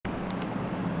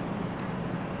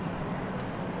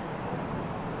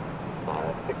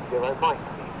Mike.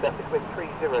 Traffic wind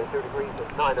 300 degrees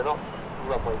at 9 knots.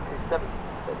 Runway 27.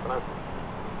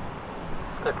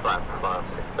 Good plan,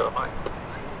 560 Mike.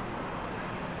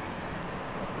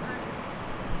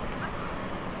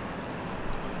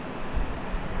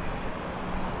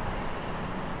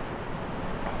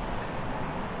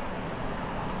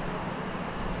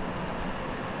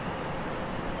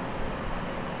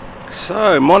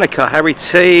 So, Monica, Harry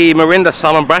T, Marinda,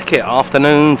 Simon Brackett,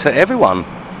 afternoon to everyone.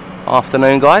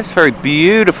 Afternoon, guys. Very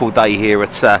beautiful day here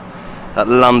at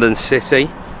London City.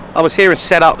 I was here and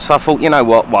set up, so I thought, you know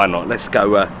what, why not? Let's go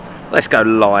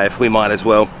live. We might as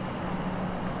well.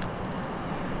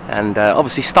 And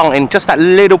obviously starting just that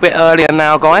little bit earlier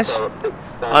now, guys.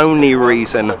 Only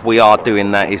reason we are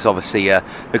doing that is obviously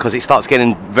because it starts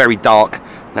getting very dark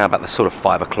now, about the sort of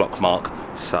 5 o'clock mark.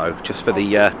 So just for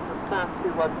the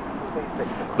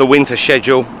winter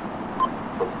schedule.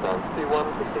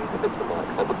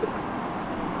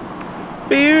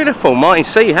 Beautiful. Martin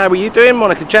C, how are you doing?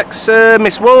 Monica Jackson,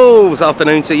 Miss Wolves,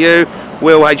 afternoon to you.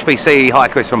 Will HPC, hi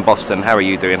Chris from Boston, how are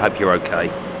you doing? Hope you're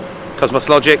okay. Cosmos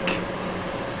Logic,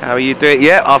 how are you doing?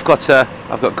 Yeah, I've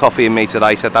got coffee in me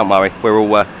today, so don't worry. We're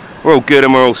all good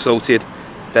and we're all sorted.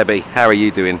 Debbie, how are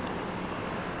you doing?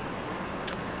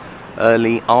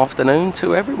 Early afternoon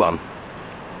to everyone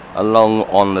along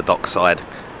on the dockside.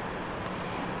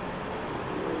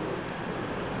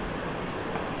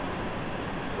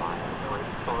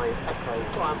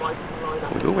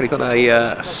 We've already got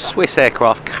a Swiss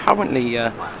aircraft currently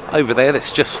over there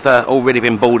that's just already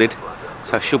been boarded,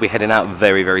 so she'll be heading out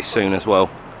very, very soon as well.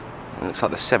 It looks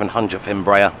like the 700th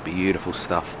Embraer. Beautiful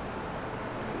stuff.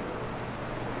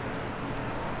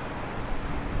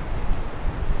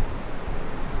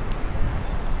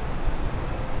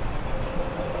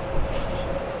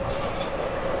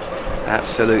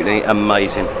 Absolutely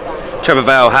amazing. Trevor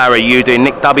Vale, how are you doing?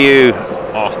 Nick W,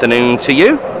 afternoon to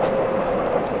you.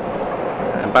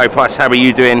 And Barry Price, how are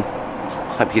you doing?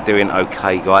 Hope you're doing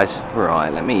okay, guys. Right,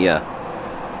 let me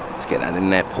let's get that in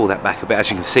there, pull that back a bit. As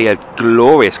you can see, a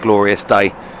glorious, glorious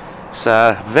day. It's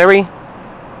a very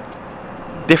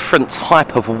different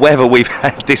type of weather we've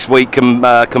had this week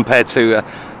compared to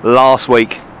last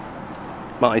week.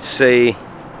 Might see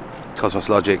Cosmos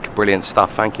Logic, brilliant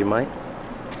stuff. Thank you, mate.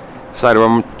 So the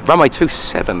runway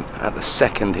 27 at the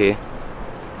second here.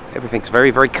 Everything's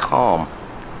very, very calm.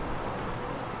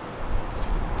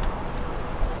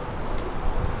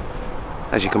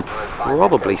 As you can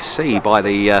probably see by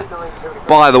the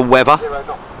weather,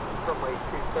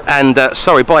 and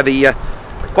sorry, by the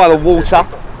water.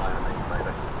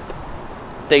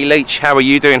 D Leach, how are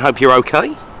you doing? Hope you're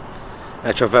okay.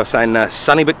 Trevor saying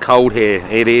sunny but cold here.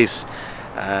 It is.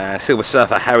 Silver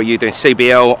Surfer, how are you doing?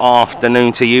 CBL,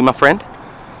 afternoon to you, my friend.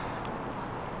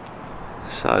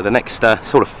 So the next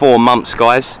sort of 4 months,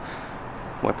 guys,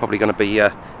 we're probably going to be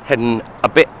heading a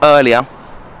bit earlier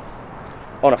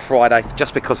on a Friday,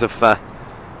 just because of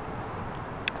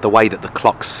the way that the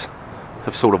clocks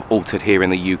have sort of altered here in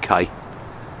the UK.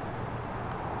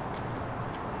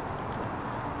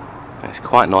 It's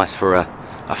quite nice for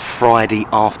a Friday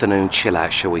afternoon chill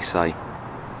out, shall we say.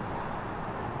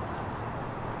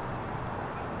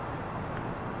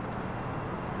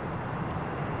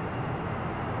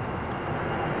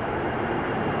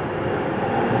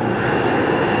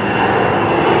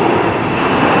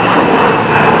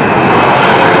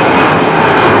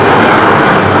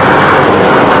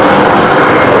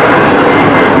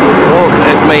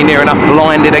 Near enough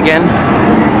blinded again.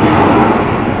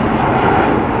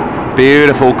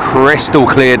 Beautiful crystal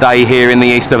clear day here in the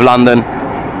east of London.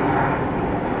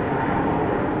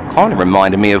 Kind of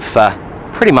reminded me of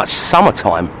pretty much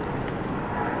summertime.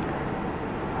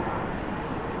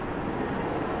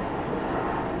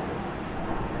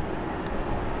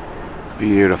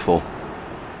 Beautiful.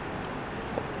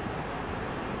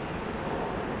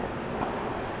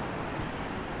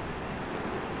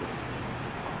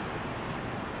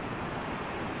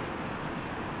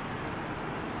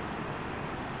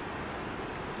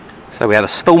 So we had a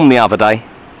storm the other day,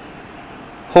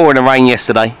 pouring the rain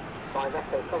yesterday.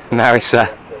 Now it's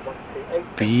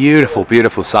beautiful,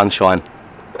 beautiful sunshine.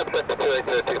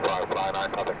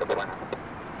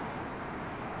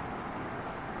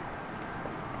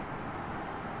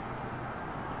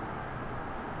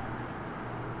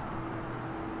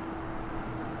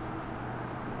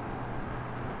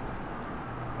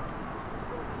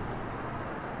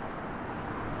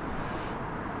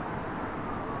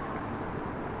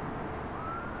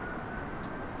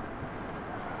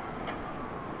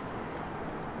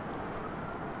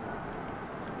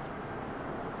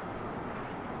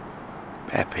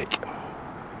 Epic.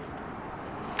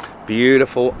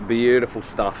 Beautiful, beautiful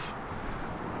stuff.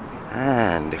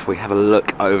 And if we have a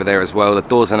look over there as well, the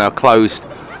doors are now closed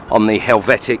on the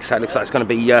Helvetic, so it looks like it's going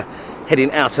to be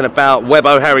heading out and about.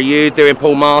 Webbo, how are you doing?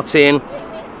 Paul Martin,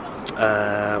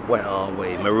 where are we?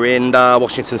 Marinda,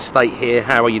 Washington State here,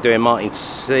 how are you doing? Martin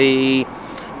C,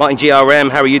 Martin GRM,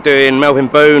 how are you doing? Melvin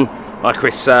Boone, hi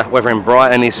Chris, weather in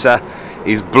Brighton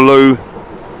is blue.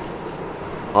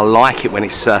 I like it when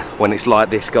it's like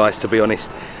this, guys, to be honest.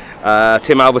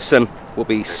 Tim Alverson will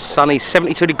be sunny,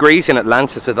 72 degrees in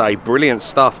Atlanta today. Brilliant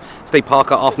stuff. Steve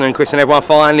Parker, afternoon, Chris and everyone.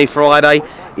 Finally Friday.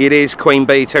 It is Queen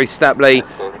Bee, Terry Stapley,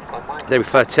 Debbie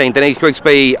 13, Denise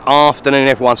Grigsby, afternoon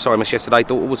everyone. Sorry I missed yesterday,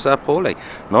 thought it was poorly.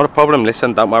 Not a problem,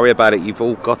 listen, don't worry about it. You've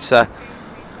all got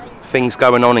things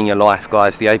going on in your life,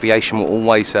 guys. The aviation will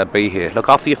always be here. Look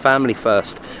after your family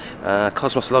first.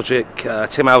 Cosmos Logic,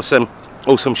 Tim Alverson.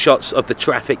 Awesome shots of the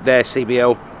traffic there,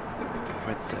 CBL.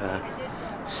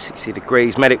 60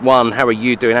 degrees. Medic 1, how are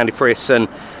you doing? Andy Frierson,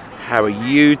 how are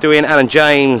you doing? Alan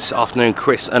James, afternoon,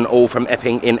 Chris and all from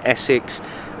Epping in Essex.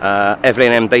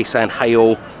 Evelyn MD saying hey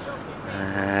all.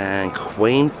 And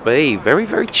Queen Bee, very,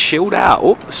 very chilled out.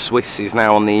 Oh, the Swiss is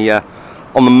now on the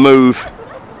move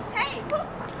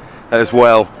as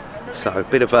well. So a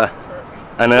bit of an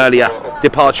earlier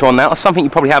departure on that. That's something you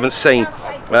probably haven't seen.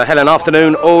 Helen,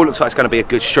 afternoon. Oh, looks like it's going to be a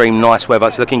good stream. Nice weather.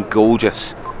 It's looking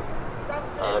gorgeous.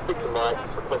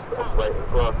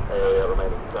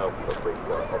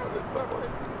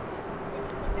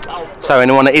 So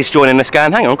anyone that is joining us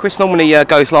going, hang on, Chris normally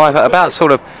goes live at about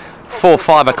sort of 4 or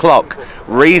 5 o'clock.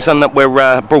 Reason that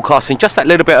we're broadcasting just that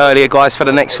little bit earlier, guys, for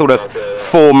the next sort of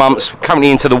 4 months,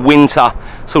 currently into the winter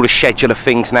sort of schedule of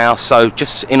things now. So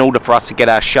just in order for us to get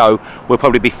our show, we'll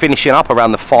probably be finishing up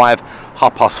around the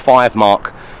 5:30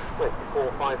 mark.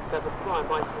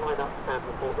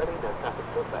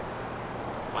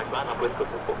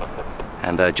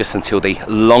 And just until the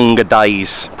longer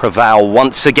days prevail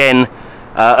once again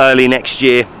early next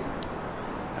year.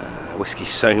 Whiskey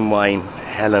soon, Wayne.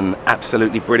 Helen,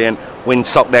 absolutely brilliant.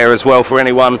 Windsock there as well for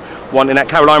anyone wanting that.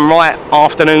 Caroline Wright,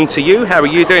 afternoon to you. How are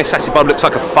you doing? Sassy Bob, looks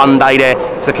like a fun day there.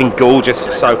 It's looking gorgeous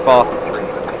so far.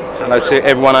 Hello to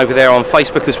everyone over there on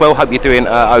Facebook as well. Hope you're doing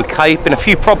okay. Been a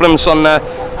few problems on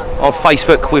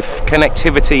Facebook with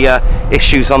connectivity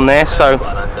issues on there, so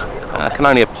I can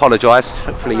only apologise.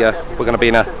 Hopefully we're going to be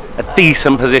in a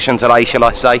decent position today, shall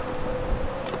I say.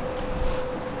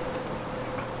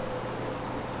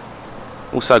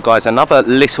 Also, guys, another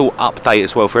little update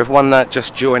as well for everyone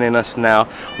just joining us now.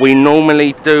 We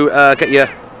normally do get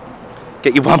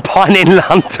you 1 pint in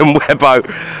London, Webbo.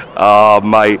 Oh,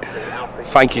 mate,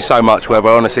 thank you so much,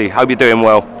 Webbo. Honestly, hope you're doing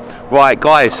well. Right,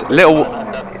 guys, little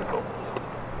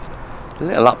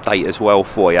update as well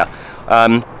for you.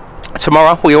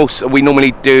 Tomorrow we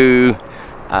normally do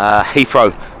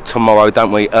Heathrow tomorrow,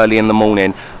 don't we? Early in the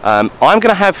morning. I'm going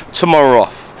to have tomorrow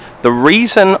off. The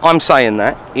reason I'm saying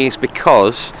that is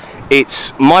because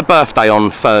it's my birthday on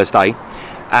Thursday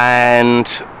and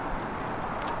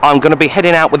I'm going to be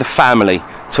heading out with the family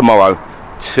tomorrow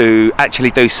to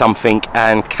actually do something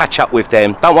and catch up with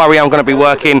them. Don't worry, I'm going to be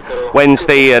working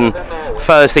Wednesday and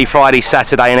Thursday, Friday,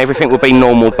 Saturday, and everything will be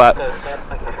normal, but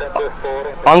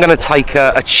I'm going to take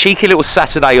a cheeky little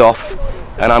Saturday off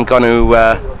and I'm going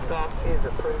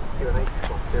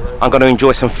to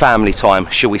enjoy some family time,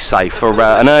 shall we say, for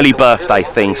an early birthday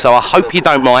thing. So I hope you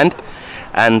don't mind.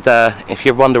 And if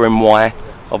you're wondering why,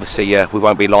 obviously we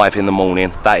won't be live in the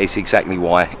morning. That is exactly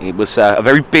why. It was a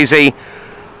very busy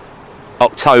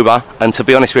October, and to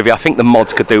be honest with you, I think the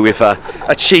mods could do with a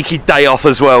cheeky day off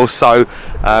as well. So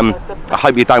I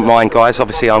hope you don't mind, guys.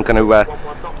 Obviously, I'm going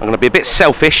to be a bit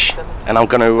selfish, and I'm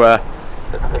going to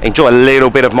enjoy a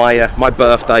little bit of my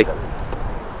birthday.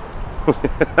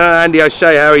 Andy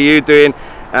O'Shea, how are you doing?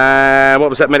 What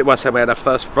was that minute one said we had our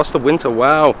first frost of winter?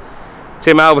 Wow.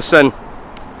 Tim Alverson,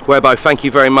 Webbo, thank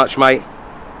you very much, mate.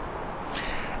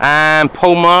 And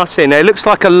Paul Martin, it looks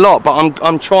like a lot, but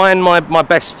I'm trying my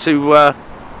best to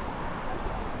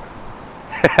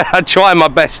I'm trying my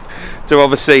best to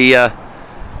obviously to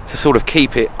sort of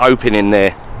keep it open in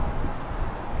there.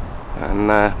 And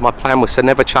my plan was to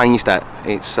never change that.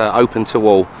 It's open to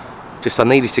all. Just I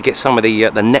needed to get some of the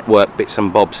network bits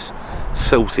and bobs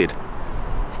sorted.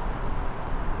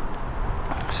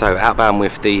 So outbound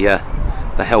with the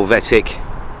Helvetic.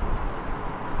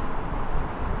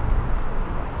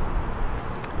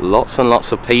 Lots and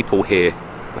lots of people here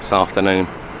this afternoon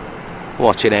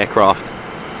watching aircraft.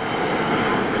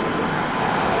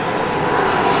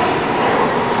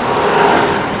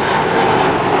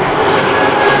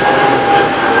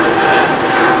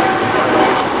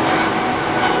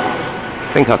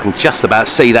 I think I can just about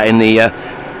see that in the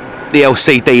the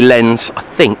LCD lens, I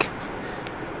think,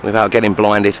 without getting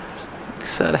blinded.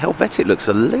 So the Helvetic looks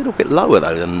a little bit lower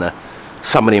though than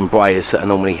some of the Embraers that are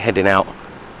normally heading out.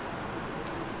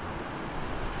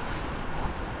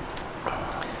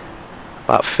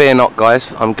 But fear not,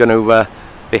 guys, I'm going to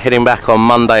be heading back on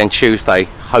Monday and Tuesday,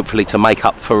 hopefully to make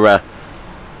up for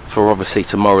obviously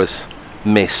tomorrow's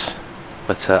miss.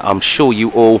 But I'm sure you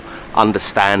all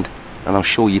understand, and I'm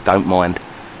sure you don't mind.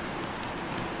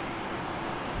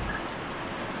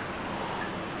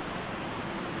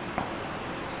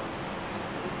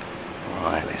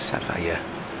 Right, let's have a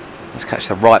let's catch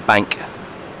the right bank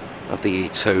of the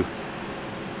E2.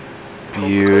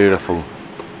 Beautiful.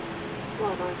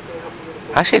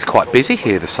 Actually, it's quite busy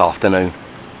here this afternoon.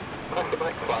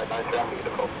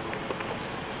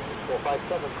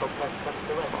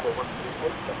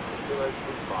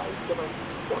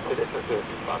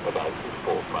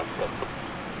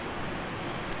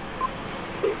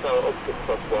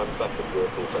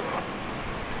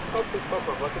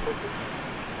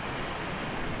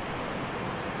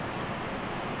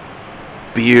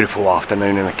 Beautiful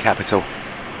afternoon in the capital.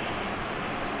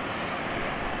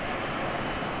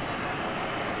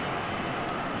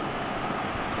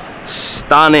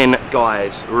 Stunning,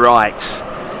 guys. Right,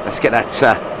 let's get that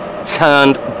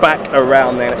turned back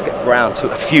around there. Let's get round to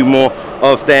a few more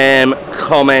of them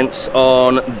comments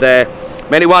on there.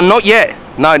 Anyone? Not yet.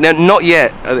 No, not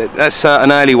yet. That's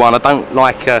an early one. I don't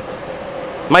like.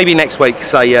 Maybe next week.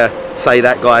 Say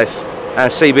that, guys.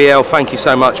 And CBL, thank you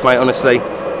so much, mate. Honestly,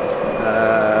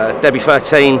 Debbie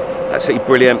 13, absolutely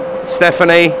brilliant.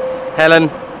 Stephanie,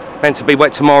 Helen, meant to be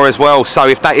wet tomorrow as well. So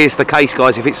if that is the case,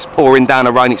 guys, if it's pouring down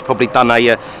the rain, it's probably done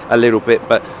a little bit.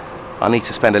 But I need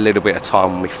to spend a little bit of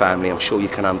time with my family. I'm sure you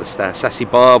can understand. Sassy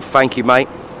Bob, thank you, mate.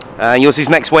 Yours is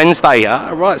next Wednesday.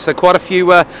 Right, so quite a few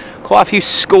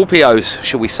Scorpios,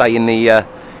 shall we say, in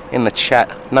the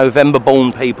chat.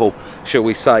 November-born people, shall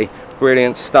we say?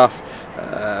 Brilliant stuff.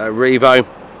 Revo,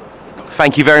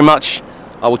 thank you very much.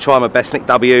 I will try my best. Nick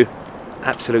W,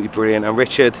 absolutely brilliant. And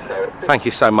Richard, thank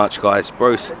you so much, guys.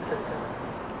 Bruce.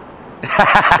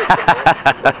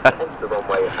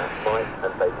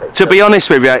 To be honest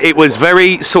with you, it was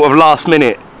very sort of last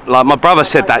minute. Like my brother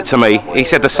said that to me. He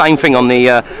said the same thing on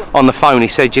the phone. He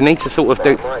said you need to sort of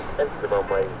do.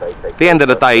 At the end of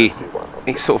the day,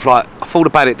 it's sort of like I thought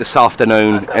about it this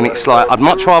afternoon, and it's like I'd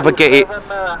much rather get it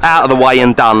out of the way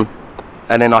and done,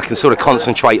 and then I can sort of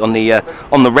concentrate on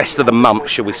the rest of the month,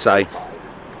 shall we say.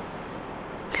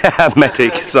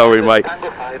 Medic, sorry, mate.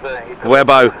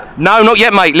 Webbo, no, not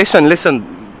yet, mate.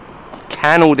 Listen.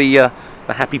 Can all the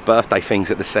happy birthday things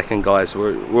at the second, guys.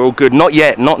 We're all good. Not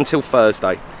yet. Not until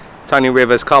Thursday. Tony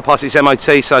Rivers, car pass its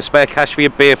MOT, so spare cash for your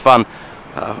beer fun.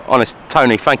 Honest,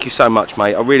 Tony, thank you so much,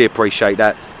 mate. I really appreciate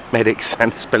that. Medics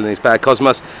and spilling his bag.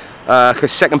 Cosmos,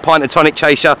 second pint of tonic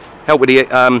chaser. Help with the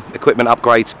equipment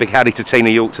upgrades. Big howdy to Tina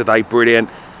York today. Brilliant.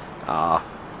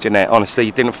 Jeanette, honestly,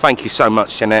 you didn't. Thank you so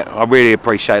much, Jeanette. I really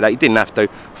appreciate that. You didn't have to.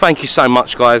 Thank you so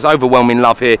much, guys. Overwhelming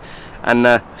love here. And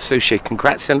Sushi,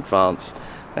 congrats in advance.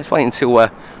 Let's wait until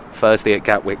Thursday at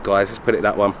Gatwick, guys. Let's put it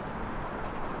that one.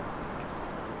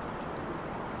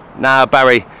 Nah,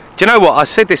 Barry. Do you know what? I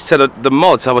said this to the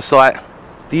mods. I was like,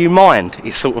 do you mind?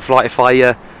 It's sort of like if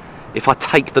I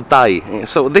take the day.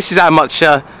 It's sort of, this is how much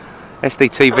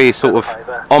SDTV is sort of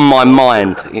on my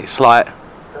mind. It's like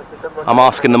I'm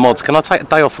asking the mods, can I take a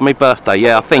day off for my birthday?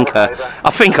 Yeah, I think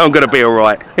I'm going to be all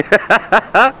right.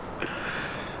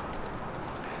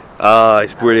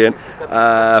 It's brilliant.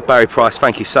 Barry Price,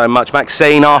 thank you so much.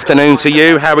 Maxine, afternoon to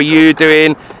you. How are you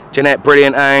doing? Jeanette,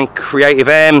 brilliant. And Creative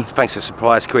M, thanks for the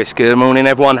surprise, Chris. Good morning,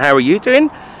 everyone. How are you doing?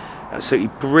 Absolutely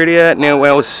brilliant. Neil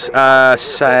Wells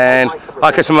saying,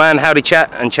 hi, Chris, man. Howdy,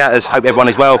 chat and chatters. Hope everyone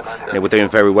is well. Yeah, we're doing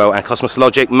very well. And Cosmos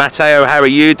Logic, Matteo, how are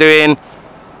you doing?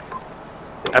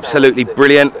 Absolutely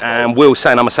brilliant. And Will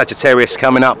saying, I'm a Sagittarius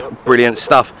coming up. Brilliant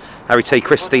stuff. Harry T.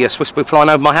 Christie, Swiss will be flying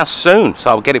over my house soon, so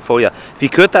I'll get it for you. If you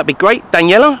could, that'd be great.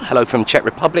 Daniela, hello from Czech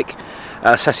Republic.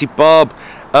 Sassy Bob,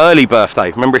 early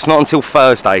birthday. Remember, it's not until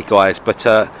Thursday, guys, but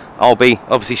I'll be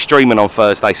obviously streaming on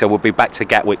Thursday, so we'll be back to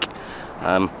Gatwick.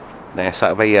 There, so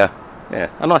it'll be yeah,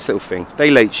 a nice little thing.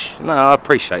 D-Leach, no, I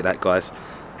appreciate that, guys.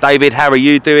 David, how are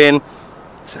you doing?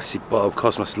 Sassy Bob,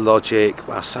 Cosmos Logic,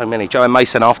 wow, so many. Joanne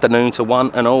Mason, afternoon to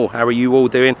one and all. How are you all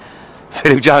doing?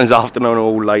 Philip Jones, afternoon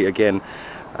all late again.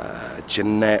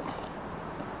 Jeanette,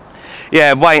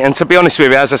 yeah, wait. And to be honest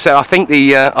with you, as I said, I think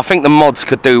the mods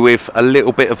could do with a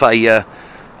little bit of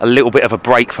a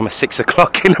break from a 6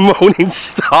 o'clock in the morning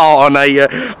start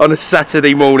on a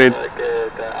Saturday morning.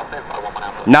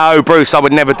 No, Bruce, I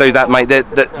would never do that, mate.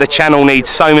 The channel needs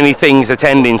so many things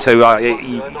attending to.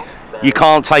 you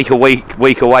can't take a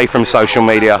week away from social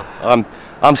media.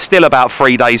 I'm still about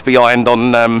 3 days behind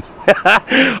on on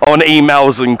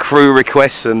emails and crew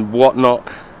requests and whatnot.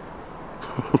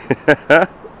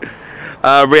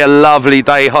 Real lovely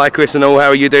day. Hi Chris and all, how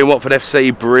are you doing? Watford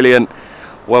FC, brilliant.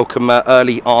 Welcome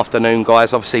early afternoon,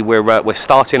 guys. Obviously we're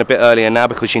starting a bit earlier now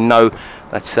because you know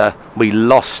that we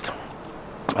lost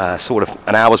sort of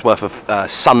an hour's worth of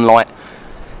sunlight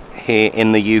here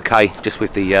in the UK, just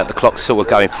with the clocks sort of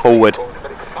going forward.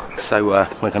 So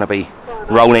we're going to be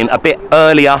rolling a bit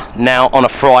earlier now on a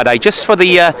Friday, just for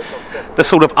the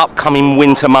sort of upcoming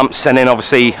winter months, and then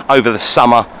obviously over the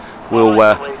summer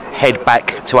we'll head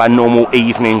back to our normal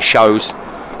evening shows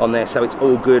on there. So it's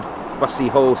all good. Rusty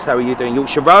Horse, how are you doing?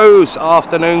 Yorkshire Rose,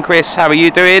 afternoon Chris, how are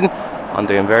you doing? I'm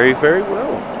doing very, very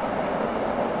well.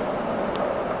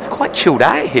 It's quite chilled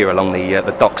out here along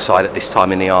the dockside at this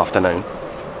time in the afternoon.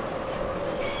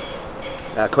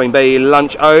 Queen Bee,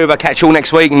 lunch over, catch you all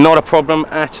next week, not a problem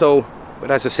at all.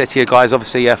 But as I said to you guys,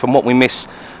 obviously from what we miss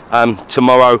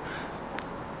tomorrow,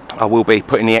 I will be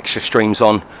putting the extra streams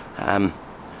on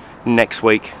next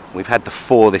week. We've had the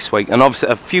 4 this week, and obviously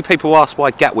a few people asked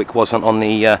why Gatwick wasn't on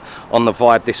the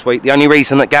Vibe this week. The only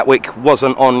reason that Gatwick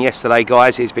wasn't on yesterday,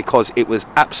 guys, is because it was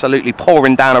absolutely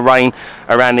pouring down a rain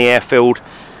around the airfield,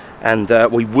 and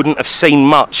we wouldn't have seen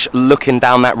much looking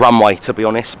down that runway, to be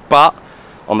honest. But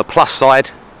on the plus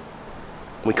side,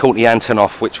 we caught the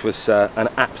Antonov, which was an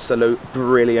absolute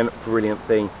brilliant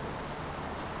thing.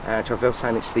 Travel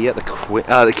saying it's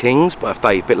the King's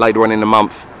birthday, a bit later on in the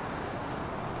month,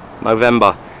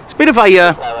 November. It's a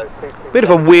bit of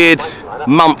a weird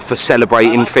month for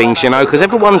celebrating things, you know, because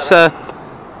everyone's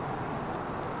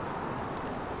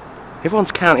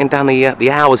counting down the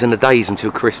hours and the days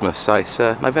until Christmas. So it's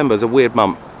November's a weird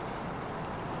month.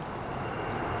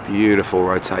 Beautiful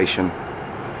rotation.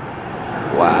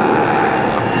 Wow.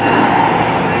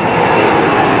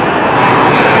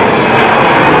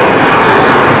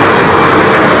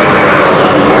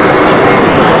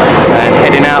 And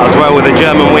heading out as well with the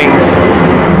German wings.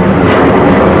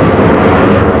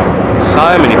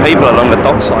 So many people along the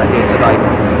dockside here today.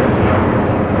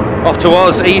 Off to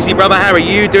Oz, easy brother, how are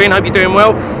you doing? Hope you're doing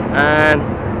well. And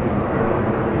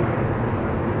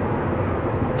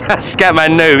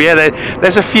Scatman Noob, yeah,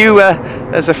 there's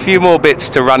a few more bits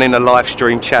to run in a live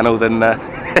stream channel than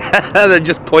than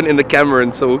just pointing the camera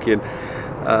and talking.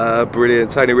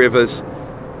 Brilliant, Tony Rivers.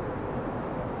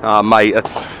 Mate.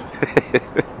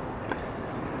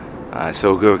 It's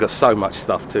all good. We've got so much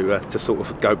stuff to sort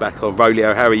of go back on.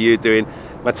 Rolio, how are you doing?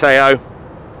 Matteo?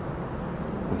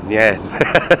 Yeah.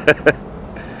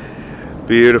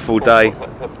 Beautiful day.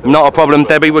 Not a problem,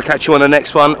 Debbie. We'll catch you on the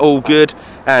next one. All good.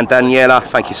 And Daniela,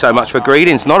 thank you so much for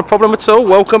greetings. Not a problem at all.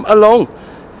 Welcome along.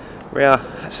 Yeah,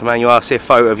 that's a man you asked. See a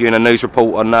photo of you in a news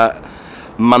report on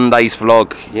Monday's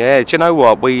vlog. Yeah, do you know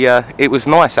what? It was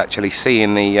nice actually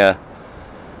seeing the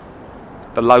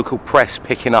local press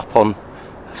picking up on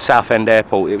Southend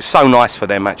Airport. It was so nice for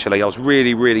them actually. I was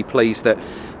really pleased that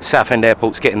Southend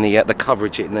Airport's getting the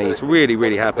coverage it needs.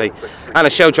 Really happy. Anna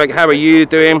Sheldrake, how are you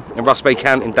doing? And Russ B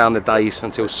counting down the days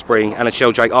until spring. Anna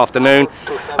Sheldrake, afternoon.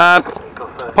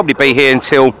 Probably be here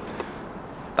until,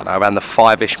 I don't know, around the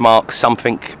 5-ish mark,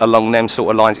 something along them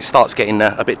sort of lines. It starts getting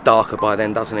a bit darker by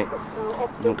then, doesn't it?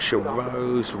 Yorkshire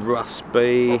Rose, Russ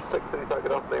B.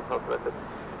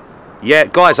 Yeah,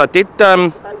 guys, I did.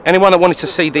 Anyone that wanted to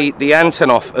see the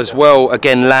Antonov as well,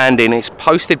 again landing, it's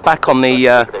posted back on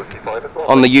the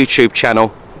YouTube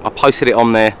channel. I posted it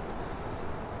on there.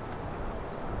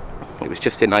 It was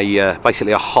just in a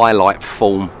basically a highlight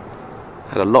form.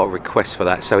 Had a lot of requests for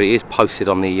that, so it is posted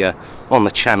on the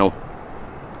channel.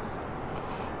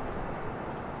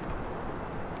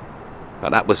 But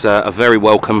that was a very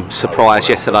welcome surprise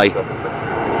yesterday.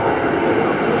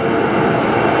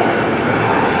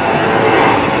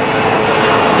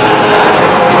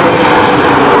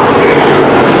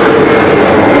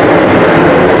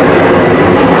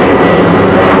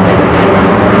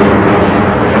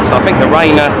 So I think the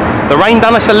rain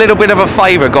done us a little bit of a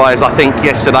favour, guys. I think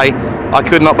yesterday, I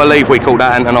could not believe we called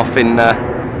that Antonov in at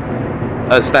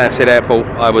Stansted Airport.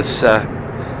 I was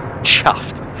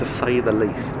chuffed, to say the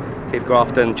least. Keith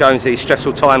Grafton, Jonesy,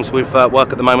 stressful times with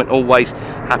work at the moment. Always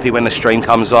happy when the stream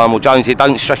comes on. Well, Jonesy,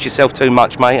 don't stress yourself too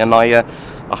much, mate. And I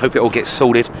hope it all gets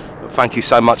sorted. But thank you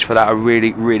so much for that. I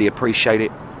really appreciate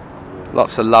it.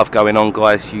 Lots of love going on,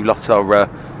 guys. You lot are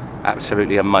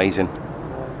absolutely amazing.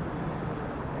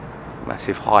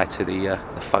 Massive hi to the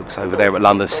folks over there at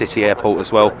London City Airport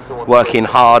as well, working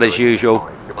hard as usual.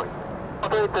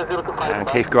 And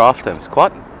Keith Grafton, it's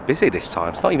quite busy this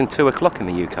time. It's not even 2 o'clock in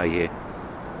the UK here.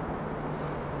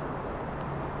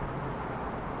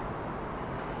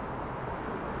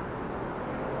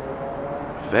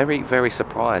 very, very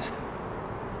surprised.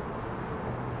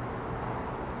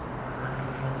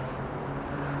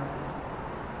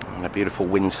 And a beautiful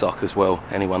windsock as well.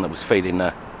 Anyone that was feeling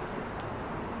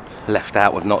left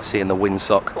out with not seeing the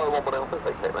windsock.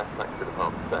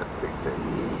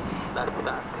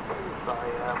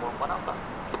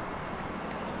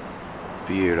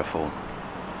 Beautiful.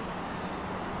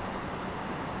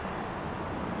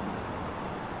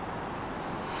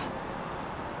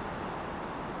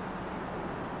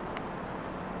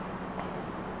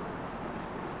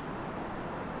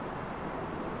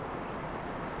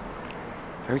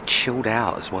 Very chilled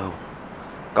out as well.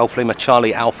 Golf Lima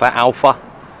Charlie Alpha Alpha.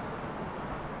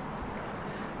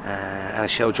 Anna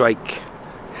Sheldrake,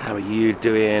 how are you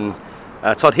doing?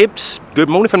 Todd Hibbs, good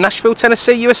morning from Nashville,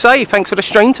 Tennessee, USA. Thanks for the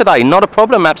stream today. Not a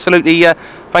problem, absolutely.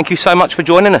 Thank you so much for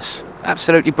joining us.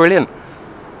 Absolutely brilliant.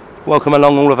 Welcome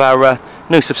along all of our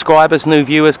new subscribers, new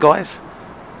viewers, guys.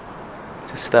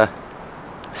 Just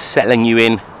settling you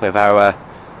in with our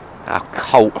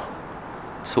cult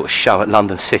sort of show at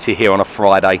London City here on a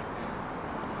Friday.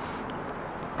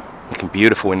 Looking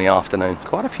beautiful in the afternoon.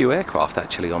 Quite a few aircraft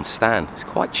actually on stand. It's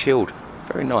quite chilled.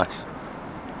 Very nice.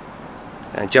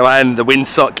 And Joanne, the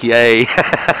windsock, yay.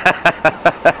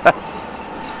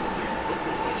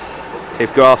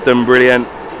 Tiff Grafton, brilliant.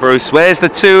 Bruce, where's the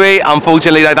TUI?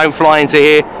 Unfortunately, they don't fly into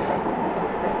here.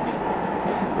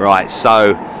 Right,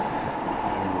 so, in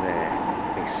there,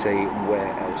 let me see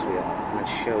where else we are.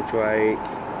 That's Sheldrake.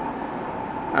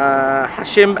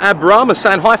 Hashim Abram is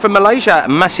saying hi from Malaysia.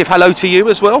 Massive hello to you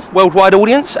as well. Worldwide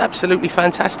audience, absolutely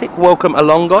fantastic. Welcome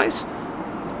along, guys.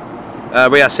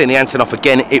 Riyadh seeing the Antonov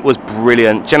again. It was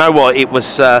brilliant. Do you know what? It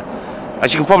was,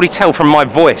 as you can probably tell from my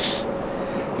voice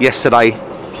yesterday,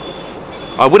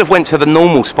 I would have went to the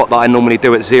normal spot that I normally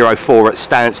do at 04 at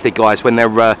Stansted, guys, when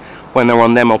they're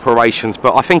on them operations.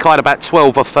 But I think I had about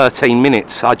 12 or 13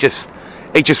 minutes. It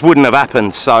just wouldn't have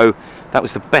happened. So that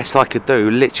was the best I could do,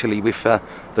 literally, with the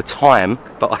time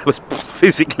that I was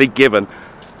physically given.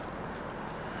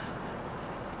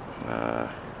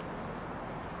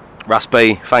 Russ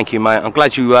B, thank you, mate. I'm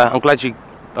glad you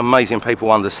amazing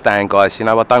people understand, guys. You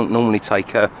know, I don't normally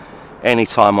take any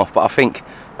time off, but I think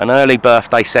an early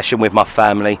birthday session with my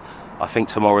family, I think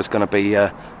tomorrow's going to be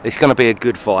it's going to be a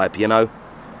good vibe, you know.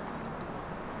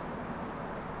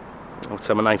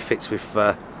 Also, my name fits with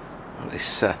what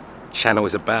this channel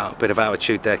is about. A bit of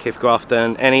altitude there, Keith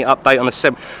Grafton. Any update on the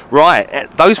 7? Right,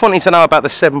 those wanting to know about the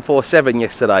 747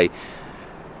 yesterday.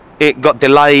 It got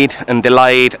delayed and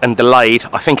delayed and delayed.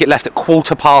 I think it left at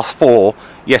 4:15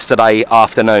 yesterday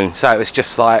afternoon. So it was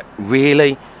just like,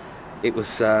 really? It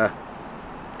was, yeah,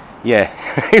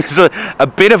 it was a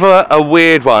bit of a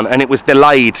weird one, and it was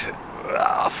delayed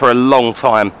for a long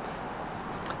time.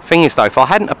 Thing is though, if I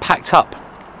hadn't have packed up,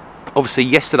 obviously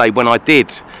yesterday when I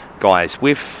did, guys,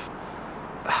 with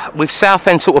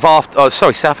Southend sort of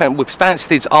Southend with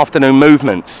Stansted's afternoon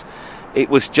movements, it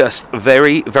was just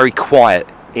very, very quiet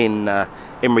in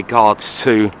regards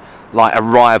to like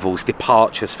arrivals,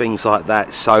 departures, things like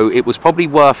that. So it was probably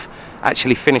worth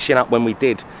actually finishing up when we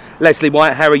did. Leslie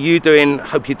White, how are you doing?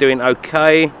 Hope you're doing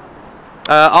okay.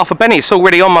 Arthur Benny, it's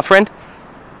already on, my friend.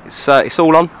 It's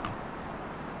all on.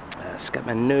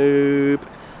 Scatman Noob.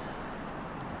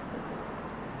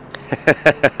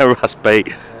 Russ B.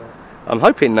 I'm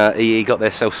hoping EE got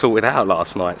themselves sorted out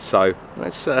last night, so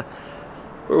let's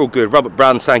we're all good. Robert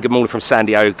Brown saying good morning from San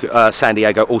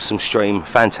Diego. Awesome stream,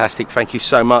 fantastic. Thank you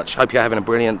so much. Hope you're having a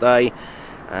brilliant day.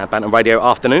 Bantam Radio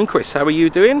afternoon. Chris, how are you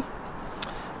doing?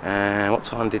 What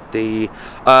time did the?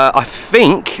 I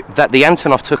think that the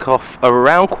Antonov took off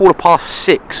around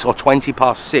 6:15 or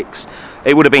 6:20.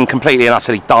 It would have been completely and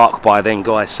utterly dark by then,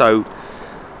 guys. So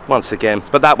once again,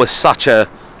 but that was such a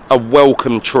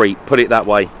welcome treat. Put it that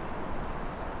way.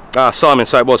 Simon,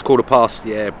 so it was 15:15.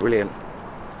 Yeah, brilliant.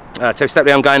 Terry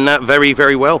Stepley, I'm going very,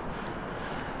 very well.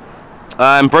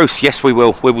 Bruce, yes, we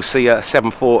will. We will see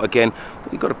 7-4 again.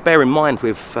 What you've got to bear in mind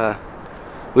with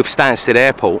Stansted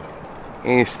Airport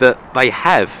is that they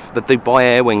have the Dubai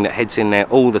Air Wing that heads in there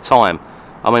all the time.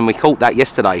 I mean, we caught that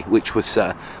yesterday, which was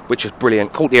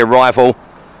brilliant. Caught the arrival.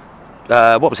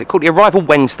 What was it? Caught the arrival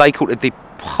Wednesday. Caught the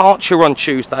departure on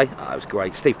Tuesday. Oh, that was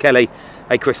great. Steve Kelly.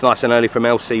 Hey, Chris, nice and early from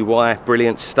LCY.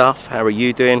 Brilliant stuff. How are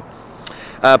you doing?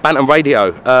 Bantam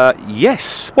Radio,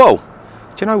 yes, well, do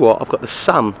you know what, I've got the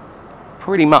sun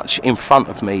pretty much in front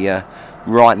of me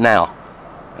right now,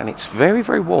 and it's very,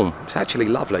 very warm. It's actually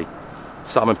lovely.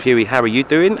 Simon Pewey, how are you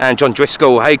doing? And John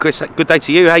Driscoll, hey Chris, good day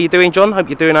to you. How you doing, John? Hope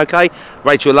you're doing okay.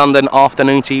 Rachel London,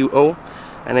 afternoon to you all.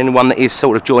 And anyone that is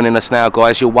sort of joining us now,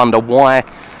 guys, you'll wonder why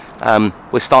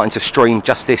we're starting to stream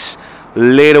just this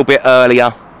little bit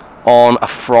earlier on a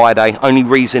Friday. Only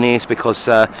reason is because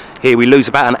here we lose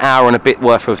about an hour and a bit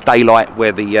worth of daylight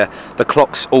where the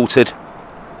clock's altered,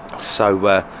 so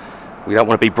we don't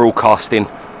want to be broadcasting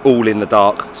all in the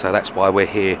dark, so that's why we're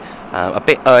here a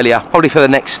bit earlier, probably for the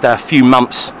next few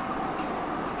months,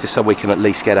 just so we can at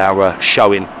least get our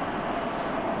show in.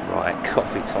 Right,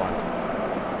 coffee time.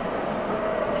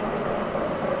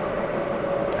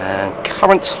 And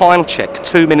current time check,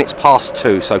 2 minutes past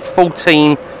 2, so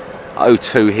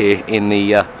 14:02 here in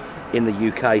the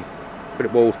UK.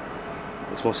 Well,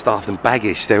 there's more staff than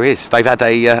baggage. There is. They've had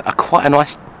a quite a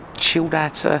nice chilled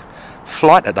out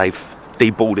flight that they've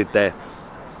deboarded there.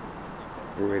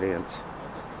 Brilliant.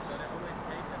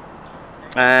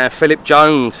 Philip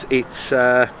Jones, it's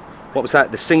what was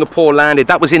that? The Singapore landed.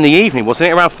 That was in the evening, wasn't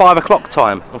it? Around 5 o'clock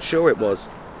time. I'm sure it was.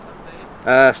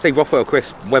 Steve Rothwell,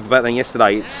 Chris, weather better than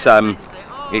yesterday. It's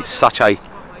such a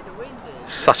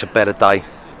better day.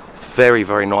 Very,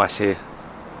 very nice here,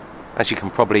 as you can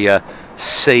probably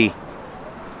see.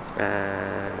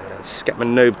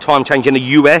 Skepman Noob, time change in the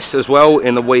US as well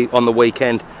in the on the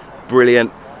weekend.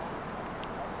 Brilliant.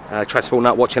 Transport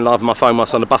Nut watching live on my phone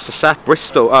whilst on the bus to South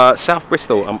Bristol.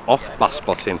 I'm off bus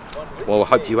spotting. Well, I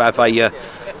hope you have a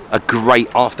great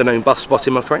afternoon bus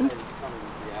spotting, my friend.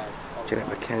 Jeanette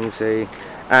McKenzie.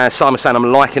 Simon saying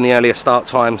I'm liking the earlier start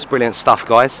times. Brilliant stuff,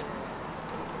 guys.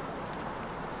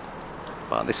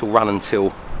 But this will run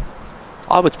until,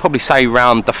 I would probably say,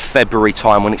 around the February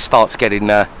time, when it starts getting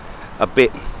a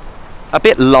bit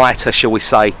lighter, shall we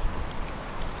say.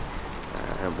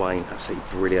 Wayne, absolutely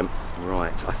brilliant.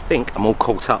 Right, I think I'm all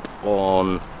caught up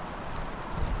on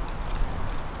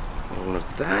all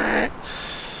of that.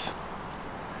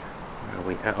 Where are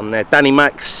we at on there? Danny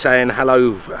Max saying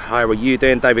hello, how are you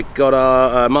doing? David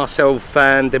Goddard, Marcel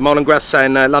Van de Mollengrass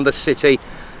saying London City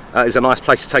is a nice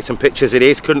place to take some pictures. It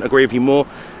is, couldn't agree with you more.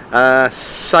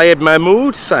 Sayed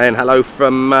Mahmood saying hello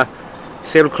from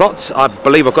Sialkot, I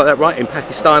believe I got that right, in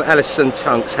Pakistan. Alison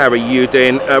Tunks, how are you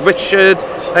doing? Richard,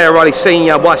 hey O'Reilly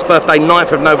Senior, wife's birthday,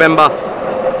 9th of November.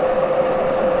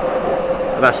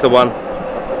 That's the one.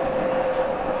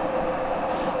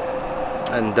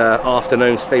 And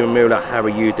afternoon, Stephen Mueller, how are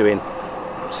you doing?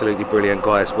 Absolutely brilliant,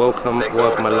 guys. Welcome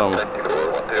along.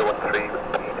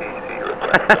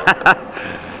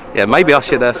 Yeah, maybe I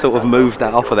should sort of move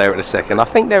that off of there in a second. I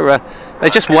think they're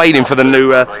just waiting for the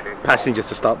new passengers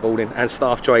to start boarding and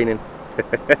staff training.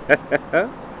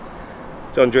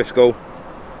 John Driscoll,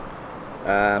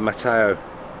 Matteo.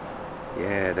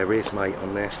 Yeah, there is, mate,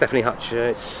 on there. Stephanie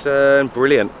Hutchinson,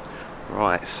 brilliant.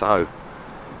 Right, so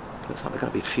looks like we're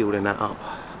going to be fueling that up.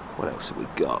 What else have we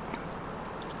got?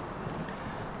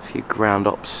 A few ground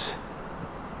ops.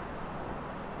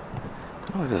 I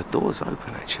don't know whether the door's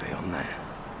open actually on there.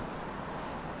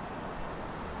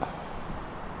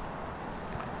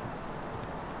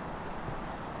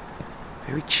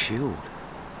 Very chilled.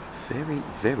 Very,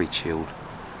 very chilled.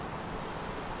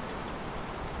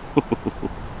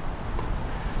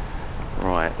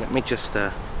 Right, let me just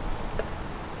that's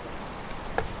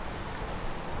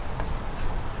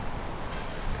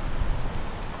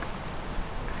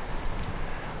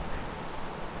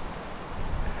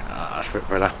a bit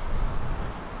better.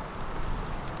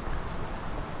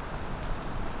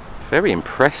 Very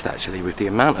impressed actually with the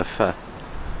amount of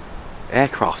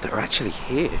aircraft that are actually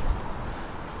here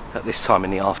at this time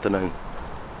in the afternoon.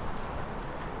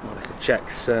 Monica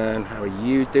Jackson, how are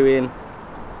you doing?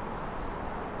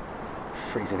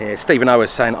 Freezing here. Stephen O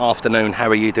is saying afternoon, how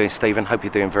are you doing, Stephen? Hope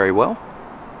you're doing very well.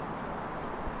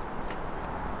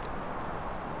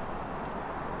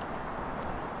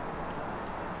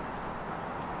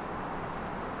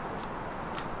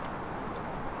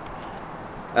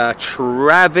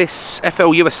 Travis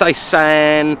FL USA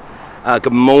saying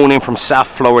good morning from South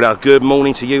Florida. Good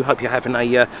morning to you. Hope you're having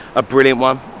a brilliant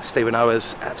one. Stephen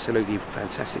Owers, absolutely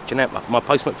fantastic. Jeanette, my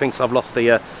postman thinks I've lost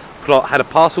the plot. Had a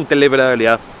parcel delivered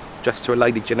earlier just to a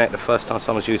lady, Jeanette. The first time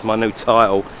someone's used my new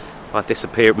title. If I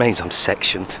disappear, it means I'm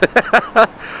sectioned.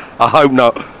 I hope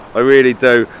not. I really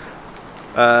do.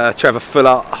 Trevor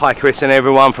Fuller, hi Chris and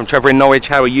everyone from Trevor in Norwich,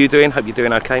 how are you doing? Hope you're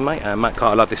doing okay, mate. Matt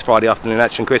Carter, love this Friday afternoon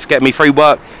action. Chris, get me free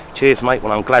work. Cheers, mate.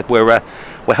 Well, I'm glad we're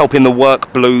helping the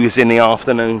work blues in the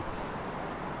afternoon.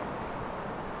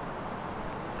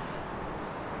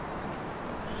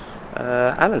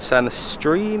 Alan's saying the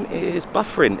stream is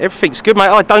buffering. Everything's good, mate.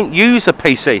 I don't use a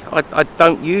PC. I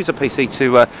don't use a PC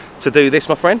to do this,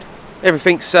 my friend.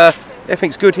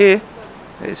 Everything's good here.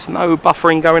 There's no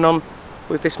buffering going on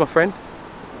with this, my friend.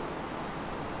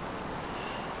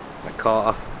 Matt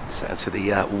Carter, saying to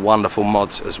the wonderful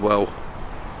mods as well.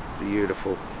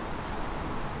 Beautiful.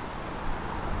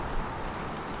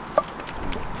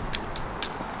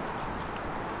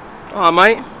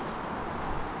 Alright, mate.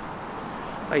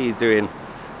 How you doing?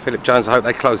 Philip Jones, I hope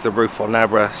they close the roof on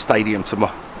our stadium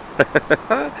tomorrow.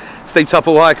 Steve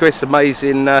Tupple, hi Chris,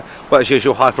 amazing. Well, as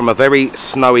usual, hi from a very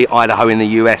snowy Idaho in the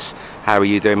US. How are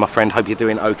you doing, my friend? Hope you're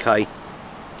doing okay.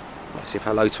 Let's say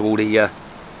hello to all the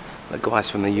guys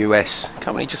from the US.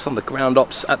 Currently just on the ground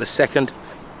ops at the second.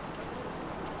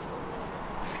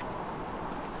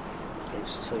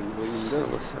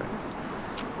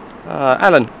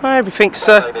 Alan, everything's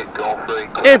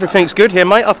good here,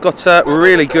 mate. I've got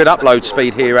really good upload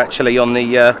speed here, actually, on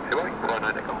the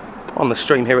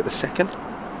stream here at the second.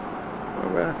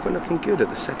 We're looking good at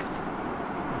the second.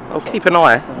 I'll keep an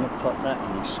eye. I'm going to pop that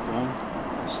on the screen.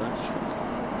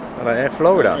 That's Air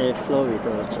Florida. Air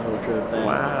Florida, I told you about.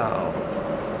 Wow.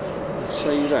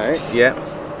 See that? Yeah.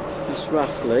 It's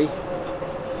roughly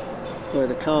where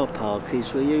the car park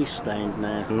is where you stand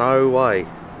now. No way.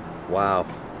 Wow.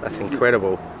 That's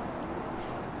incredible.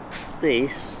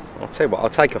 This, I'll tell you what, I'll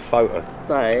take a photo.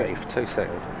 That okay, for 2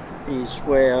 seconds. is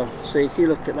where, see if you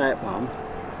look at that one.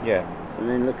 Yeah. And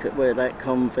then look at where that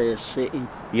conveyor's sitting.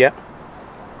 Yeah.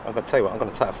 I'm going to tell you what, I'm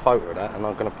going to take a photo of that and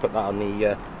I'm going to put that on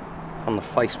the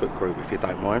Facebook group if you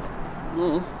don't mind.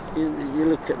 No, you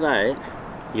look at that.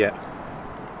 Yeah.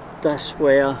 That's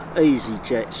where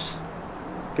EasyJet's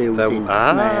building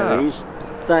now is.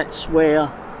 That's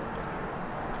where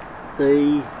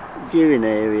the viewing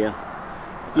area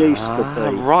used to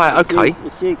be. Right, okay.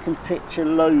 If you can picture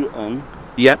Luton,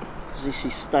 yep. This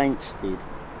is Stansted.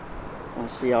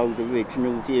 That's the old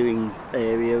original viewing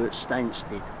area at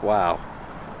Stansted. Wow.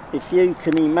 If you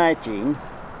can imagine.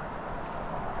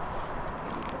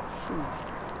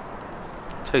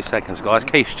 2 seconds, guys.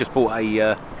 Keith's just bought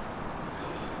a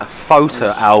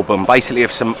photo album, basically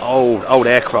of some old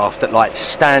aircraft at like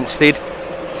Stansted,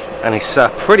 and it's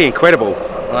pretty incredible.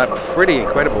 Like, pretty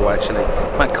incredible, actually.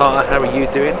 Matt Carter, how are you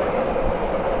doing?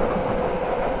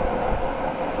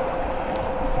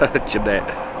 Jeanette.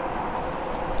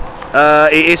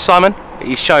 It is Simon.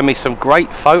 He's showing me some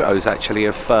great photos, actually,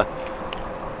 of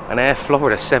an Air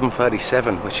Florida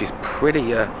 737, which is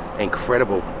pretty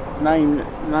incredible. Name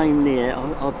there.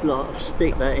 I'll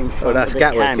stick that in front of the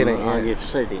Gatwick, camera. isn't it? Yeah. Oh, you've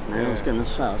said it now. Yeah. I was going to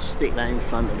say, I'll stick that in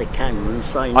front of the camera and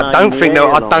say. I don't think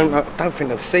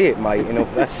they'll see it, mate. You know,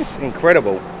 that's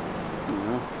incredible.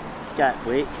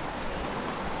 Gatwick.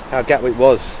 How Gatwick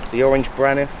was, the orange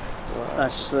brand. Wow.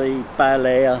 That's the Bel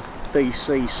Air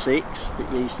DC-6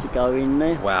 that used to go in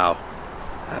there. Wow,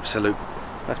 absolute.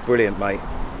 That's brilliant, mate.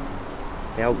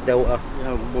 The old Delta. The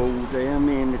old wall there.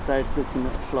 Me and my dad looking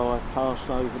at a fly past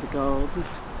over the garden.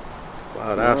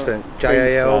 Wow, that's a JAL.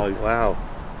 Heathrow. Wow.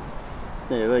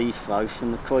 They're Heathrow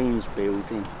from the Queen's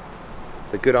building.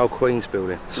 The good old Queen's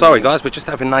building. Sorry, guys, we're just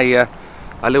having a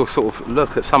little sort of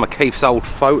look at some of Keith's old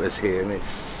photos here, and it's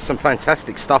some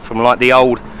fantastic stuff from like the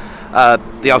old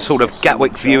sort of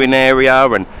Gatwick viewing area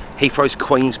and Heathrow's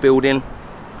Queen's building.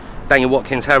 Daniel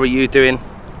Watkins, how are you doing?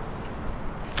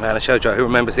 And I showed you who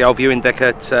remembers the old viewing deck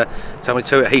at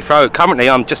 72 at Heathrow. Currently,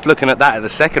 I'm just looking at that at the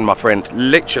second, my friend.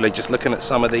 Literally just looking at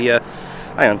some of the.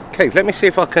 Hang on, Keith. Let me see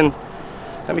if I can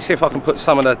put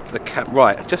some of the cap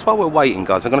right. Just while we're waiting,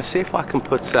 guys, I'm going to see if I can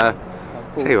put. Tell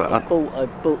you what, I bought a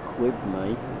book with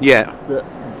me. Yeah. That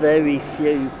very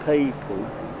few people.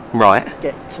 Right.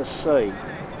 Get to see.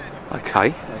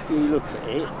 Okay. So if you look at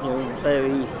it, you're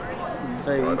very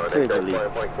privileged.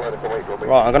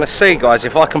 Right, I'm going to see, guys,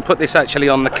 if I can put this actually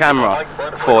on the camera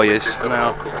for you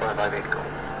now.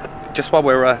 Just while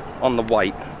we're on the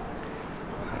wait.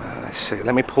 Let's see.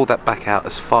 Let me pull that back out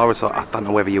as far as I don't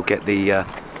know whether you'll get the. I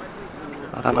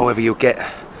don't know whether you'll get.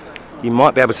 You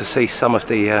might be able to see some of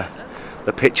the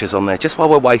pictures on there. Just while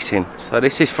we're waiting. So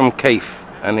this is from Keith,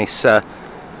 and this is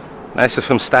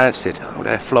from Stansted, Old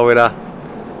Air Florida.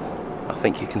 I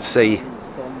think you can see.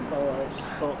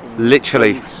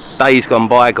 Literally days gone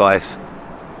by, guys,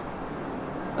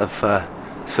 of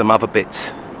some other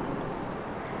bits.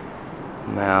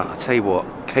 Now I'll tell you what,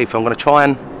 Keith, I'm going to try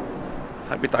and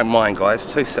hope you don't mind, guys.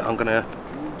 I'm going to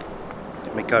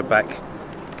let me go back.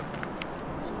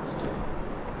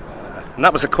 And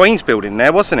that was the Queen's building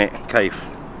there, wasn't it, Keith?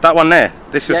 That one there.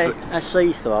 This was. Yeah, that's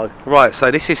Heathrow. Right. So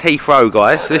this is Heathrow,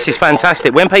 guys. This is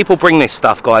fantastic. When people bring this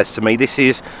stuff, guys, to me, this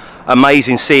is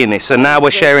amazing seeing this. So now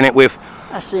we're sharing it with.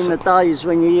 That's in the days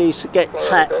when you used to get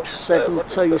TAP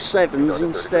 727s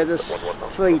instead of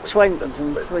 320s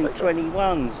and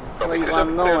 321s,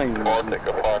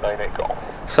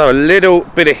 319s. So a little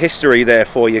bit of history there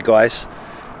for you guys.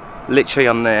 Literally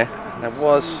on there. There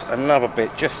was another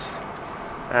bit just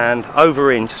and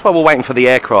over in, just while we're waiting for the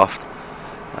aircraft.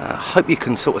 I hope you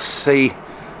can sort of see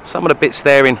some of the bits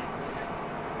there in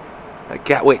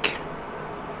Gatwick.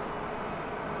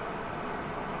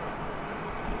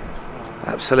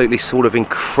 absolutely sort of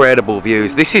incredible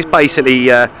views. This is basically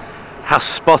how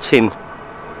spotting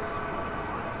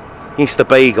used to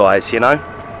be, guys, you know.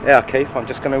 Yeah, Keith, I'm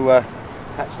just going to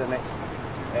catch the next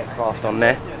aircraft on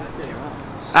there.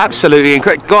 Absolutely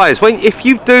incredible. Guys, if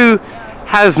you do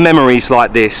have memories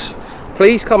like this,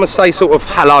 please come and say sort of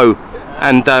hello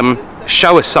and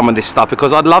show us some of this stuff,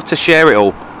 because I'd love to share it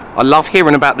all. I love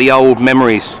hearing about the old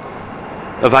memories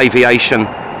of aviation.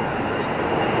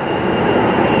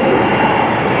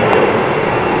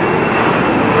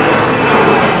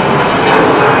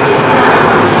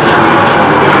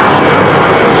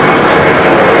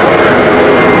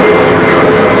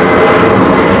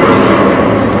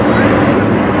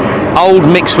 Old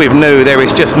mixed with new, there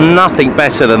is just nothing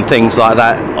better than things like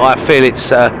that. I feel it's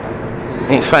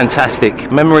fantastic.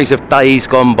 Memories of days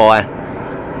gone by.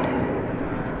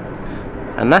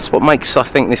 And that's what makes, I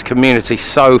think, this community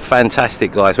so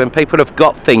fantastic, guys. When people have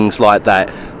got things like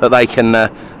that they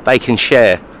can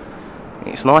share.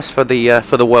 It's nice for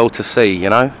the world to see, you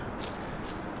know.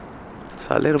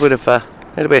 So a little bit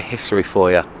of history for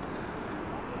you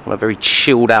on a very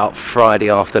chilled out Friday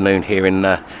afternoon here in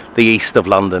the east of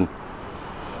London.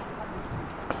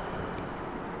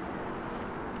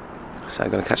 So I'm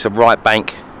going to catch the right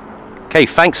bank. Okay,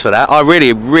 thanks for that. I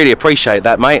really appreciate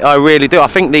that, mate. I really do. I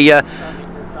think the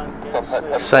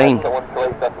same. You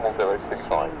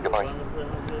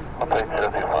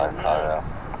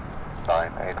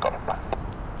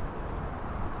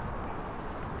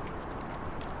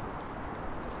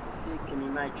can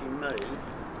imagine me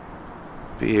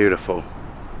beautiful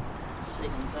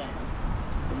sitting down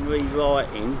and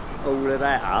rewriting all of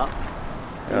that up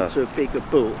into a bigger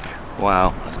book.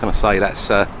 Wow, I was going to say that's.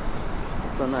 I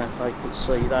don't know if they could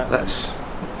see that. That's.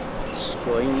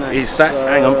 Screen. Is that?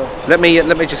 Hang on. Let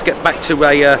me just get back to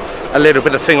a little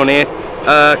bit of thing on here.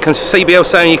 Can CBL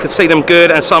saying you can see them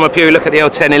good, and Simon Pugh, look at the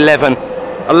L1011.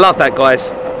 I love that,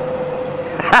 guys.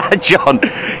 John,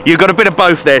 you've got a bit of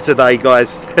both there today,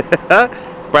 guys.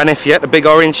 Braniff, yeah, the big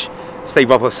orange. Steve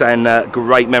Roberts saying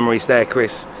great memories there,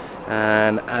 Chris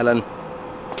and Alan.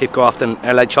 Keith Grafton,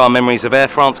 LHR memories of Air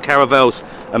France caravels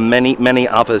and many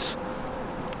others.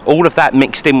 All of that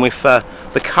mixed in with the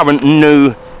current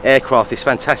new aircraft is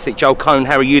fantastic. Joel Cohn,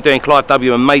 how are you doing? Clive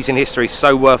W, amazing history,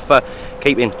 so worth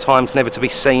keeping. Times never to be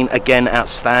seen again,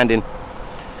 outstanding.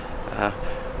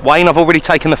 Wayne, I've already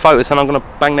taken the photos and I'm going to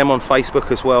bang them on Facebook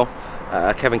as well.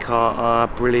 Kevin Carr,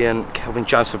 brilliant. Kelvin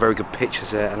Jones, some very good pictures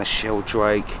there, and a Shell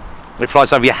Drake. It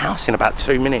flies over your house in about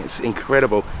 2 minutes,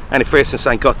 incredible. And if Frierson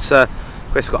saying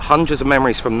Chris got hundreds of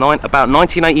memories from about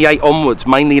 1988 onwards,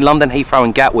 mainly London, Heathrow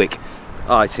and Gatwick.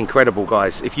 Oh, it's incredible,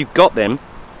 guys. If you've got them,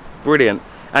 brilliant.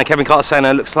 And Kevin Carter saying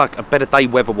it looks like a better day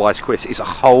weather-wise, Chris. It's a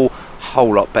whole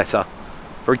lot better.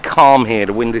 Very calm here.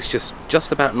 The wind is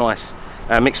just about nice.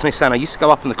 Mick Smith saying I used to go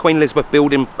up on the Queen Elizabeth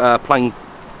building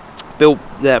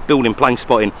plane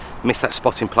spotting. Missed that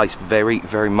spotting place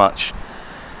very much.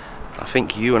 I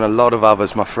think you and a lot of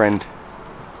others, my friend.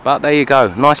 But there you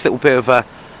go. Nice little bit of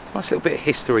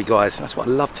history, guys. That's what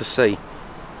I love to see.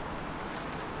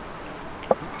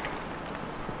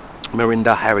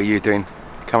 Mirinda, how are you doing?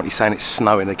 Currently saying it's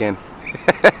snowing again.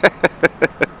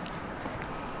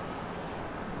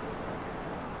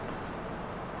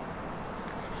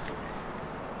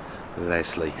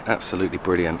 Leslie, absolutely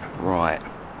brilliant. Right,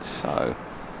 so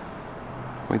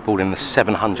we brought in the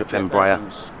 700th Embraer.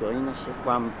 Screen, that's a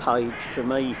 1 page from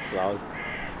Heathrow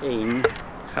in.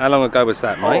 How long ago was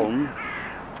that, mate? On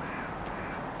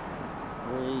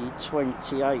the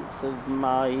 28th of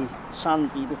May,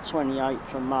 Sunday the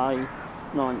 28th of May,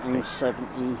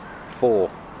 1974.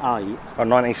 Oh,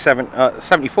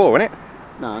 1974, isn't it?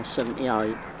 No,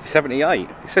 78. 78?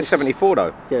 It says 74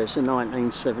 though. Yeah, it's a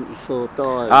 1974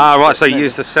 diary. Ah, right, so you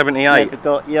used the 78. Never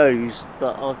got used,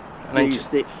 but I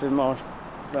used it for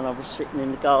when I was sitting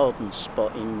in the garden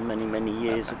spotting many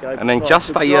years ago. And then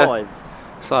just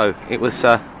so it was,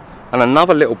 and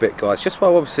another little bit, guys, just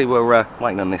while obviously we're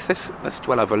waiting on this, let's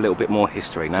dwell over a little bit more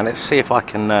history. Now let's see if I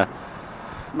can get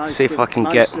most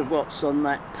of what's on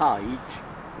that page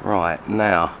right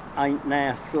now ain't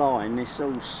now flying. It's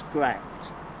all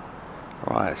scrapped.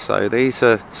 Right, so these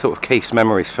are sort of Keith's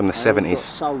memories from the 70s. Got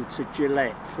sold to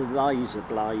Gillette for razor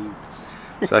blades.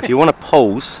 So if you want to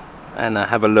pause and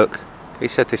have a look, he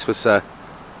said this was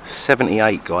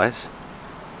 78, guys.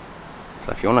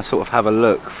 So if you want to sort of have a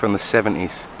look from the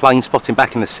 70s, plane spotting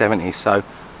back in the 70s, so a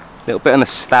little bit of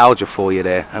nostalgia for you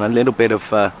there, and a little bit of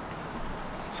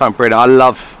something brilliant. I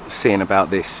love seeing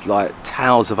about this, like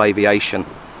tales of aviation.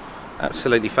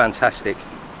 Absolutely fantastic.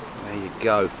 There you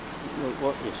go. Look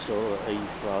what you saw at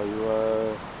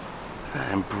Heathrow.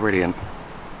 And brilliant.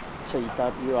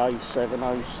 TWA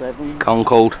 707.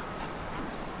 Concorde.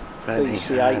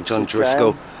 BCH John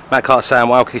Driscoll. Matt Carter saying,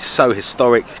 wow, it's so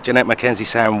historic. Jeanette Mackenzie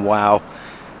saying, wow.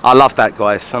 I love that,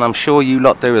 guys, and I'm sure you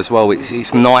lot do as well.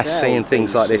 It's nice seeing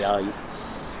things like this.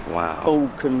 Wow.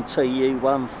 Balkan TU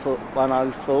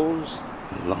 104s.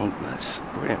 Long, that's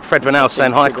brilliant. Fred Vanel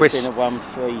saying hi, Chris. Been a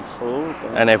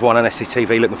 134, and everyone on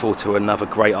SDTV looking forward to another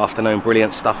great afternoon.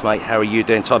 Brilliant stuff, mate. How are you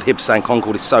doing? Todd Hibbs saying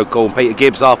Concorde is so cool. Peter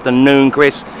Gibbs, afternoon,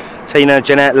 Chris. Tina,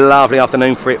 Jeanette, lovely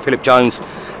afternoon for it. Philip Jones.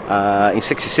 In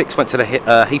 66 went to the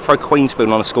Heathrow Queensbury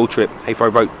on a school trip.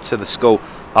 Heathrow wrote to the school,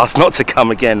 asked not to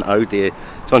come again. Oh dear.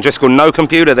 John Driscoll, no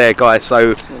computer there, guys.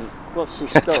 So what's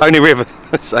historic? Tony River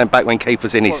saying back when Keith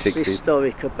was in his 60s. What's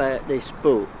historic about this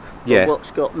book? Yeah. What's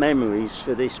got memories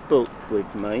for this book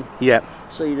with me? Yeah.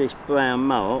 See this brown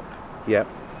mark? Yeah.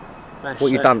 That's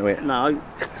what you done to it? No,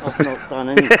 I've not done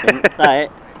anything.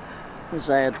 That was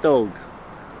our dog.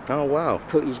 Oh wow.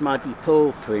 Put his muddy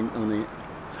paw print on it.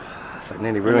 So it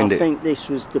nearly ruined I it. think this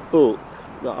was the book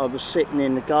that I was sitting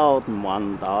in the garden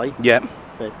one day. Yeah.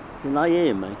 Can they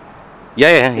hear me?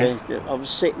 Yeah. I was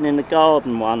sitting in the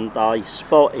garden one day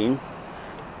spotting,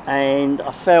 and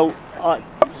I felt like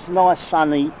it was a nice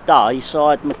sunny day, so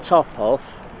I had my top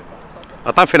off.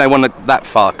 I don't think they wanted that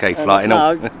far, Keith. Like,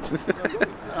 no,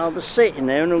 I was sitting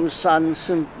there, and all of a sudden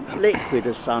some liquid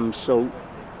of some sort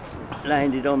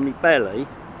landed on my belly.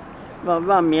 I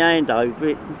run my hand over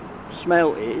it,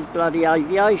 smelt it, it's bloody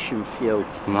aviation fuel.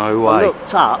 No way. I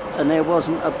looked up and there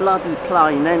wasn't a bloody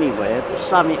plane anywhere, but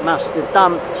something must have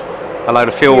dumped a load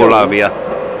of fuel all over you.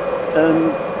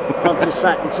 I just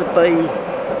happened to be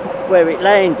where it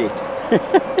landed.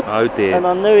 Oh dear. And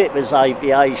I knew it was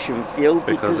aviation fuel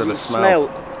because of the it smell.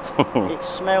 It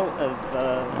smelt of...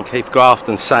 And Keith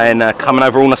Grafton saying, coming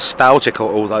over all nostalgic,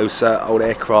 all those old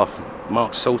aircraft.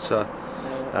 Mark Salter.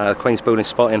 Queen's Building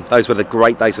spotting. Those were the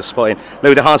great days of spotting.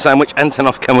 Louis DeHaan saying, which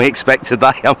Antonov can we expect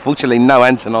today? Unfortunately, no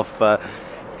Antonov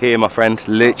here, my friend.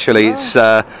 Literally, it's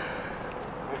the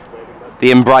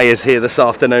Embraers here this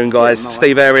afternoon, guys.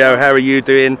 Steve Ario, how are you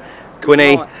doing?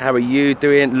 Quinny, how are you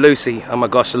doing? Lucy, oh my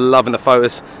gosh, loving the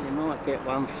photos. You might get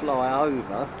one fly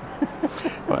over.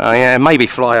 Well, yeah, maybe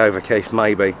fly over, Keith,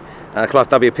 maybe. Clive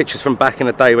W, pictures from back in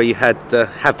the day where you had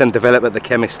have them develop at the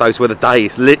chemist. Those were the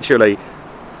days, literally.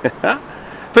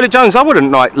 Philip Jones, I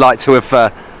wouldn't like to have.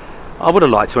 I would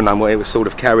have liked to have known what it was sort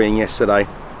of carrying yesterday.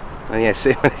 And yes,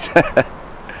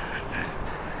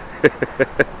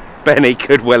 Benny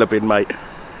could well have been, mate.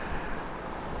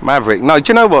 Maverick. No,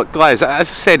 do you know what, guys? As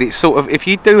I said, it's sort of, if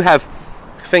you do have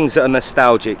things that are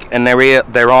nostalgic, and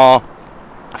there are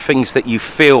things that you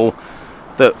feel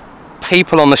that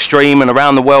people on the stream and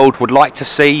around the world would like to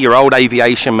see, your old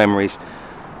aviation memories.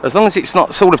 As long as it's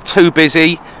not sort of too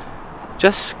busy,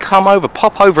 just come over,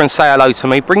 pop over and say hello to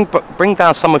me. Bring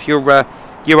down some of your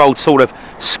old sort of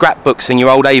scrapbooks and your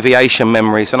old aviation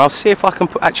memories, and I'll see if I can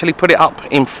actually put it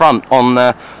up in front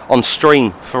on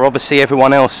stream for obviously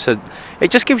everyone else.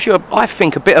 It just gives you, I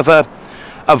think, a bit of a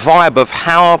vibe of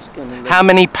how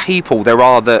many people there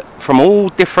are that from all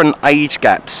different age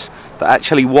gaps that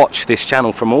actually watch this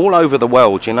channel from all over the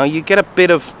world. You know, you get a bit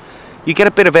of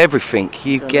everything.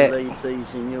 You get. Leave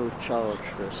these in your charge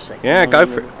for a second. Yeah, go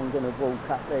for it. I'm going to walk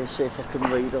up there, see if I can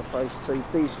read off those two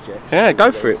BizJets. Yeah,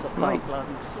 go for it, mate.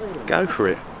 Go for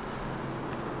it.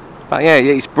 But yeah,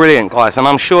 it's brilliant, guys, and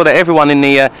I'm sure that everyone in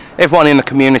the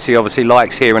community obviously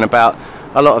likes hearing about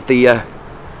a lot of the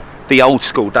old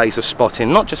school days of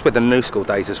spotting, not just with the new school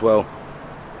days as well.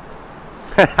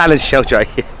 Alan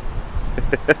Sheldrake.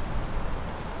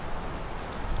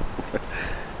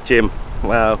 Jim,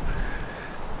 wow.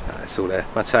 It's all there,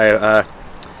 Matteo,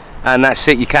 and that's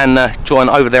it. You can join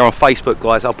over there on Facebook,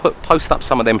 guys. I'll post up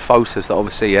some of them photos that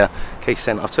obviously Keith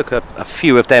sent. I took a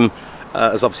few of them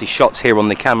as obviously shots here on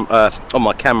the on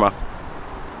my camera.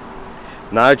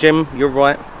 No, Jim, you're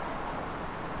right.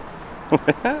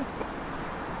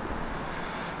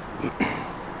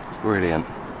 Brilliant.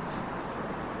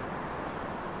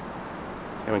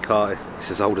 Aaron Carter,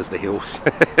 it's as old as the hills.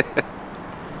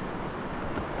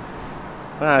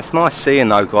 Well, it's nice seeing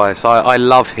though, guys. I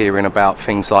love hearing about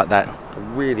things like that. I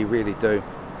really, really do.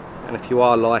 And if you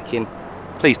are liking,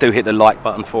 please do hit the like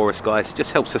button for us, guys. It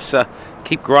just helps us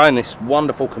keep growing this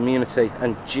wonderful community.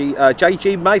 And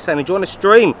JG Mason, enjoying the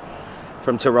stream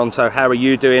from Toronto. How are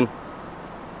you doing?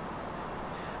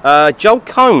 Joel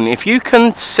Cone, if you're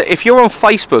on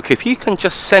Facebook, if you can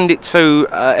just send it to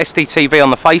SDTV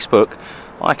on the Facebook,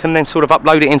 I can then sort of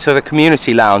upload it into the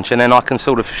community lounge, and then I can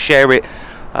sort of share it.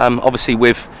 Obviously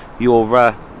with your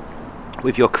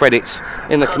credits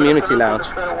in the community lounge.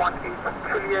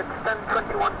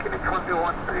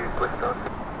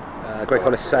 Greg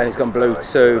Hollis saying he's gone blue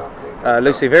too.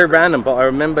 Lucy, very random, but I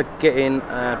remember getting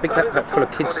a big backpack full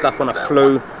of kids stuff when I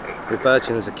flew with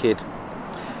Virgin as a kid.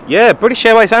 Yeah, British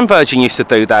Airways and Virgin used to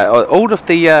do that. All of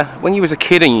the when you was a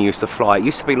kid and you used to fly, it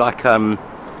used to be like I can't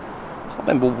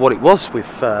remember what it was with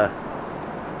BA.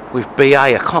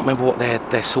 I can't remember what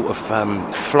their sort of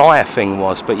flyer thing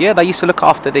was, but yeah, they used to look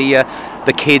after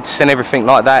the kids and everything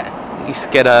like that. You used to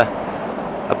get a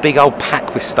big old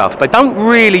pack with stuff. They don't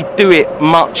really do it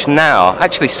much now.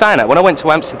 Actually, saying that, when I went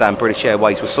to Amsterdam, British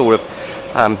Airways was sort of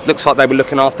looks like they were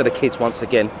looking after the kids once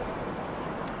again.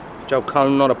 Joe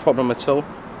Cone, not a problem at all.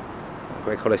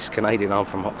 Greg Hollis is Canadian, I'm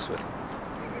from Oxford.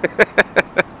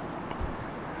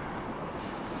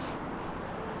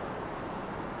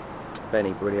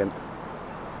 Benny, brilliant.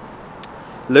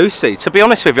 Lucy, to be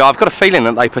honest with you, I've got a feeling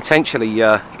that they potentially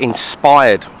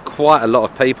inspired quite a lot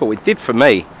of people. It did for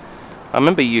me. I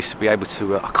remember you used to be able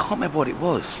to, I can't remember what it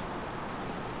was.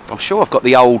 I'm sure I've got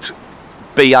the old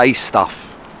BA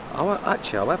stuff.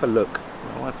 Actually, I'll have a look.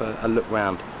 I'll have a look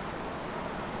round.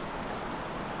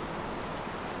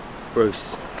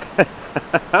 Bruce.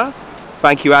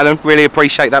 Thank you, Alan. Really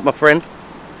appreciate that, my friend.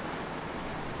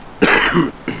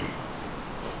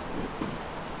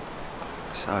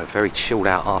 So, very chilled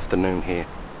out afternoon here.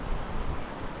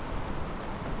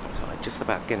 So, just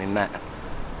about getting that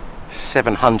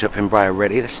 700th Embraer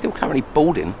ready. They're still currently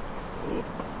boarding.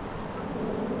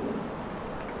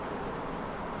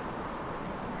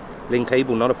 Link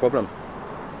cable, not a problem.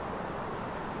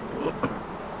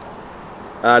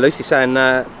 Lucy saying,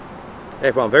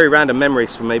 everyone, very random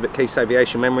memories for me, but Keith's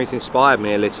aviation memories inspired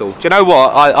me a little. Do you know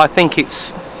what? I think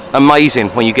it's amazing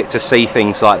when you get to see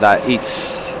things like that.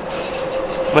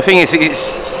 The thing is,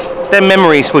 their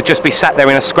memories will just be sat there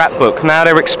in a scrapbook. Now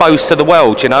they're exposed to the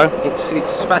world, you know. It's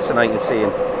fascinating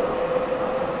seeing.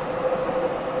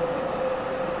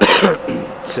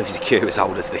 Susie Q is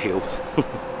old as the hills.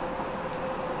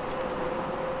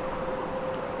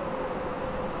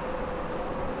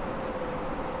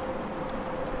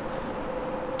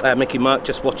 Mickey Merck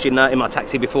just watching in my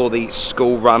taxi before the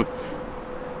school run.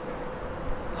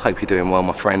 Hope you're doing well,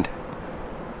 my friend.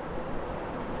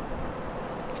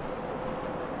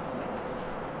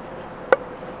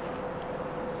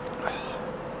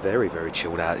 Very, very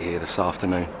chilled out here this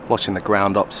afternoon, watching the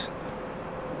ground ops.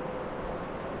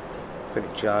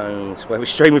 Philip Jones, where we're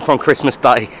streaming from Christmas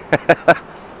Day.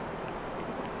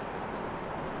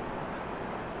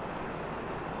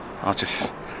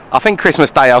 I think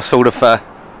Christmas Day I'll sort of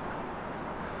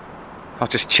I'll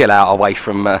just chill out away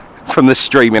from the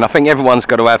streaming. I think everyone's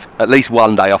got to have at least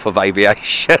one day off of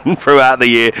aviation throughout the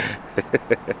year.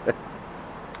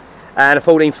 And a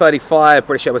 14:35,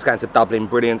 British Airways going to Dublin,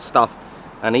 brilliant stuff.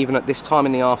 And even at this time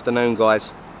in the afternoon,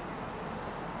 guys,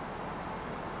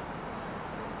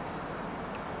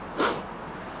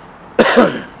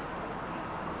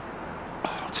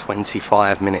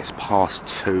 (25 minutes past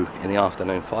 2 in the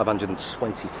afternoon).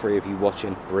 523 of you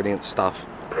watching, brilliant stuff.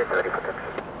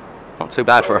 Not too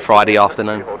bad for a Friday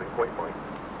afternoon. So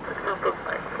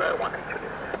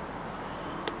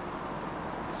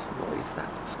what is that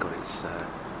that's got its...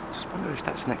 just wonder if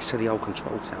that's next to the old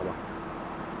control tower.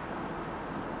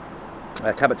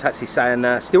 Cabot Taxi saying,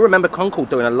 still remember Concorde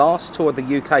doing a last tour of the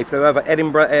UK, flew over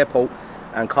Edinburgh Airport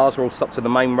and cars were all stopped to the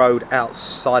main road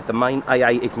outside the main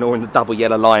AA, ignoring the double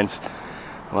yellow lines.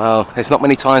 Well, there's not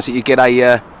many times that you get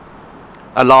a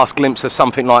last glimpse of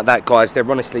something like that, guys. There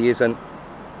honestly isn't.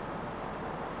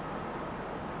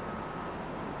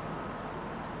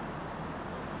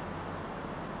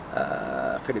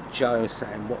 Philip Jones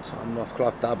saying, what time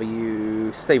Northcliffe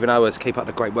W? Stephen Owers, keep up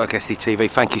the great work, SDTV.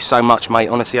 Thank you so much, mate.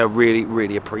 Honestly, I really,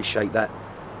 really appreciate that.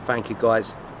 Thank you,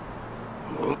 guys.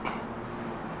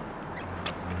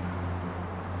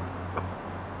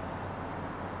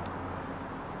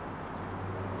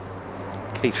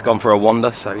 Keith's gone for a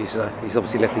wander, so he's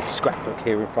obviously left his scrapbook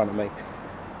here in front of me.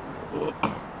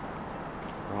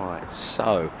 Right,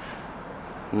 so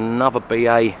another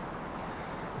BA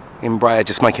Embraer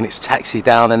just making its taxi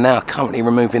down, and now currently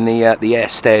removing the air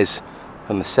stairs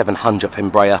from the 700th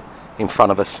Embraer in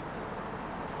front of us.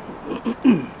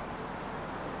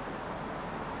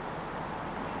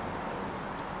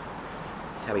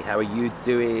 Harry, how are you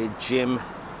doing, Jim?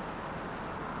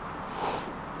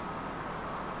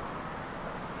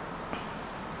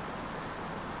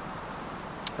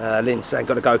 Lynn saying,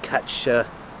 got to go catch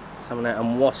someone out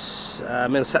on Was.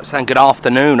 Millsap saying, good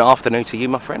afternoon. Afternoon to you,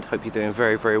 my friend. Hope you're doing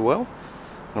very, very well.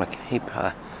 I'm going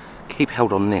to keep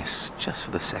held on this just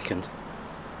for the second.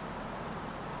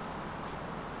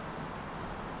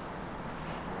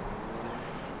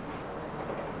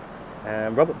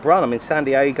 Robert Brun, I'm in San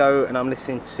Diego and I'm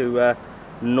listening to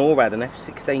NORAD, an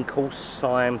F-16 call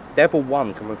sign Devil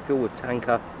 1 coming fuel with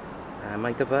tanker and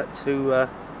may divert to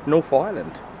North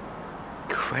Island.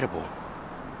 Incredible.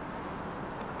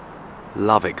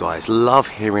 Love it, guys. Love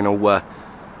hearing all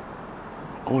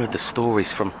of the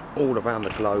stories from all around the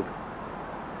globe.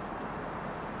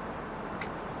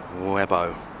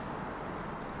 Webbo.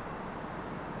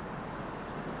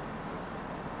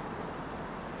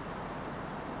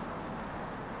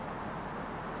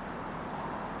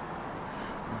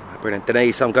 Brilliant.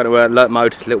 Denise, I'm going to alert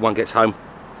mode. Little one gets home.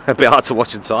 A bit hard to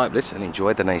watch in time. Listen,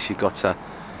 enjoy, Denise. You've got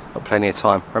plenty of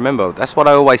time. Remember, that's what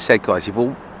I always said, guys.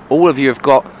 All of you have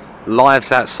got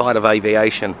lives outside of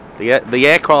aviation. The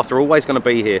aircraft are always going to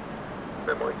be here.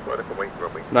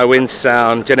 No wind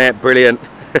sound. Jeanette, brilliant.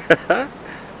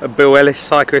 Bill Ellis,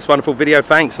 hi Chris, wonderful video,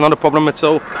 thanks. Not a problem at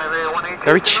all.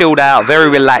 Very chilled out, very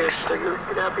relaxed.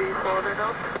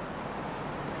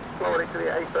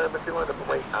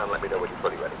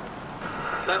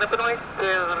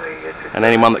 And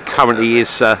anyone that currently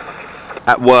is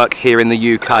at work here in the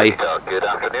UK, good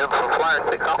afternoon from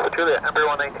Flyer 6 Alpha Juliet,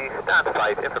 everyone 80, stand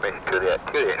by, information Juliet,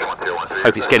 QH1013.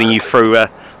 hope it's getting you through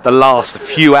the last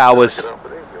few hours.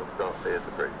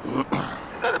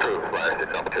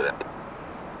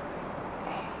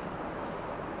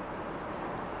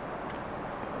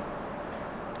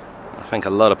 I think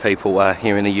a lot of people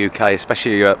here in the UK,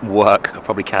 especially at work, are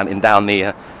probably counting down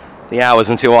the hours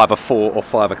until either 4 or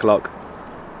 5 o'clock.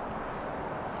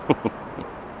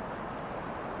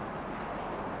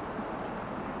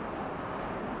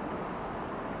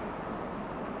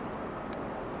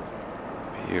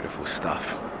 Beautiful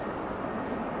stuff.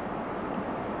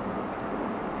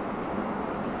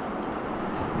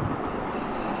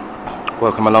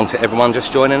 Welcome along to everyone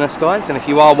just joining us, guys. And if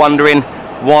you are wondering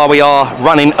why we are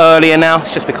running earlier now,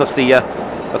 it's just because the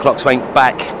clocks went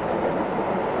back.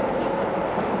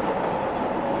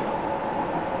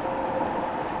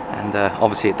 And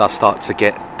obviously it does start to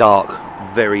get dark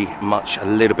very much a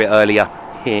little bit earlier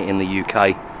here in the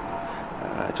UK.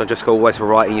 John Jessica, always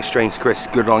variety in your streams, Chris.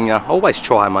 Good on you. Always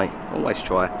try, mate. Always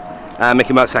try.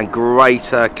 Mickey Merck saying great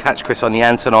catch, Chris, on the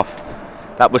Antonov.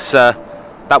 That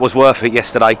was worth it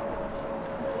yesterday.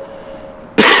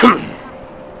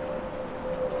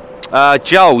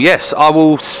 Joel, yes, I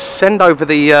will send over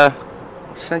the.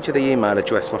 I'll send you the email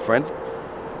address, my friend.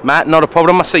 Matt, not a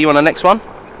problem. I'll see you on the next one.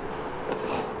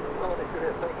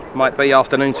 Might be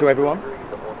afternoon to everyone.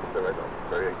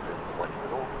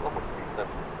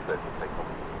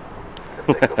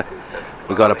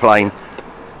 We've got a plane.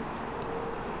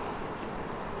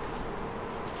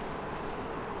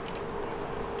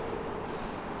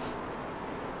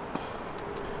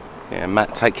 Yeah,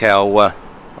 Matt, take care. I'll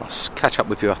catch up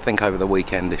with you, I think, over the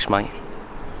weekendish, mate.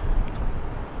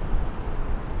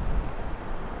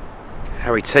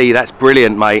 Harry T, that's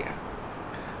brilliant, mate.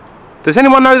 Does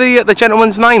anyone know the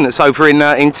gentleman's name that's over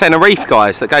in Tenerife,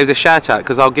 guys, that gave the shout out?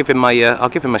 Because I'll give him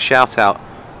a shout out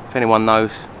if anyone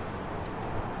knows.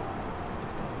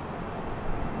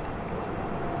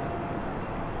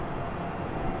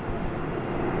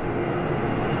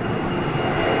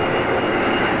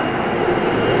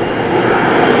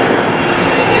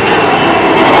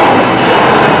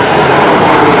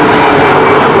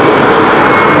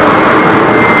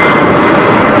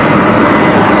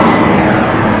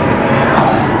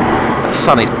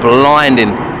 Sun is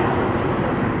blinding.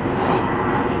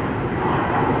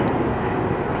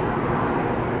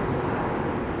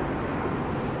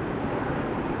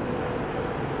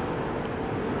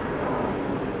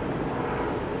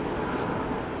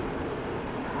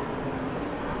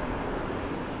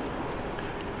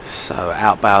 So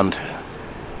outbound,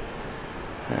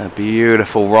 a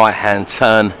beautiful right hand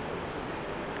turn,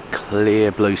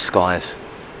 clear blue skies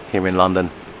here in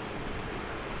London.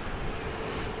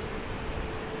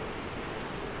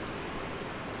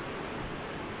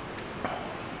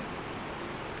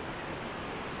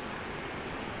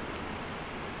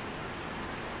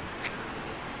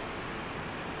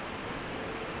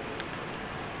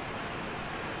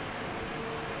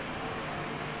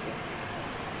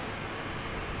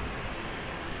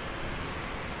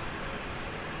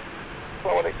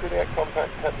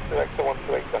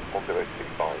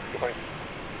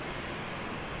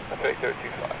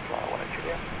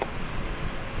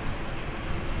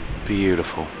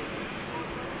 Beautiful.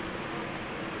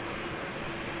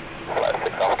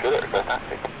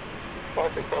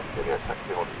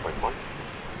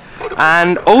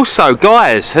 And also,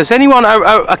 guys, has anyone,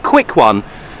 a quick one,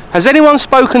 has anyone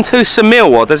spoken to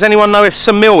Samil, or does anyone know if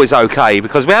Samil is okay?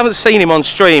 Because we haven't seen him on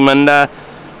stream, and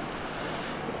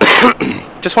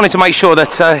just wanted to make sure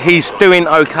that he's doing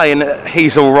okay and that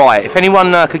he's all right. If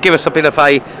anyone could give us a bit of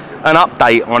an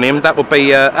update on him, that would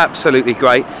be absolutely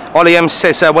great. Ollie M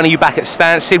says, when are you back at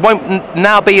Stansted? Won't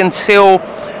now be until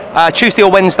Tuesday or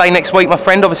Wednesday next week, my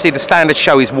friend. Obviously the standard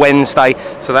show is Wednesday,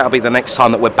 so that'll be the next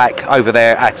time that we're back over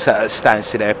there at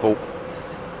Stansted Airport.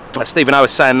 Stephen O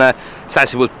was saying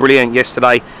Stansted was brilliant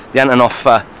yesterday. The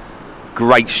Antonov,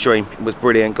 great stream. It was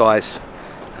brilliant, guys.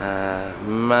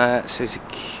 Matt, Susie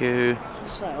Q,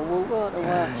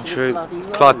 Andrew,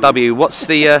 Clive W. What's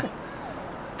the?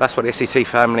 That's what the SDT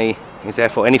family is there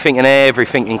for. Anything and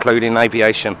everything, including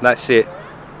aviation. That's it.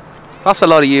 Plus, a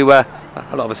lot of you, a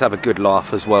lot of us have a good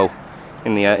laugh as well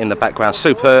in the background.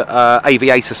 Super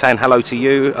Aviator saying hello to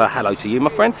you. Hello to you, my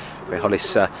friend. Ray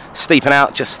Hollis steeping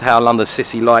out just how London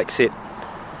City likes it.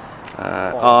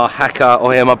 Our hacker,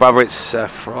 oh yeah, my brother. It's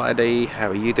Friday. How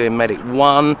are you doing, Medic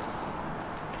One?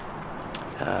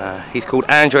 He's called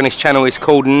Andrew, and his channel is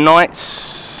called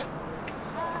Nice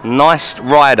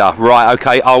Rider. Right,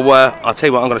 okay. I'll tell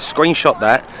you what. I'm going to screenshot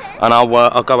that, and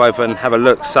I'll go over and have a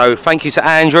look. So thank you to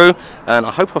Andrew, and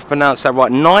I hope I've pronounced that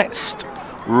right. Nice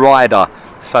Rider.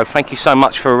 So thank you so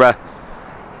much for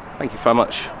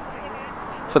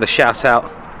the shout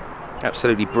out.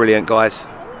 Absolutely brilliant, guys.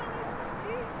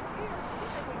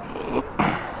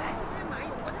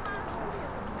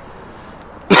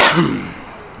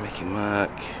 Mickey Merck.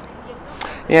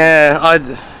 Yeah,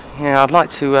 I'd like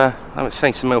to. I haven't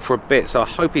seen Samil for a bit, so I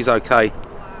hope he's okay.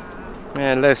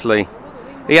 Yeah, Leslie.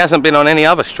 He hasn't been on any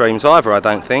other streams either, I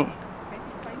don't think.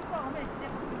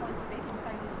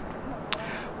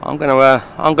 I'm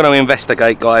gonna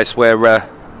investigate, guys, where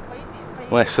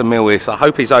Samil is. I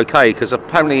hope he's okay, because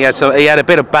apparently he had a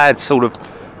bit of bad sort of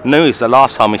news the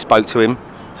last time we spoke to him.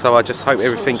 So I just hope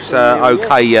everything's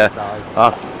okay.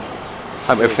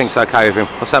 Hope everything's okay with him.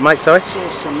 What's that, mate? Sorry? I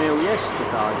saw Samil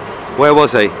yesterday. Where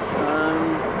was he?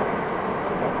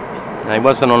 No, he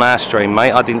wasn't on our stream,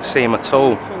 mate. I didn't see him at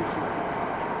all.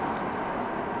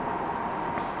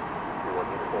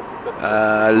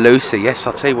 Lucy, yes,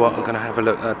 I'll tell you what, I'm going to have a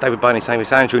look. David Boney's name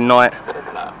is Andrew Knight.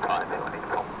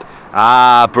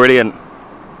 Ah, brilliant.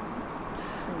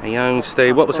 He owns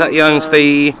the, what was that? He owns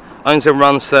and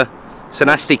runs the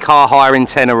Sanasti car hire in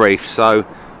Tenerife. So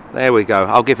there we go.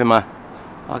 I'll give him a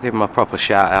proper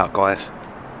shout out, guys.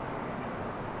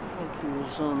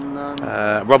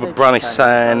 Robert Brun is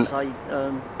saying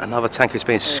another tanker is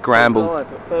being scrambled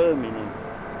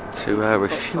to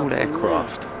refuel the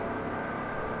aircraft.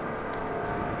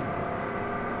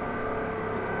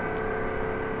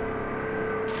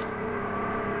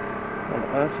 What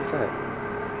on earth is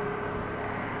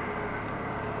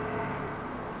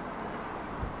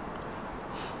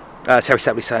that? Terry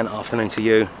Sapley saying afternoon to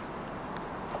you.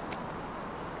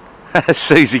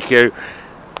 Susie Q.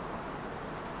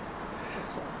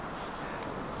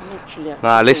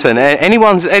 No, listen,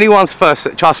 anyone's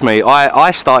first, trust me,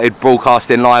 I started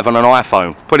broadcasting live on an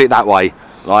iPhone, put it that way.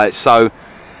 Like, so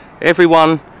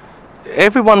everyone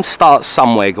starts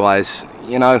somewhere, guys.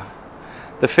 You know,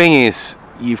 the thing is,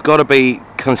 you've got to be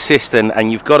consistent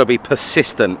and you've got to be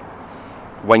persistent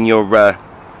when you're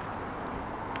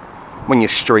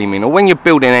streaming or when you're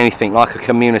building anything like a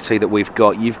community that we've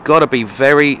got. You've got to be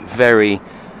very, very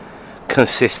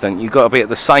consistent. You've got to be at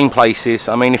the same places.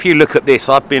 I mean, if you look at this,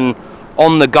 I've been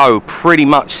on the go pretty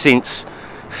much since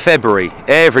February,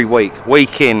 every week,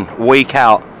 week in, week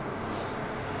out,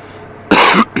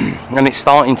 and it's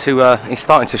starting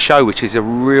to show, which is a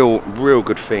real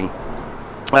good thing.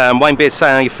 Wayne Beard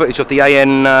saying your footage of the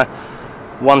AN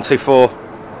 124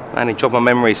 landing job, my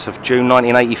memories of June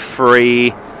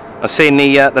 1983. I've seen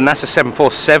the NASA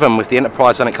 747 with the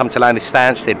Enterprise when it come to land at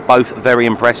Stansted, both very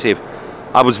impressive.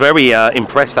 I was very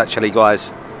impressed actually,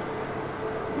 guys,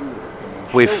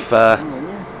 with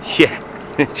yeah,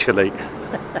 literally.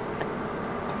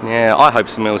 Yeah, I hope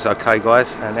Samil's okay,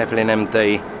 guys, and Evelyn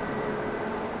MD.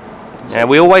 Yeah,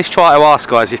 we always try to ask,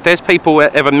 guys, if there's people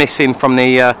ever missing from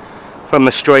the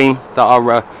stream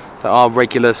that are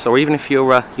regulars, or even if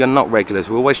you're not regulars,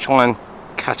 we always try and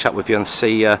catch up with you and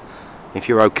see if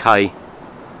you're okay. At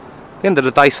the end of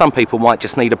the day, some people might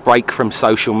just need a break from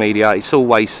social media. It's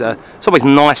always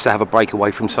nice to have a break away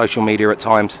from social media at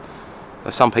times.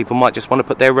 Some people might just want to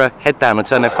put their head down and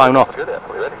turn their phone off. We've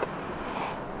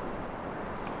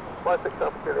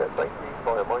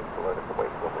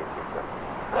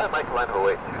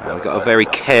got a very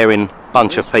caring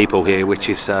bunch of people here, which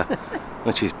is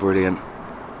brilliant.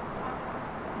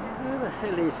 Where the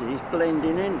hell is he? He's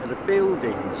blending into the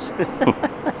buildings.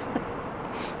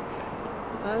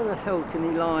 How the hell can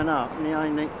he line up and he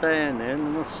ain't down there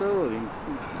and I saw him?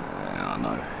 Yeah, I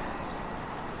know.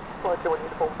 Flight 2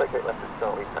 uniform, vacate left at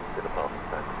Charlie, taxi to the parking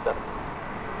stand 7.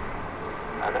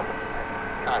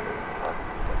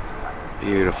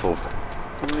 Beautiful.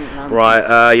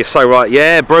 Right, you're so right.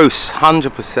 Yeah, Bruce,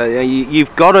 100%. Yeah,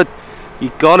 you've got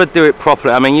to do it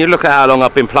properly. I mean, you look at how long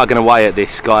I've been plugging away at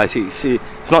this, guys. It's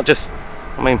not just.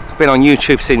 I mean, been on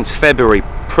YouTube since February,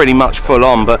 pretty much full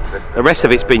on, but the rest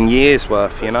of it's been years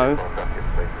worth, you know.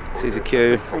 Caesar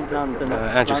Q,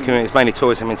 Andrew's community, it's mainly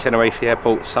tourism in Tenerife, the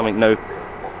airport, something new.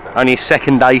 Only his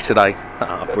second day today.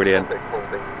 Ah, brilliant.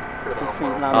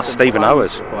 Stephen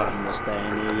Owers. Was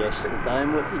down here yesterday,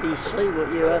 and what did he see?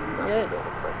 What you haven't yet?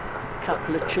 A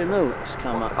couple of Chinooks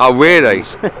come up. Oh, really?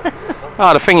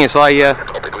 Oh, the thing is, I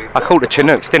caught the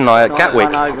Chinooks, didn't I, at Gatwick,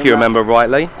 if you remember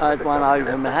rightly. I had one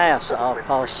over my house at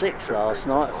 6:30 last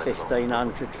night at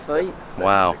 1,500 feet.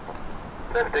 Wow.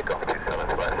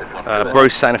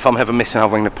 Bruce saying if I'm ever missing, I'll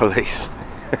ring the police.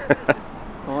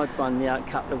 I had one a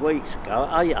couple of weeks ago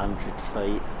at 800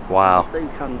 feet. Wow. They do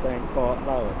come down quite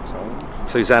low at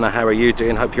times. Susanna, how are you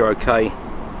doing? Hope you're okay.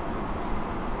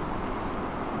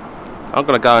 I'm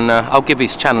gonna go and I'll give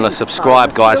his channel a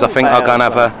subscribe, guys. I think I'll go and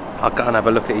have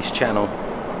a look at his channel.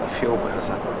 The fuel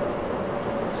buzzer.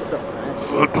 Stop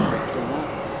there.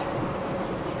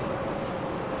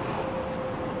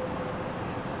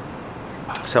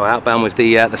 So outbound with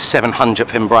the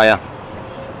 700th Embraer.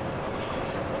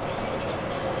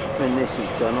 When this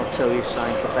is done, I'll tell you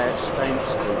something about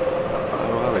standstill.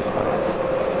 No worries, mate.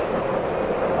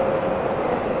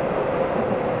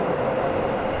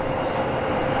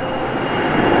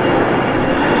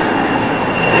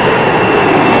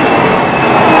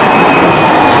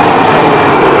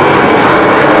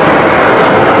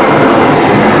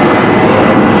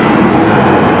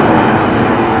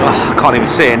 Can't even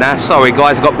see it now. Sorry,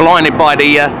 guys. I got blinded by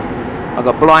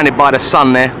the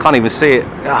sun there. Can't even see it.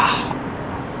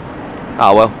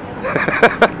 Oh well.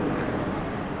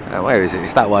 Where is it?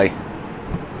 It's that way.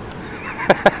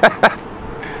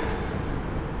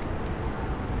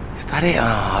 Is that it?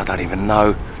 Oh, I don't even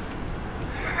know.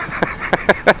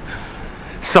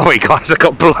 Sorry, guys. I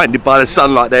got blinded by the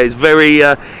sunlight there. It's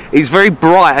very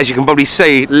bright, as you can probably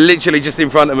see. Literally just in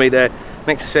front of me there.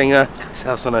 Next thing, this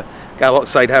house on a Gal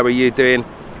Oxide, how are you doing?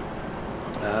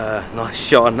 Nice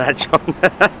shot on that, John.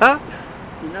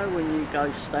 You know when you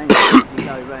go standstill, you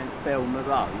go round Belmer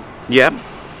Road? Yep.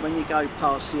 When you go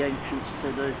past the entrance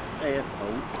to the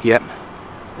airport, yep.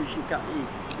 as you go,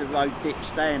 the road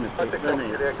dips down a bit, doesn't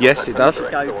it? Yes, it does. As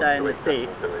you go down the dip,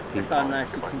 I don't know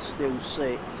if you can still see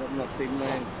it, because I've not been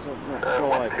round, because I'm not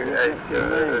driving, I've not been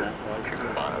round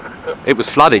that way. It was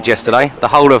flooded yesterday. The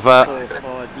whole of 4 or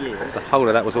 5 years. the whole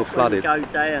of that was all flooded. When you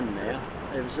go down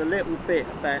there was a little bit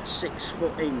about 6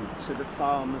 foot into the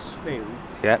farmer's field.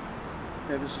 Yep.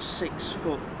 There was a 6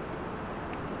 foot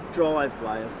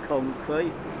driveway of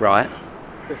concrete. Right.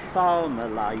 The farmer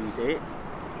laid it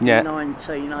Yeah. in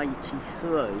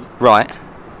 1983. Right.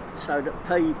 So that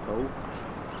people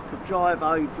could drive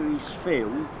over his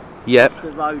field, Yep. off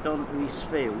the road onto his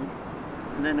field,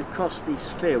 and then across his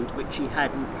field, which he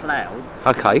hadn't ploughed.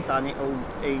 Okay. He'd done it all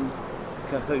in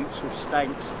cahoots with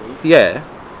Stansted. Yeah.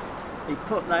 He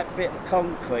put that bit of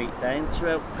concrete down to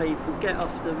help people get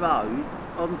off the road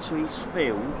onto his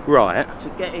field, Right. to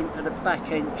get into the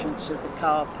back entrance of the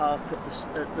car park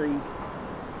at the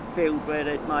field where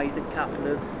they'd made a couple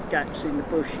of gaps in the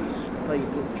bushes for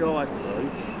people to drive through,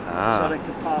 so they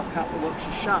could park up and watch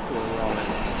the shuttle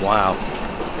arrive. Wow.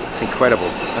 That's incredible.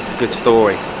 That's a good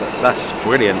story. That's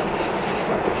brilliant.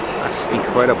 That's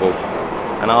incredible.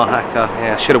 And our hacker,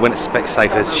 yeah, should have went to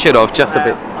Specsavers. Should have, just a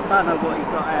bit. I don't know what he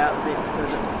got out of it from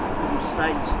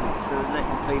Stansted for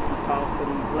letting people park on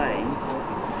his lane.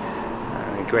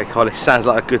 Greg Hollis sounds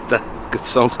like a good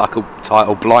song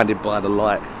title, Blinded by the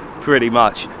Light, pretty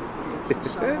much.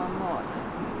 Someone might.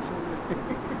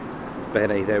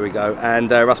 Benny, there we go. And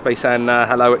Russ B saying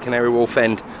hello at Canary Wharf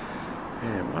End.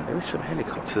 Yeah, right, there is some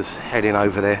helicopters heading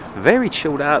over there. Very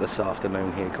chilled out this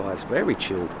afternoon here, guys. Very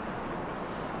chilled.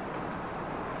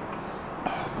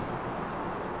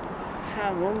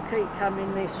 Come on, keep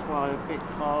coming this way a bit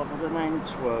farther than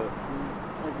Antwerp,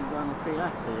 and everyone will be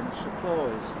happy and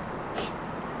surprised.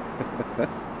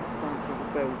 Don't think the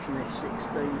Belgian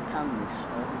F-16 come this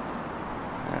way.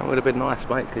 It would have been nice,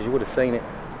 mate, because you would have seen it.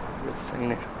 You would have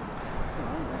seen it.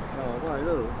 Oh, ain't that far away,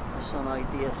 look. It's on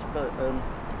ADS, but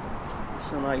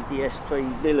it's on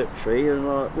ADSP military, and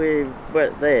like, we're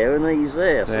there and he's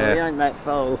there, so he ain't that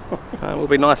far. It would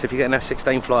be nice if you get an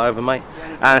F-16 fly over, mate.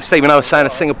 And Stephen, I was saying a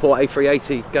Singapore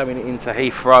A380 going into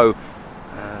Heathrow.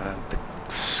 The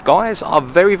skies are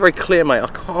very, very clear, mate. I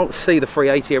can't see the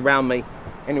 380 around me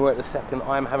anywhere at the second.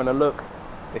 I am having a look.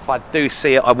 If I do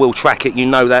see it, I will track it. You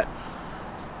know that.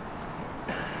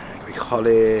 Angry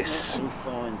Hollis. Let me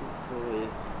find it for you.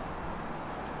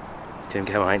 Jim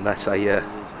Cameron, that's a. I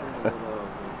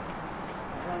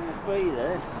don't be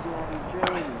there.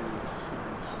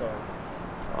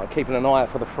 Right, keeping an eye out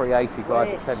for the 380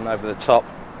 guys that's heading over the top.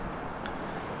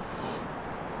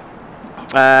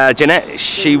 Jeanette,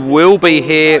 she will be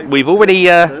here. We've already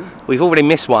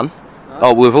missed one.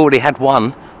 Oh, we've already had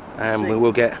one, and we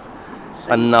will get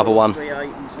another one.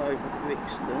 380s over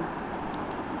Brixton.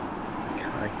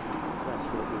 Okay. That's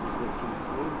what we was looking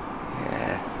for.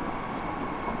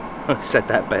 Yeah. Said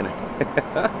that, Benny.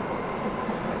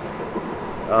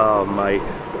 Oh, mate.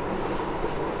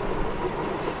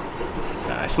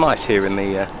 Nah, it's nice hearing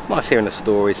the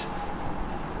stories.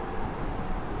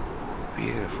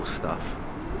 Beautiful stuff.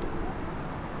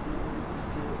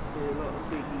 A lot of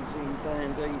biggies in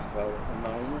Band Heathrow at the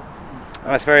moment.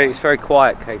 Oh, it's very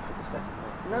quiet, Kate, for the second.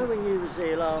 You know when you was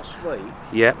here last week?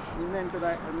 Yeah. You remember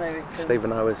that American?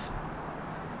 Stephen Owers.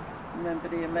 Remember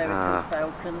the American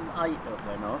Falcon 8 that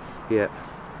went off? Yeah.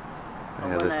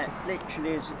 And when that,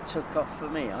 literally as it took off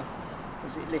from here,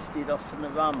 as it lifted off from the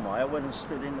runway, I went and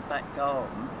stood in the back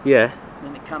garden. Yeah. And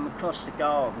then it came across the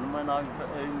garden and went over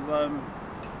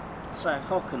to South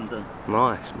Ockenden.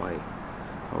 Nice, mate.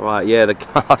 All right, yeah.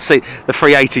 I see the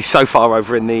 380 so far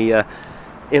over in the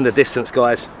distance,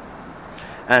 guys.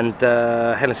 And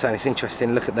Helen's saying it's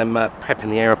interesting. Look at them prepping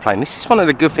the aeroplane. This is one of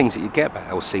the good things that you get about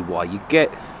LCY. You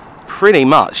get pretty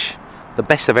much the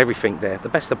best of everything there, the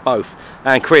best of both.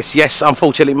 And Chris, yes,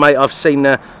 unfortunately, mate, I've seen.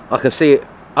 I can see it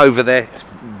over there. It's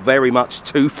very much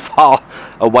too far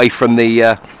away from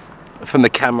the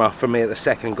camera for me at the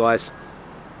second, guys.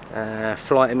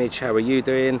 Flight Image, how are you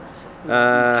doing?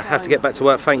 Have to get back to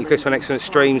work. Thank you, Chris, for an excellent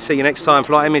stream. See you next time,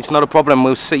 Flight Image. Not a problem.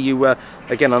 We'll see you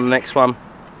again on the next one.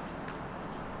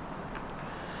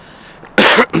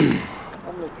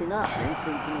 I'm looking up and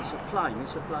thinking it's a plane.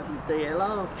 It's a bloody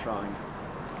DLR train.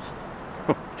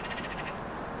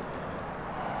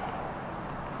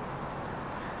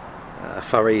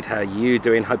 Farid, how are you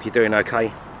doing? Hope you're doing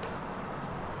okay.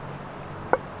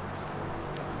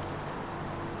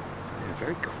 Yeah,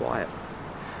 very quiet.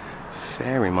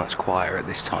 Very much quieter at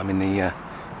this time in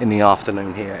the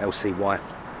afternoon here at LCY.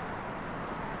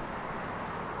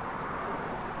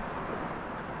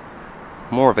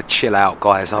 More of a chill out,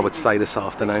 guys, I would say, this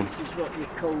afternoon. This is what you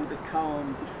call the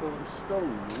calm before the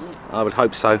storm, isn't it? I would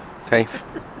hope so, Keith.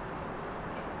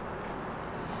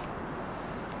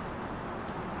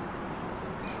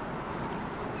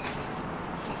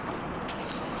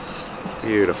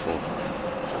 Beautiful.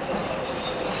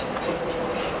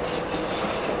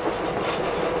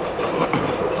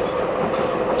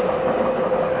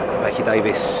 Becky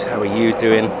Davis, how are you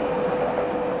doing?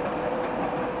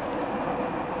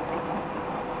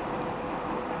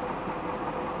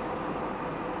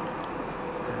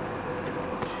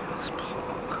 Just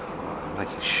park.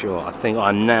 Making sure. I think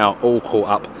I'm now all caught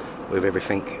up with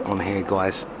everything on here,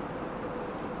 guys.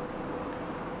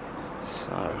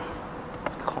 So,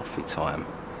 coffee time.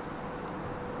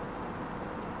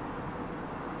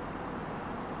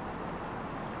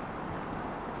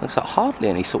 Looks like hardly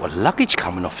any sort of luggage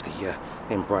coming off the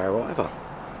Embraer either.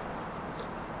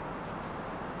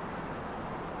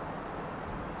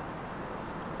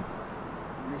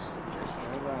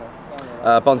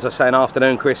 Bonzo saying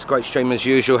afternoon, Chris. Great stream as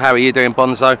usual. How are you doing,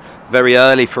 Bonzo? Very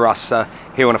early for us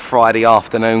here on a Friday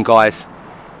afternoon, guys.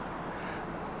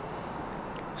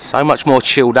 So much more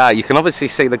chilled out. You can obviously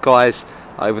see the guys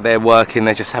over there working.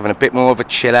 They're just having a bit more of a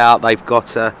chill out. They've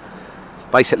got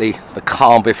basically the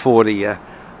calm before the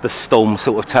storm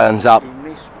sort of turns up.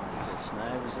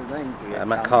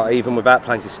 Matt Carter, even without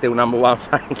planes, is still #1.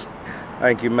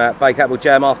 Thank you, Matt. Bake Apple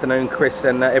Jam afternoon, Chris,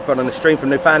 and everyone on the stream from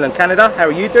Newfoundland, Canada. How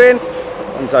are you doing?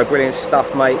 Bonzo, brilliant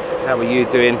stuff, mate. How are you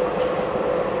doing?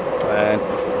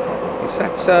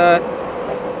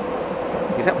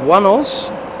 Is that One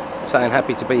Oz? Saying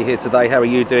happy to be here today. How are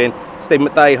you doing? Steve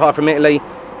McDade, hi from Italy.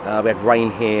 We had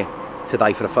rain here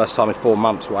today for the first time in 4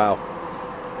 months. Wow.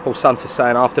 Paul Sunter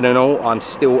saying afternoon all. I'm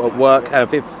still at work.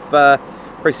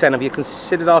 Bruce saying, have you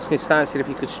considered asking Stancy if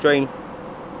you could stream?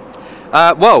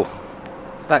 Well,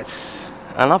 that's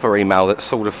another email that's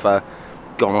sort of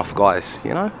gone off, guys.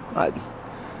 You know,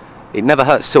 it never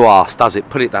hurts to ask, does it?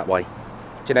 Put it that way.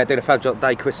 Jeanette, doing a fab job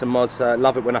today. Chris and Mods,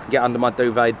 love it when I can get under my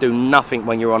duvet. Do nothing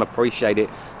when you're on. Appreciate it.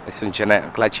 Listen, Jeanette,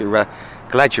 I'm glad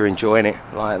you're enjoying it.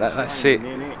 Like that. That's it.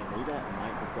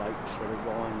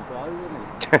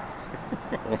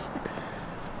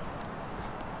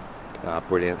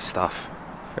 Brilliant stuff.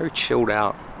 Very chilled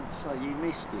out. So you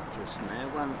missed it just now.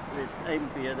 The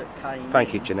Embraer that came.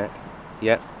 Thank you, Jeanette.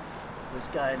 Yeah. was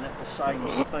going at the same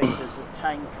speed as a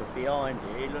tanker behind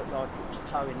it. It looked like it was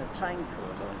towing a tanker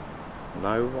along.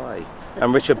 No way.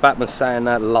 And Richard Batman's saying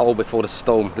that lull before the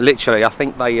storm. Literally, I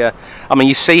think they, I mean,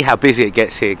 you see how busy it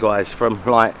gets here, guys, from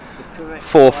like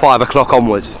 4 or 5 o'clock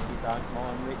onwards. If you don't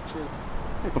mind,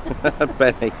 Richard.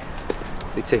 Benny,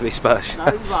 SDTV Spurs. No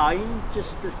rain,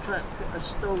 just a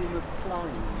storm of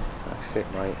planes. That's it,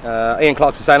 mate. Ian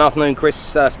Clarkson saying, afternoon, Chris.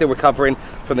 Still recovering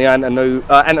from the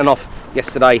Antonov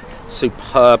yesterday.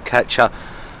 Superb catcher.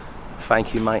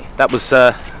 Thank you, mate. That was,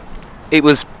 it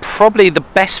was probably the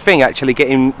best thing actually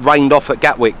getting rained off at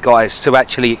Gatwick, guys, to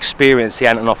actually experience the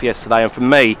Antonov yesterday. And for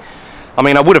me, I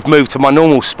mean, I would have moved to my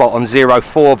normal spot on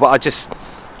 04, but I just,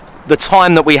 the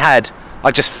time that we had,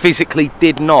 I just physically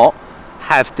did not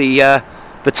have the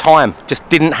time. Just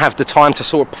didn't have the time to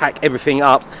sort of pack everything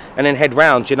up and then head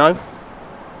round, you know.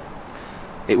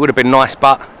 It would have been nice,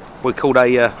 but we called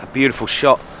a beautiful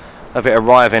shot of it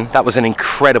arriving. That was an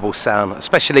incredible sound,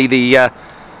 especially the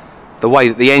way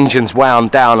that the engines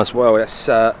wound down as well. That's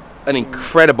an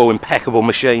incredible, impeccable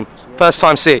machine. First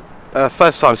time seeing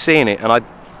it, and I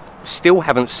still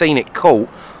haven't seen it caught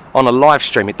on a live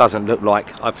stream. It doesn't look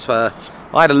like. I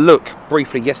had a look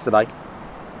briefly yesterday.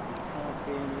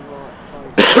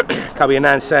 Cubby and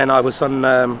Nan saying I was on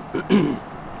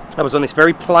this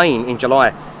very plane in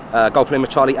July. Golf Lima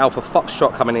Charlie Alpha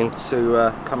Foxtrot coming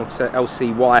to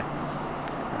LCY.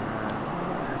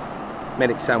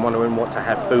 Medic sound wondering what to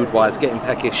have food wise, getting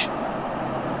peckish.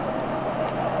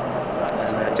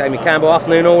 Jamie Campbell,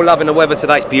 afternoon all, loving the weather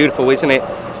today, it's beautiful, isn't it?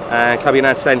 And Cubby and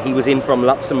Nan saying he was in from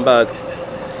Luxembourg.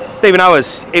 Stephen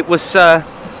Owers, it was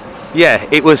yeah,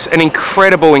 it was an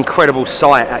incredible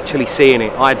sight actually seeing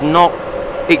it. I had not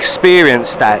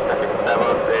experienced that.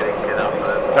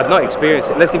 I'd not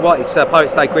experienced it. Leslie White, it's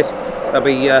Pirates Day, Chris. They'll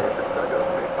be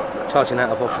charging out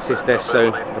of offices there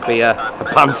soon. It'll be a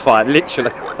bum fight,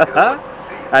 literally.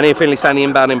 And Ian Finley saying the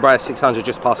inbound Embraer 600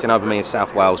 just passing over me in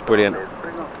South Wales. Brilliant.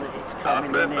 Not that it's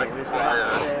coming in here, it's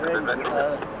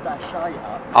like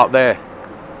Up there.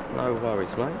 No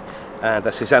worries, mate.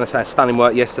 And Susanna saying stunning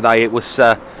work yesterday. It was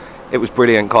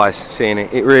brilliant, guys, seeing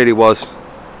it. It really was.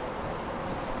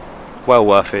 Well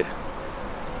worth it.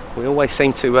 We always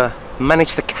seem to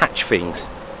manage to catch things,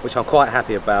 which I'm quite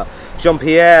happy about.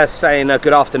 Jean-Pierre saying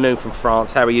good afternoon from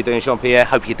France. How are you doing, Jean-Pierre?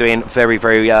 Hope you're doing very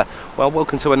well.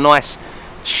 Welcome to a nice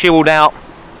chilled out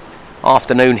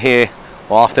afternoon here,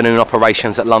 or afternoon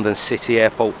operations at London City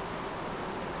Airport.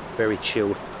 Very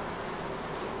chilled.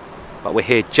 But we're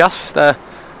here just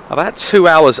about 2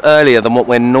 hours earlier than what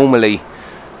we're normally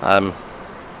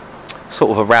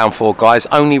sort of around for, guys.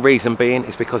 Only reason being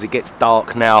is because it gets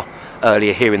dark now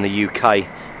earlier here in the UK,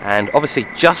 and obviously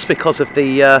just because of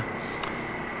the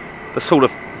sort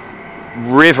of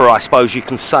river, I suppose you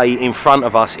can say, in front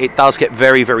of us, it does get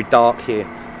very dark here.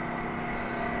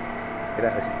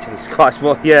 Jesus Christ,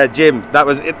 well, yeah, Jim, that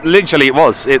was it. Literally, it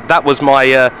was. That was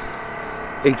my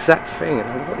exact thing.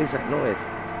 What is that noise?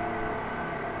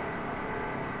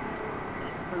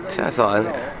 Sounds like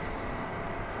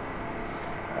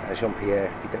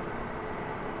Jean-Pierre.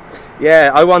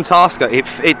 Yeah, O1 Tasker.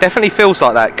 It definitely feels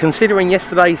like that. Considering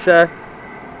yesterday's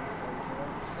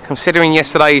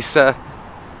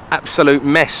absolute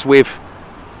mess with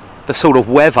the sort of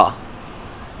weather.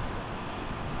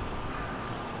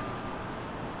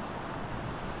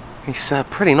 It's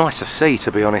pretty nice to see,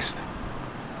 to be honest.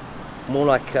 More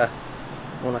like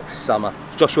summer.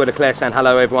 Joshua Leclerc saying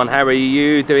hello everyone. How are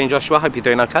you doing, Joshua? Hope you're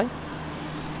doing okay.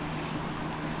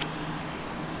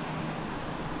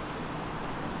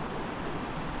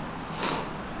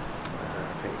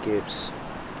 Peter Gibbs.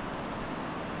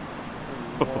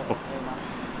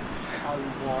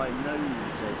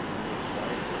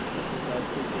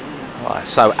 Right,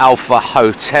 so Alpha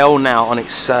Hotel now on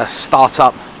its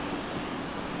startup.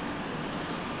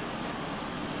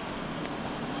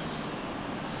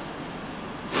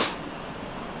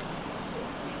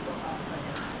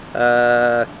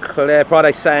 Claire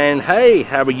Prade saying, hey,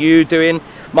 how are you doing?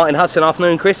 Martin Hudson,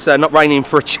 afternoon, Chris. Not raining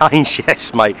for a change,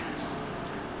 yes, mate.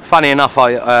 Funny enough,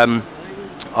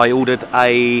 I ordered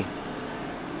a,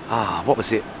 what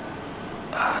was it?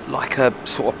 Like a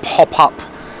sort of pop-up,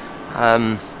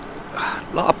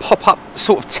 like a pop-up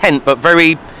sort of tent, but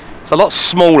it's a lot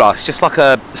smaller. It's just like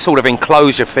a sort of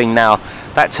enclosure thing now.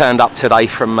 That turned up today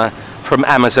from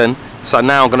Amazon. So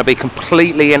now I'm going to be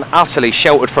completely and utterly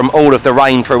sheltered from all of the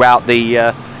rain throughout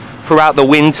the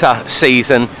winter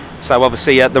season. So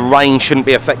obviously the rain shouldn't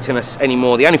be affecting us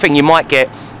anymore. The only thing you might get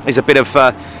is a bit of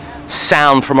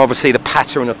sound from obviously the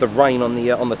pattern of the rain on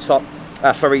the top.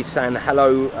 Farid saying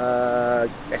hello,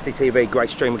 SDTV,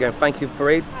 great stream again. Thank you,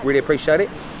 Farid, really appreciate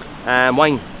it. And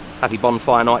Wayne, happy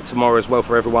bonfire night tomorrow as well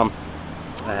for everyone.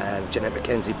 And Jeanette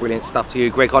McKenzie, brilliant stuff to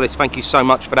you. Greg Hollis, thank you so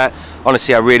much for that.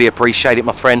 Honestly, I really appreciate it,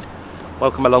 my friend.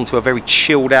 Welcome along to a very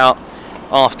chilled out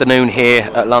afternoon here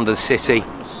at London City.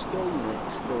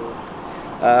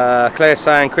 Claire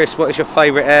saying, Chris, what is your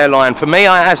favourite airline? For me,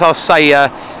 as I say,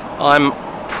 I'm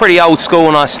pretty old school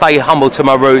and I stay humble to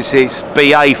my roots. It's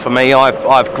BA for me.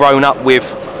 I've grown up with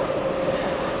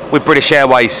British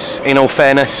Airways, in all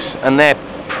fairness, and they're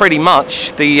pretty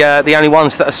much the only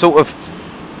ones that are sort of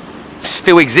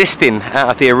still existing out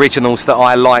of the originals that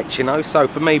I liked, you know. So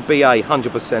for me, BA,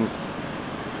 100%.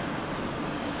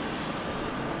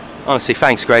 Honestly,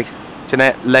 thanks, Greg.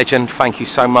 Jeanette, legend, thank you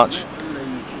so much.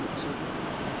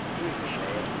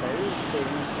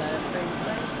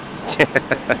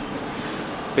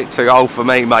 Bit too old for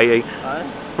me, matey.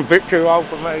 A bit too old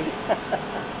for me.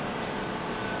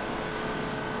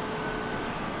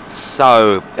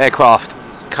 So, aircraft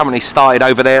currently started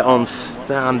over there on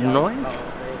stand 9.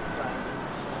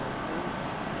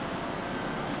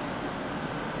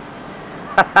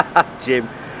 Jim.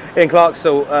 Ian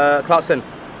Clarkson,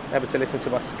 able to listen to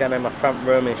my scanner in my front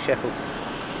room in Sheffield.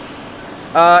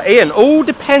 Ian, all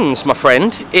depends, my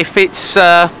friend, if it's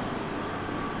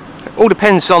all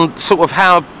depends on sort of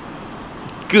how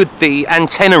good the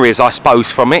antenna is, I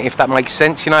suppose, from it, if that makes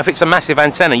sense. You know, if it's a massive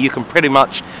antenna, you can pretty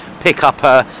much pick up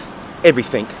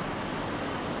everything.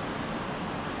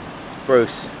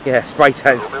 Bruce, yeah, spray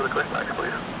tan.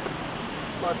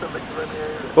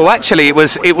 Well, actually, it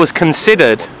was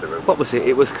considered. What was it?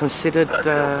 It was considered. It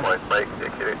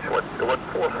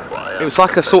was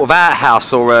like a sort of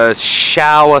outhouse or a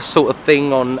shower sort of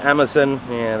thing on Amazon.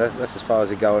 Yeah, that's as far as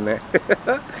you go on there.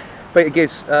 But it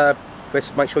gives.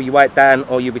 Just make sure you weigh it down,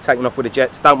 or you'll be taken off with the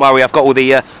jets. Don't worry, I've got all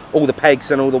the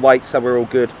pegs and all the weights, so we're all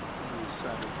good.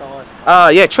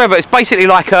 Yeah, Trevor, it's basically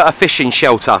like a fishing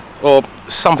shelter or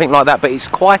something like that, but it's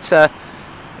quite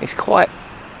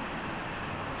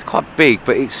big,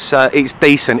 but it's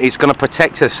decent. It's going to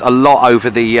protect us a lot over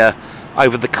the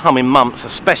coming months,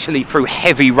 especially through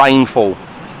heavy rainfall.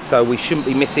 So we shouldn't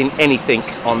be missing anything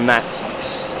on that.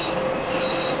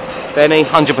 Benny,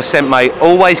 100%, mate.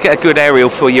 Always get a good aerial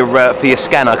for your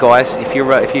scanner, guys. If you're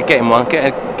getting one,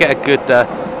 get a good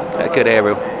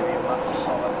aerial.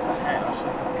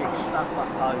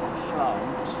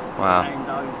 Wow.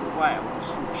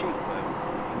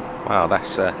 Wow,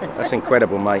 that's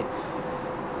incredible, mate.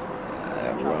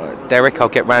 Right. Derek, I'll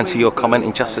get round to your comment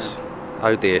in just as.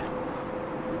 Oh dear.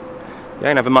 You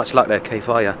ain't having much luck there, Keith,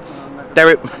 are you?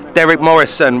 Derek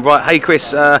Morrison, right, hey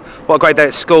Chris, what a great day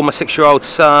at school. My 6-year-old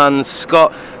son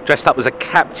Scott dressed up as a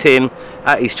captain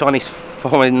at his Chinese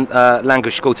foreign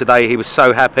language school today. He was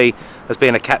so happy, as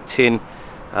being a captain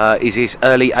is his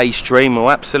early age dream. Well,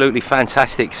 absolutely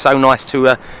fantastic. So nice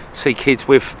to see kids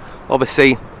with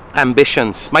obviously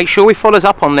ambitions. Make sure he follows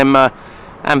up on them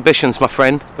ambitions, my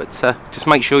friend, but just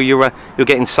make sure you're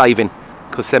getting saving,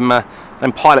 because them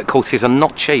pilot courses are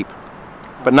not cheap.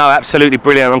 But no, absolutely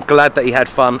brilliant. I'm glad that he had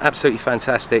fun. Absolutely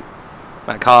fantastic.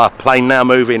 That plane now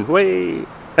moving. Whee!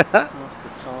 Half the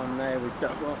time there with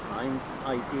that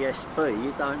ADSB,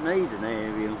 you don't need an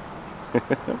aerial.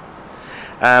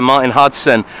 Martin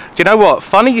Hudson. Do you know what?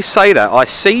 Funny you say that. I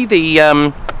see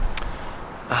the.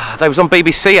 They was on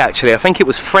BBC actually. I think it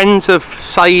was Friends of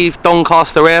Save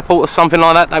Doncaster Airport or something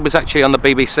like that. That was actually on the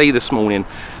BBC this morning,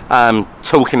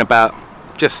 talking about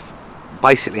just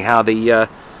basically how the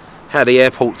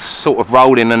airport's sort of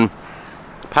rolling, and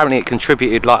apparently it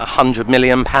contributed like £100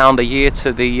 million a year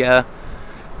to the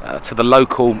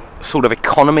local sort of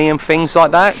economy and things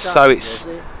like that. So it's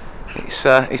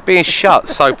being shut.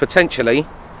 So potentially,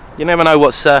 you never know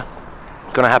what's going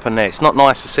to happen there. It's not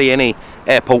nice to see any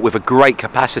airport with a great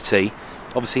capacity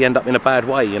obviously end up in a bad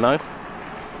way, you know.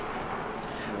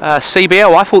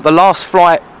 CBL, I thought the last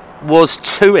flight was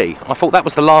TUI. I thought that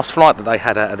was the last flight that they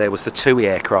had out of there, was the TUI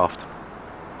aircraft.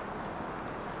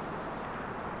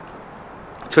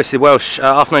 Twisted Welsh,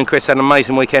 afternoon Chris, had an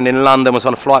amazing weekend in London, was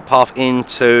on a flight path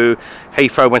into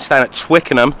Heathrow when staying at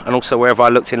Twickenham, and also wherever I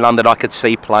looked in London I could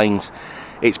see planes.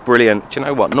 It's brilliant. Do you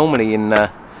know what, normally in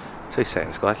 2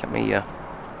 seconds guys, let me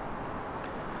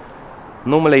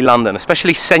normally London,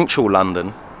 especially central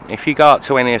London, if you go up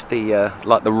to any of the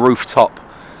like the rooftop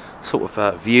sort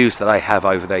of views that they have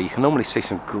over there, you can normally see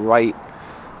some great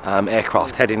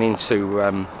aircraft heading into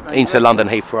London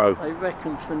Heathrow. They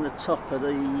reckon from the top of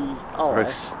the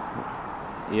ice,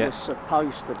 you're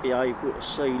supposed to be able to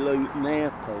see Luton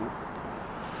Airport.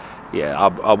 Yeah,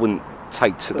 I wouldn't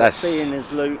take to that. Being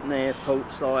as Luton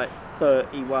Airport's like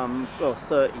 31 or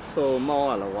 34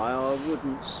 mile away, I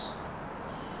wouldn't.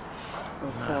 I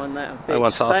find that a bit No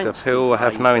one to ask expensive, appeal. I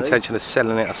have no maybe. intention of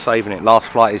selling it or saving it. Last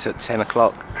flight is at 10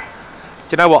 o'clock.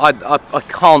 Do you know what? I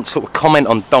can't sort of comment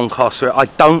on Doncaster. I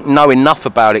don't know enough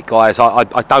about it, guys.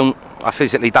 I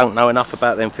physically don't know enough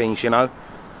about them things, you know.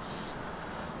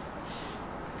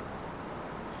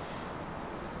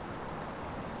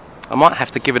 I might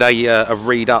have to give it a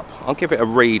read up. I'll give it a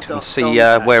read and see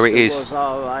where it is. Was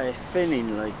RAF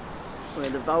Finningley, where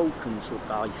the Vulcans were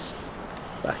based.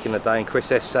 Back in the day, and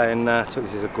Chris S saying this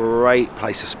is a great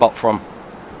place to spot from.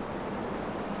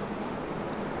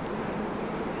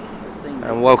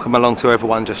 And welcome along to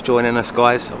everyone just joining us,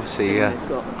 guys. Obviously, what we've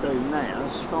got to do now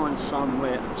is find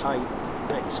somewhere to take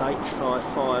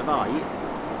XH558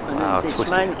 and then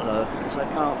dismantle her, because they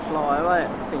can't fly her out.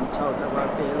 I've been told they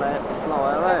won't be allowed to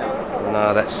fly her out.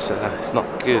 No, that's it's not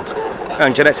good.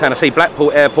 And Jeanette's saying, I see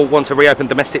Blackpool Airport want to reopen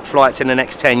domestic flights in the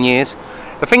next 10 years.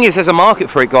 The thing is, there's a market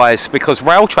for it, guys, because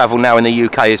rail travel now in the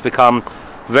UK has become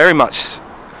very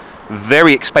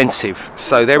expensive.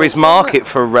 So there is market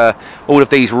for all of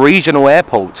these regional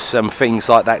airports and things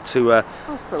like that to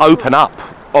open up,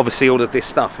 obviously, all of this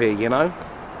stuff here, you know.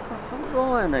 I thought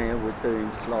Ryanair were doing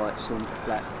flights into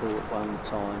Blackpool at one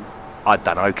time. I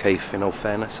don't know, Keith, in all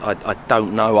fairness. I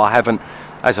don't know. I haven't,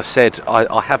 as I said,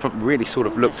 I haven't really sort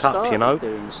of looked up, you know.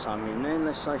 Doing something there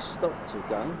unless they stopped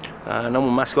again. Normal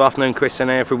Mask, good afternoon, Chris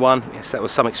and everyone. Yes, that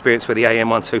was some experience with the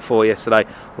AM124 yesterday.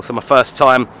 Also my first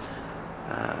time,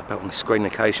 but on the screen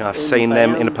occasion, I've seen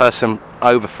them in a person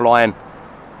overflying.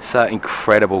 It's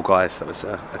incredible, guys. That was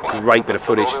a great bit of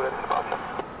footage.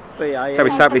 Terry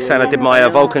Stapley saying I did my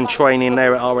Vulcan training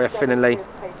there at RAF Finningley.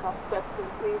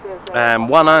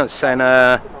 One out saying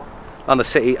London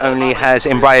City only has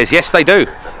Embraers. Yes, they do.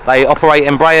 They operate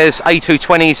Embraers,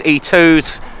 A220s,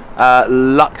 E2s,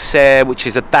 Luxair, which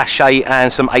is a Dash 8,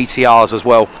 and some ATRs as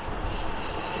well.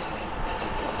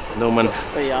 Norman.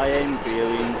 BAM view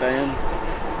inbound.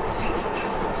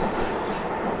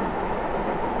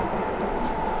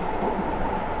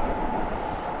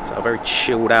 So a very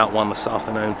chilled out one this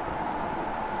afternoon.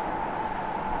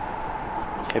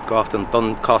 Kev Garth and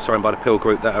Doncaster owned by the Peel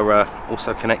Group that are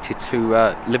also connected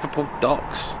to Liverpool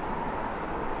Docks.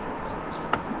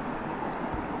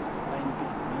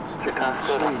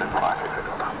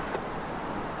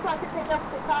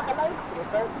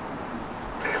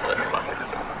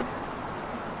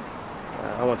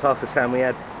 I want to ask the Sam, we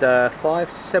had 5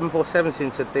 747s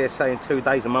into DSA in 2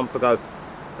 days a month ago.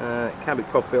 It can be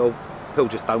profitable, people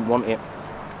just don't want it.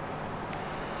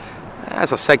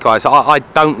 As I said, guys, I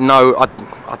don't know. I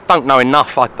don't know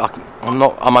enough.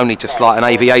 I'm only just like an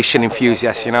aviation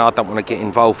enthusiast, you know. I don't want to get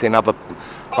involved in other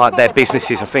like their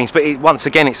businesses and things. But once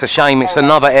again, it's a shame. It's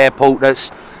another airport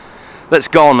that's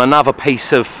gone. Another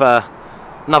piece of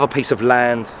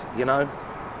land, you know.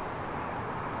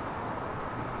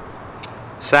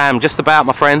 Sam, just about,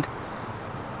 my friend.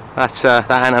 That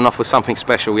Antonov was something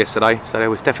special yesterday. So there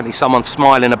was definitely someone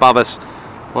smiling above us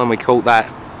when we caught that.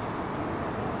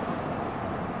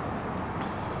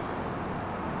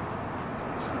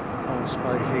 I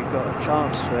suppose you got a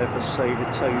chance to ever see the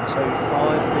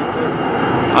 225, did you?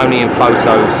 Only in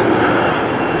photos.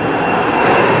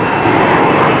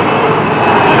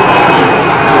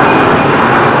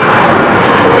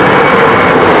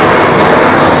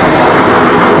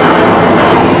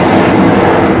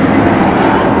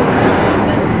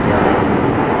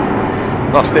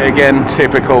 Lost it again,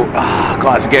 typical. Oh,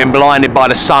 guys are getting blinded by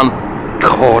the sun.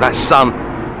 God, that sun.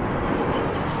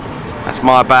 That's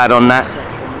my bad on that.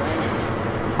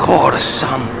 God, the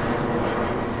sun.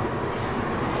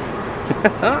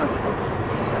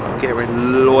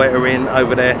 Getting loitering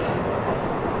over there.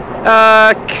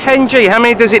 Kenji, how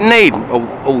many does it need?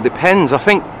 All depends. I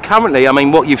think currently, I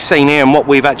mean, what you've seen here and what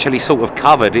we've actually sort of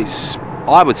covered, it's,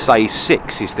 I would say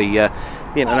 6 is the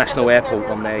international airport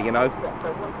on there, you know.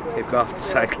 You've got to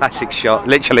say a classic shot,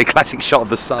 literally classic shot of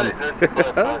the sun.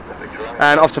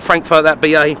 And off to Frankfurt, that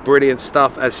BA, brilliant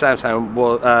stuff. As Sam said,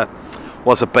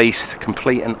 was a beast,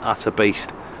 complete and utter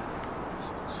beast.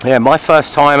 Yeah, my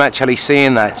first time actually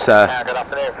seeing that,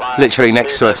 literally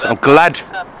next to us. I'm glad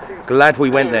we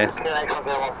went there.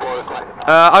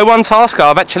 01 Tasker,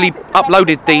 I've actually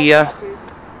uploaded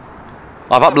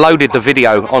the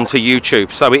video onto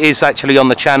YouTube, so it is actually on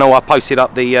the channel. I posted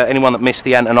up the anyone that missed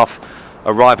the Antonov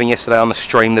arriving yesterday on the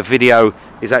stream, the video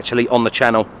is actually on the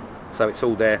channel, so it's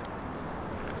all there.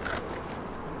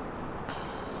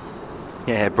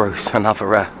 Yeah, Bruce,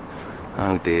 another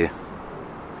oh dear.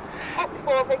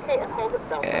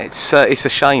 It's a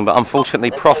shame, but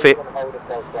unfortunately profit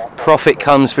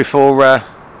comes before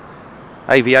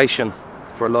aviation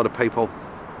for a lot of people.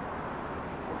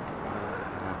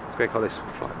 Greg Hollis,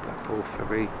 flight Blackpool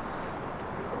ferry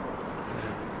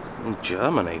In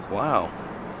Germany, wow.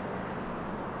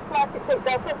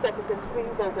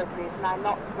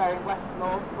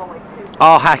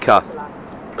 Our hacker.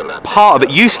 Part of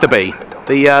it used to be.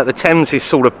 The Thames is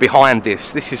sort of behind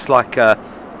this. This is like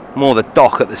more the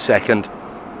dock at the second.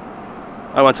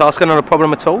 I want to ask, not a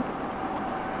problem at all?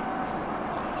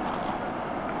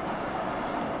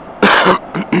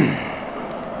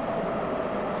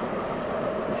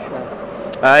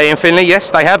 In Finley, yes,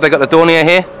 they have. They got the Dornier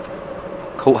here.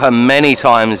 Caught her many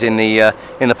times in the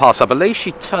past. I believe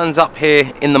she turns up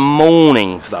here in the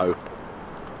mornings, though.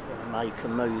 Make a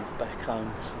move back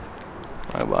home.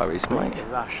 No worries, mate.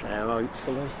 Rush hour,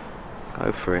 hopefully.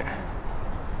 Go for it.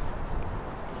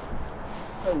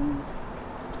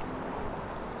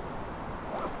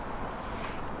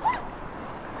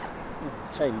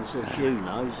 Thames, as you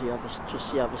know, is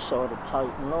just the other side of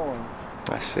Toten Line.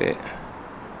 That's it.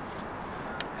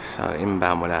 So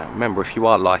inbound with that. Remember, if you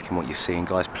are liking what you're seeing,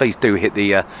 guys, please do hit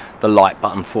the like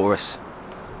button for us.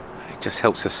 It just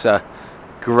helps us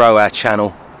grow our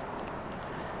channel.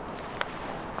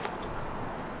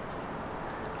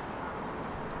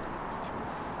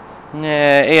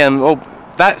 Yeah, Ian. Well,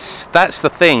 that's the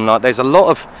thing. Like, there's a lot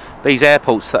of these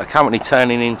airports that are currently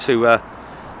turning into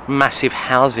massive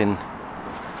housing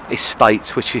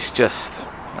estates, which is just,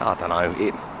 I don't know.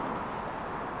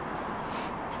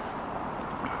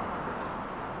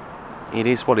 It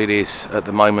is what it is at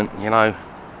the moment, you know.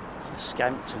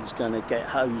 Scampton's going to get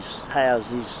houses,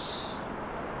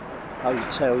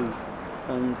 hotels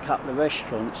and a couple of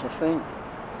restaurants, I think.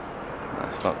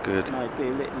 That's not good. Maybe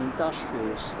a little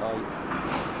industrial estate.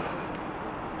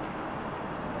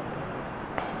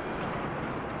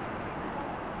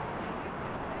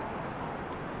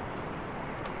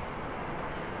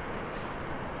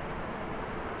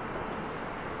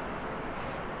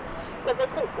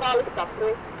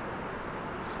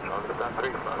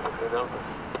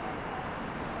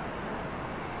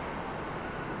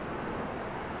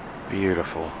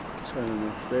 Beautiful. Turn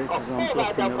off there because I'm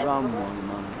blocking the runway,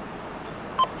 mate.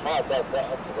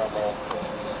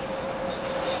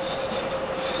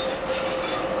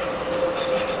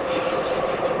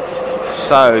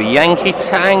 So, Yankee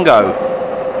Tango.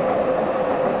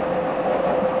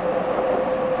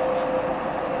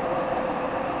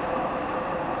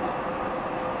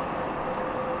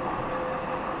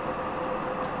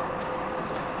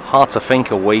 Hard to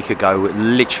think a week ago, it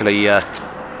literally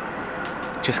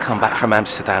just come back from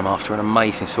Amsterdam after an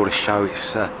amazing sort of show.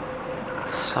 It's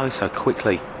so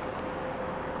quickly.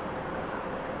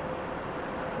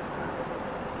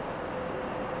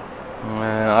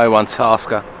 O1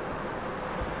 Tasker.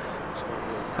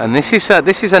 And this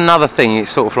is another thing.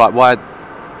 It's sort of like why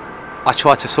I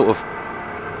try to sort of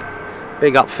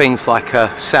big up things like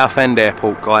Southend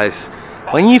Airport, guys.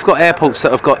 When you've got airports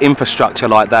that have got infrastructure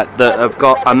like that have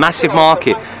got a massive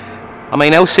market. I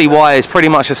mean, LCY is pretty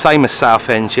much the same as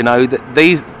Southend. You know,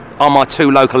 these are my two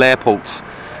local airports,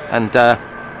 and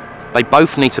they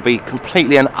both need to be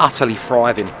completely and utterly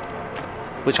thriving,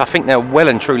 which I think they're well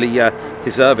and truly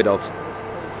deserved of.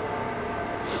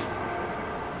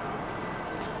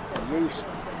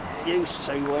 Used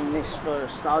to, when this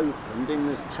first opened in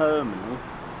the terminal,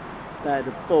 they had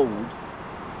a board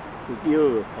with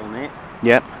Europe on it.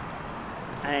 Yep.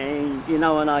 And you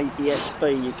know, on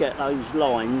ADSB you get those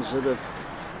lines that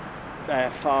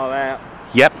they're far out.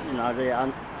 Yep. You know, the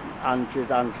 100,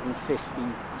 150,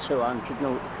 200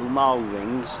 nautical mile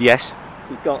rings. Yes.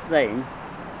 You got them,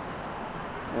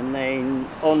 and then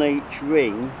on each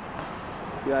ring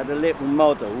you had a little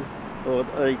model or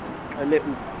a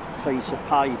little piece of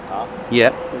paper.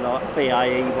 Yep. Like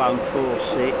BAE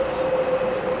 146,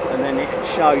 and then it would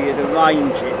show you the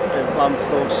range of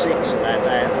 146 and that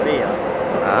out here.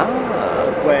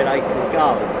 Of where they could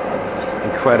go.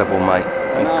 Incredible, mate.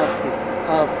 And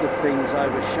after things they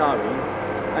were showing,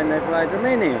 they never had them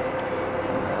in here.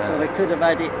 So they could have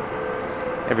had it.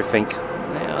 Everything.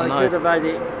 Yeah, they could have had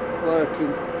it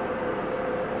working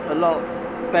a lot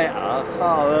better,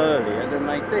 far earlier than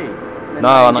they did. Then no,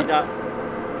 I know.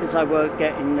 Because they weren't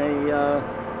getting I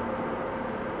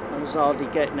was hardly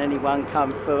getting anyone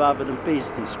come through other than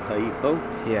business people.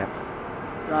 Yeah.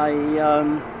 They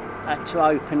had to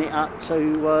open it up to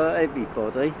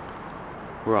everybody.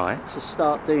 Right. To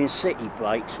start doing city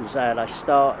breaks was how they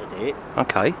started it.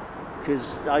 Okay.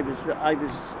 Because I was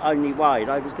only worried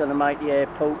I was going to make the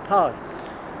airport pay.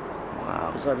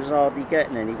 Wow. Because I was hardly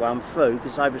getting anyone through,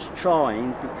 because I was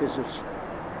trying, because of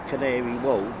Canary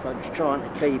Wharf, I was trying to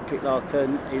keep it like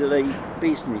an elite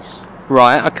business.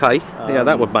 Right, okay. Yeah,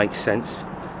 that would make sense.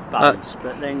 But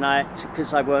then they had to,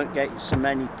 because they weren't getting so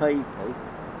many people,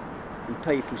 and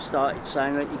people started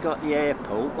saying that you got the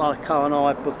airport, why can't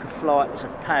I book a flight to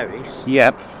Paris?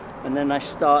 Yep. And then they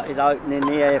started opening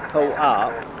the airport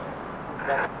up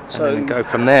to And then go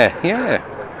from there. Yeah.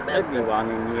 everyone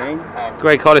in the end.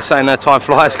 Greg Hollis saying that time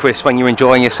flies, Chris, when you're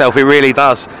enjoying yourself. It really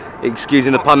does.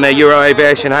 Excusing the pun there. Euro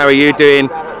Aviation, how are you doing?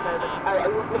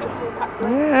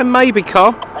 Yeah, maybe,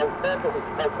 Carl.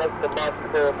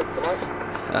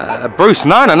 Bruce,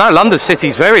 no. London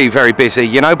City's very, very busy,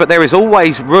 you know, but there is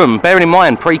always room. Bearing in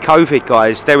mind, pre-COVID,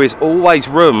 guys, there is always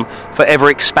room for ever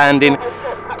expanding.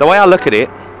 The way I look at it,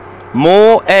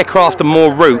 more aircraft and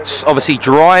more routes obviously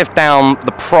drive down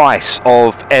the price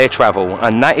of air travel,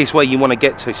 and that is where you want to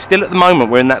get to. Still at the moment,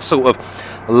 we're in that sort of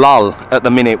lull at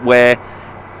the minute where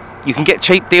you can get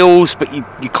cheap deals, but you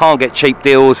can't get cheap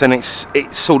deals, and it's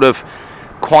sort of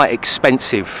quite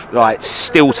expensive, right,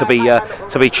 still to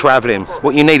be travelling.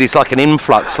 What you need is like an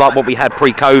influx, like what we had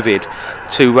pre-COVID,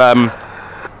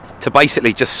 to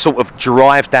basically just sort of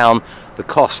drive down the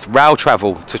cost. Rail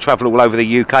travel to travel all over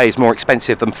the UK is more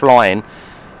expensive than flying.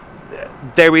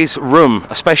 There is room,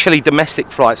 especially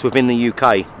domestic flights within the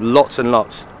UK, lots and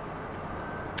lots.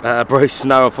 Bruce,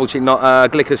 no, unfortunately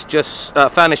not. Glicker's just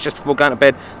Fanish just before going to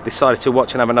bed decided to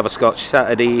watch and have another scotch.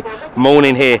 Saturday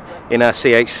morning here in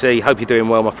CHC. Hope you're doing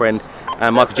well, my friend.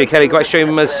 Michael G. Kelly, great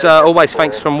stream as always.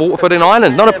 Thanks from Waterford in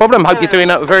Ireland. Not a problem. Hope you're doing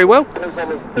that very well.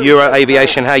 Euro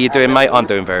Aviation, how you doing, mate? I'm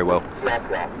doing very well.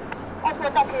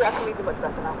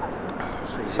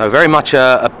 So very much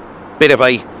a bit of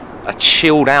a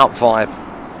chilled out vibe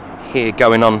here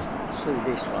going on. See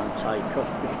this one take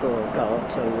off before I go. I'll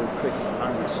tell you a quick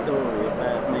funny story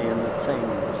about me and the team.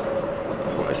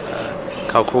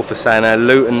 Carl Crawford saying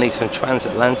Luton needs some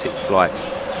transatlantic flights.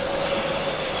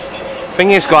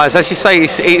 Thing is, guys, as you say,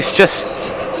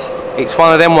 it's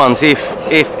one of them ones. If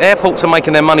airports are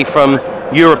making their money from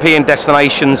European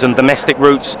destinations and domestic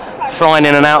routes flying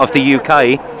in and out of the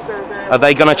UK, are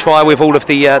they going to try with all of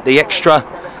the extra?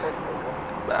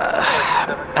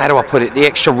 How do I put it? The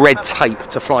extra red tape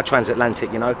to fly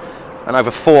transatlantic, you know? And over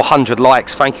 400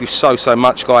 likes. Thank you so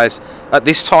much, guys. At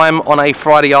this time on a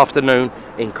Friday afternoon,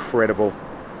 incredible.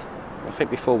 I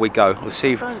think before we go, we'll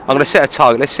see. I'm going to set a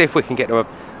target. Let's see if we can get to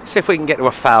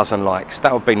 1,000 likes.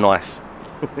 That would be nice.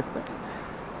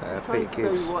 If they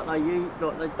do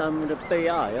what they've done with the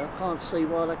BA, I can't see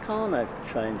why they can't have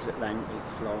transatlantic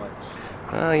flights.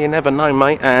 You never know,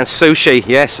 mate. And sushi,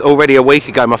 yes, already a week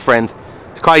ago, my friend.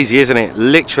 It's crazy, isn't it?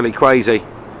 Literally crazy.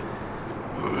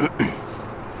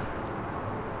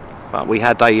 But we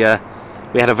had a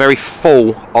very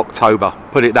full October,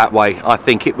 put it that way. I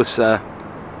think it was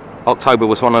October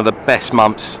was one of the best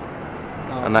months,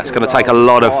 and that's going to take a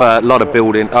lot of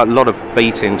building, a lot of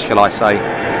beating, shall I say?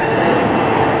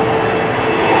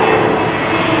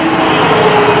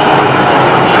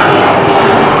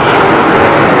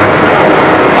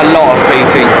 A lot of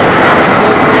beating.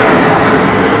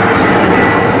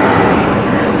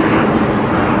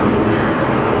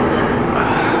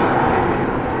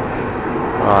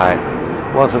 Right,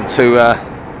 wasn't too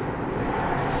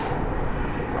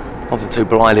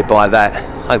blinded by that.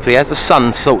 Hopefully, as the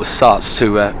sun sort of starts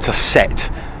to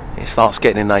set, it starts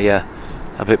getting a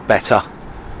bit better. Have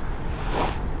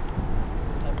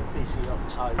a busy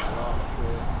October after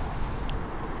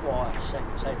a quiet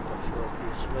September for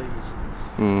obvious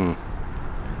reasons.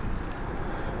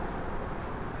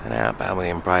 And outbound with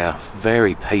the Embraer,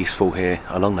 very peaceful here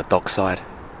along the dockside.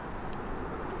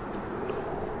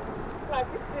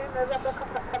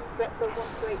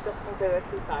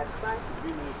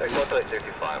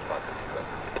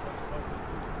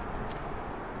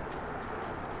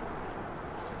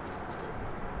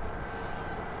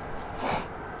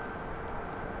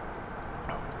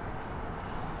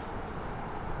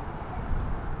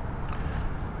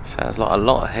 Sounds like a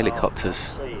lot of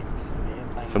helicopters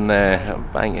from there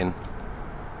banging.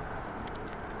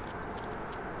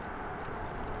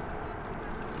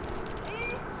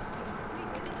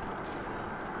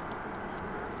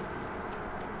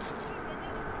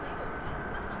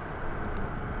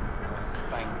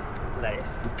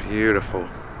 Beautiful.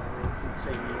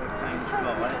 Continue bank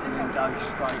right and then go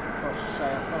straight across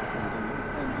South Ockenden,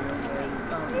 depending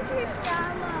on where you're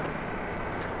going.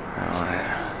 Right.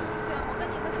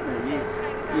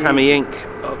 Hammy Inc.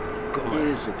 Oh, God.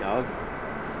 Years ago,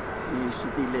 we used to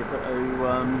deliver to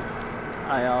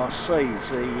ARCs,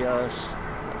 the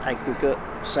aggregate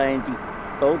sandy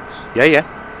bogs. Yeah.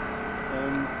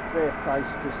 Their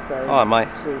place was down. Oh, mate.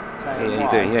 How you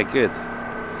doing? Yeah, good.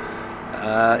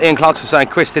 Ian Clarkson saying,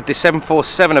 Chris, did the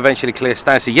 747 eventually clear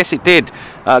Stansted? Yes, it did.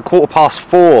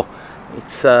 4:15.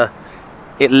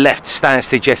 It left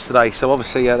Stansted yesterday, so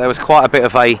obviously there was quite a bit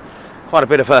of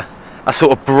a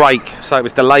sort of break, so it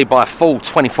was delayed by a full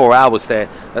 24 hours there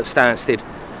at Stansted.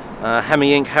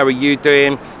 Hammy Inc., how are you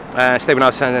doing? Stephen O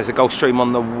saying there's a Gulfstream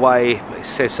on the way. It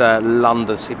says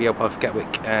London, CBL, both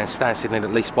Gatwick and Stansted need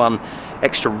at least one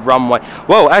extra runway.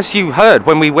 Well, as you heard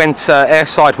when we went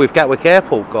airside with Gatwick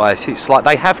Airport, guys, it's like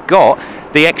they have got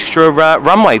the extra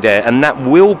runway there, and that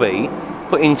will be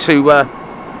put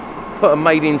and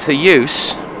made into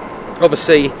use,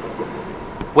 obviously,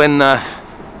 when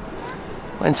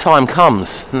time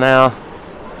comes. Now,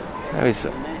 there is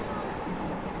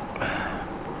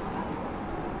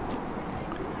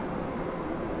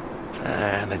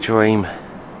and the Dream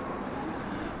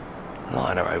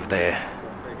liner over there.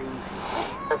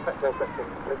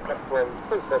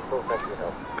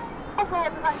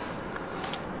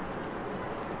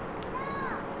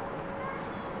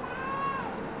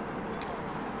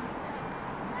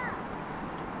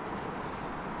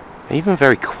 Even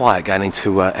very quiet going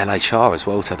into LHR as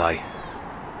well today.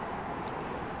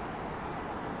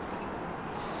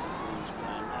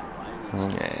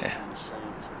 Yeah.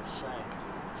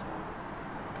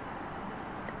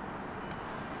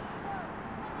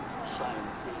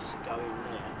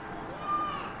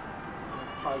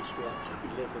 We had to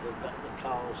deliver the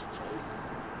cars to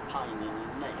pain in the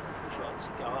neck because you had to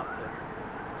go up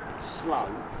a slope.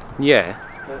 Yeah.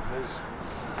 That was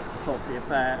probably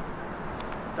about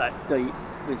that deep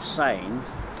with sand.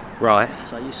 Right.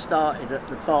 So you started at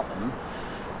the bottom,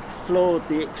 floored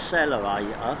the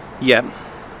accelerator. Yep.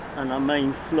 And I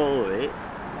mean floor it.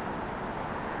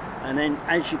 And then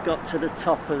as you got to the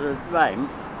top of the ramp,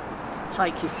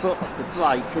 take your foot off the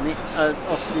brake and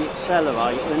off the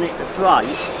accelerator and hit the brake.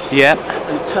 Yep.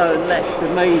 And turn left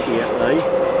immediately.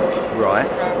 Right.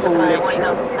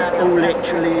 All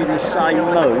literally in the same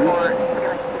move.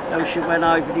 Else you went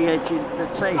over the edge into the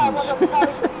Thames.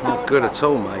 Not good at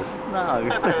all, mate. No.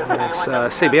 Yes,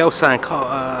 CBL saying,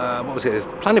 what was it? There's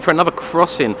planning for another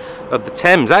crossing of the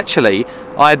Thames. Actually,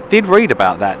 I did read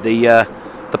about that. The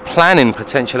planning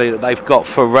potentially that they've got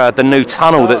for the new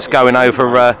tunnel that's going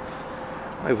over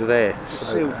there.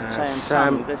 Silvertown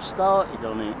Tunnel. They've started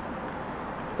on it.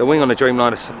 The wing on the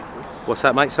Dreamliner. What's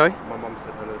that, mate? Sorry. My mum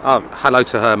said hello. Oh, hello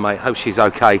to her, mate. Hope she's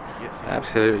okay. Yes,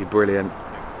 absolutely brilliant.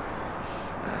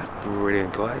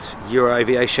 Brilliant, guys. Euro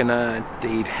Aviation,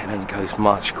 indeed, Helen goes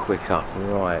much quicker.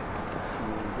 Right.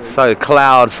 So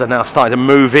clouds are now starting to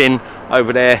move in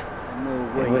over there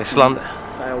in West London.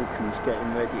 Falcon's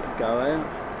getting ready to go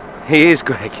out. He is,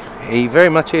 Greg. He very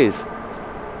much is.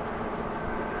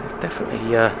 It's definitely.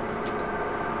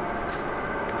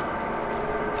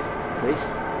 Chris?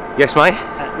 Yes, mate.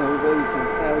 At Norwegian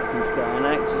Falcon's going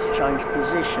out 'cause it's changed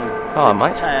position. Oh,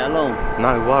 mate. Tail on.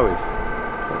 No worries.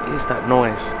 What is that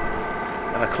noise?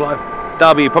 Clive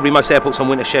W, probably most airports on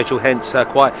winter schedule, hence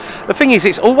quiet. The thing is,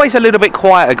 it's always a little bit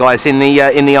quieter, guys, in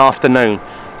the afternoon.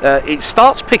 It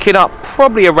starts picking up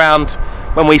probably around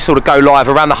when we sort of go live,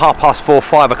 around the 4:30,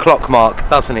 5 o'clock mark,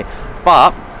 doesn't it?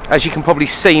 But as you can probably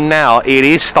see now, it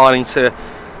is starting to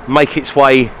make its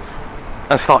way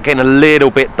and start getting a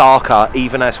little bit darker,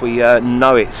 even as we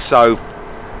know it. So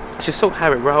just sort of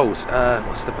how it rolls.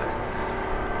 What's the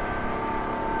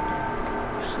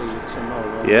See you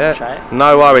tomorrow. Yeah, chat.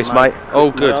 no worries, mate.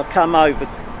 All good. I'll come over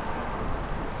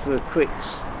for a quick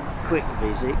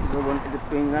visit because I wanted to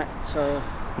bring that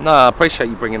No, I appreciate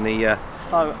you bringing the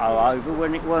photo over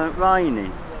when it weren't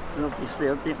raining. And obviously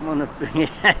I didn't want to bring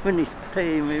it out when it's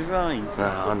peeing with rain. No,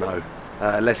 I know.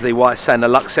 Leslie White saying the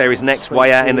Luxair is next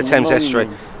way out in the Thames Estuary.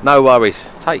 No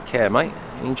worries. Take care, mate.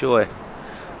 Enjoy.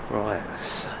 Right.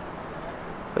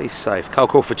 Be safe. Carl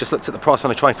Crawford just looked at the price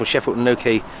on a train from Sheffield to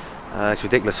Newquay. It's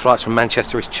ridiculous. Flights from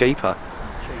Manchester is cheaper.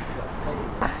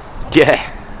 Yeah.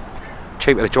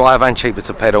 Cheaper to drive and cheaper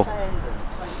to pedal.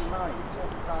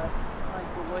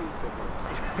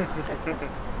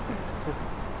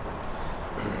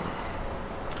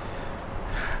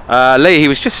 Lee, he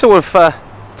was just sort of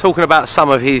talking about some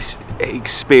of his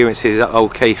experiences at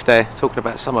Old Keith there, talking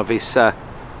about some of his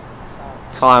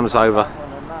times over.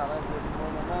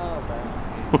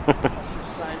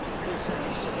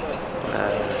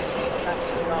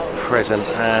 Present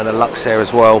and a Luxair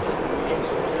as well.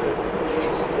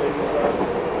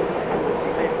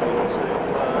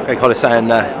 Greg Hollis saying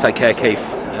take care, Keith.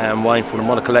 And Wayne from the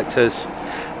Mono Collectors.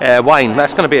 Wayne,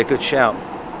 that's going to be a good shout.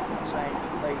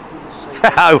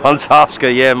 Oh, on Tasker,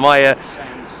 yeah. My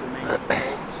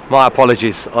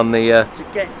apologies on the.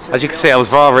 As you can see, I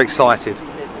was rather excited. He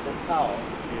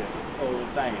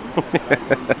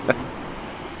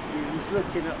was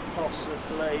looking at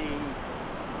possibly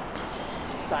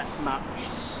that much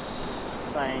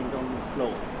sand on the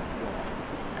floor,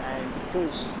 and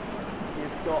because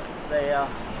you've got there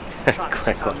trucks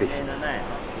Great coming bodies. in and out.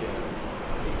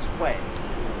 It's wet,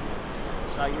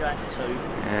 so you had to.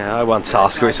 Yeah, I won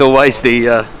Tasker. It's always the. You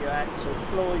had to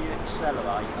floor your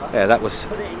accelerator. Yeah, that was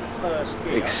Put it in first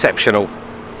gear. exceptional.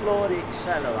 Floor the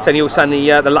accelerator. Then you also had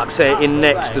the Luxair in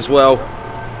next as well.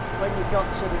 When you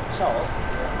got to the top,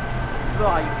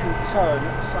 brake and turn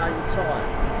at the same time,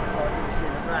 like you was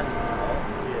in a rally car.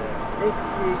 Yeah. If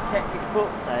you kept your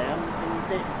foot down and you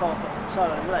didn't bother to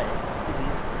turn left,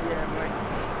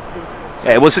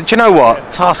 Yeah, it was. Do you know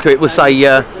what, Tasker? It was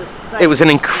an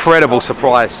incredible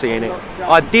surprise seeing it.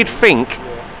 I did think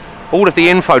all of the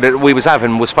info that we was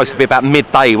having was supposed to be about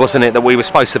midday, wasn't it? That we were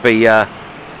supposed to be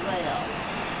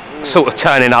sort of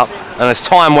turning up, and as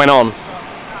time went on.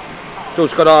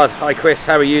 George Goddard, hi Chris,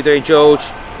 how are you doing, George?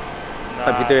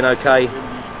 Hope you're doing okay.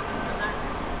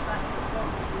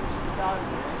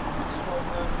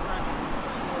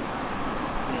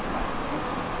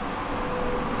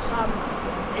 Some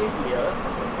idiot,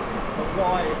 a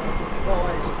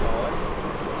wise guy,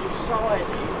 decided.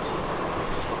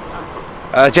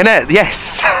 Jeanette,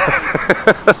 yes.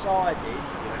 Decided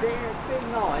it'd be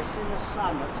nice in the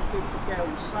summer to give the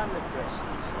girls summer dresses.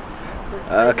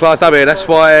 Clive W, that's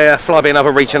why Flybe and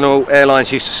other regional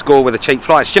airlines used to score with the cheap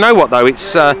flights. Do you know what though,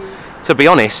 it's, to be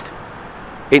honest,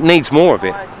 it needs more of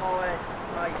it. My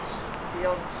mate's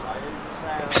fiance,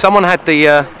 If someone had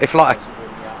the, if like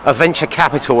a venture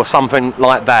capital or something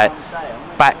like that,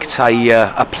 backed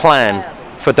a plan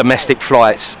for domestic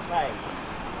flights,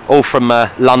 all from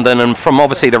London and from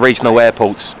obviously the regional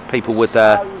airports, people would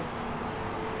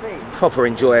proper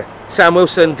enjoy. Sam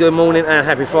Wilson, good morning and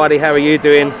happy Friday, how are you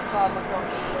doing?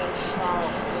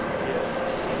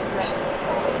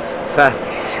 So,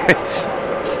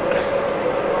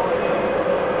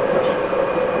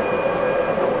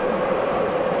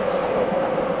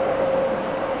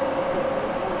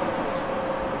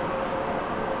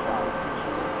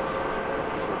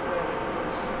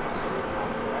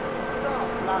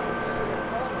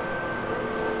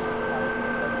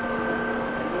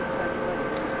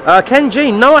 Ken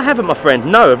G, no I haven't my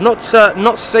friend, no, I've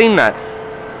not seen that.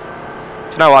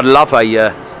 Do you know, I'd love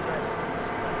a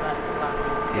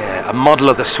model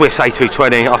of the Swiss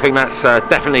A220, I think that's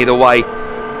definitely the way.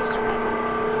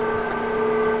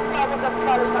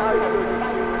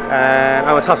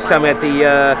 I want to tell me we had the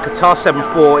Qatar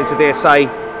 7-4 into DSA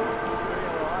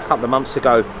a couple of months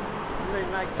ago.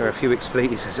 There are a few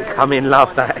expletives as it come in,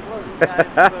 love that.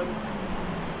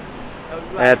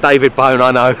 David Bone,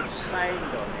 I know.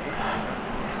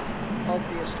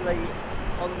 Obviously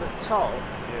on the top.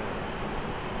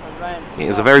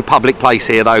 It's a very public place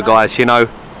here though, guys, you know.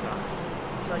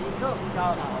 So you couldn't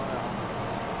go.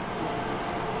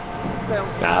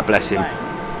 Ah, bless him.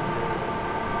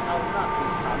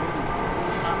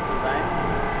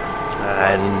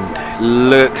 And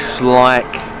looks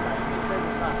like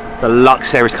the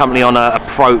Luxair is currently on an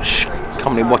approach.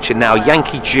 Company watching now,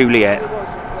 Yankee Juliet.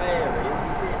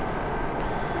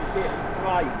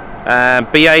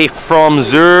 BA from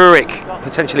Zurich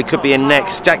potentially could be in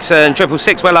next. Jackson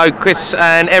 666, well, hello Chris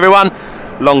and everyone.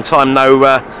 Long time no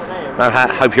hat.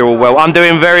 Hope you're all well. I'm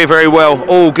doing very, very well.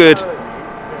 All good.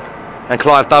 And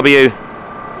Clive W.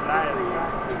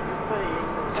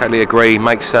 Totally agree.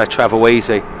 Makes travel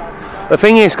easy. The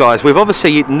thing is, guys, with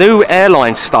obviously new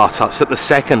airline startups at the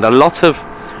second, a lot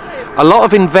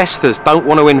of investors don't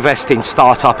want to invest in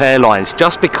startup airlines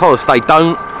just because they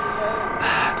don't.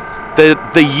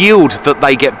 The yield that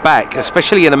they get back,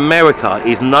 especially in America,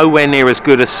 is nowhere near as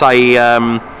good as say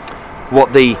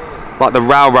what the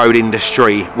railroad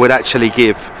industry would actually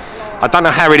give. I don't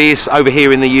know how it is over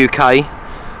here in the UK,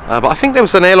 but I think there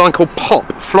was an airline called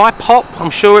Fly Pop, I'm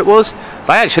sure it was.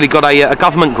 They actually got a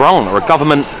government grant or a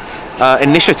government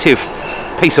initiative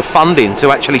piece of funding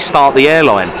to actually start the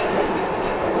airline.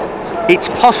 It's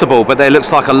possible, but there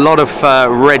looks like a lot of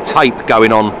red tape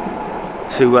going on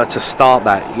to start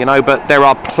that, you know, but there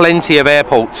are plenty of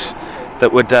airports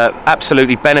that would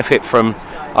absolutely benefit from,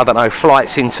 I don't know,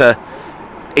 flights into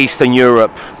Eastern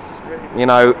Europe, you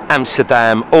know,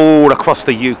 Amsterdam, all across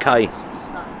the UK.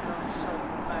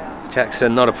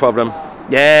 Jackson, not a problem.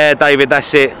 Yeah, David,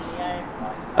 that's it.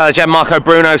 Gianmarco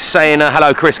Bruno saying,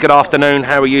 hello Chris, good afternoon,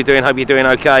 how are you doing? Hope you're doing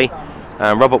okay.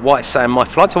 Robert White saying, my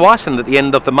flight to Iceland at the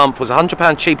end of the month was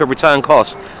 £100 cheaper return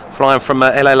cost, flying from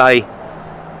LLA.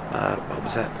 What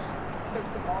was that?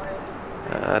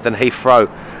 Than Heathrow.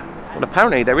 Well,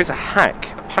 apparently there is a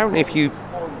hack. Apparently if you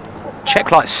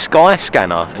check like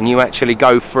Skyscanner and you actually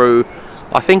go through,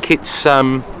 I think it's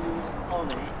you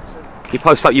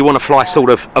post up you want to fly sort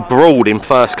of abroad in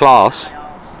first class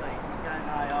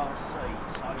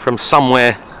from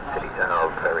somewhere.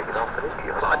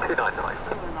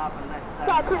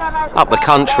 up the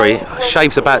country.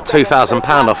 Shaves about £2,000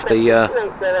 off the. Thank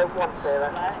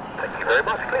you very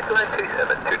much. Please land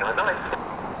 27299.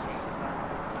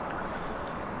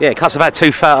 Yeah, it cuts about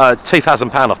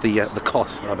 £2,000 off the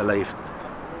cost, I believe.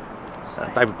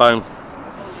 David Bone.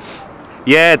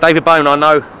 Yeah, David Bone. I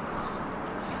know.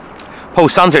 Paul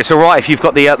Sunter, it's all right if you've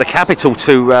got the capital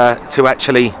to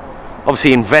actually,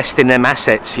 obviously, invest in them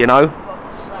assets. You know.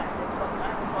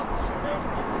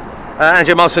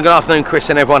 Andrew Molson, good afternoon, Chris,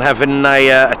 and everyone having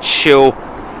a chill.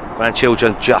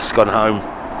 Grandchildren just gone home.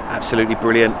 Absolutely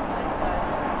brilliant.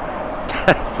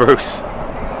 Bruce.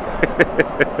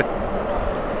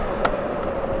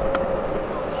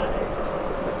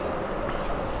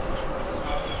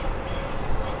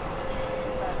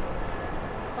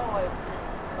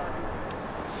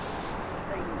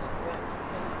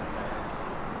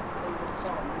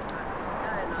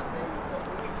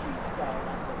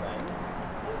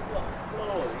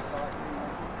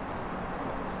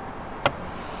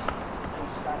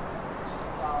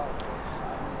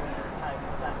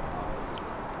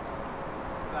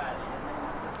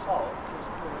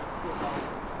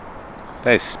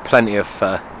 There's plenty of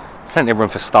room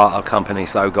for start-up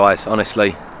companies, though, guys.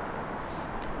 Honestly.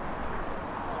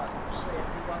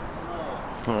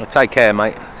 Well, take care,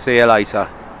 mate. See you later.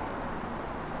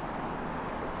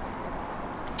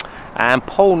 And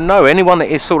Paul, no, anyone that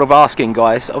is sort of asking,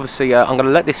 guys. Obviously, I'm going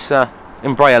to let this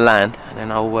Embraer land, and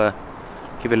then I'll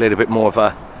give you a little bit more of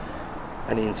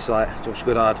an insight. Josh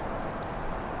Goodard.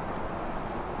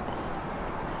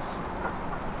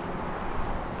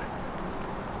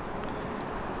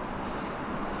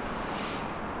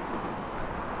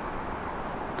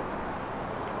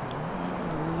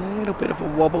 Bit of a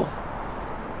wobble.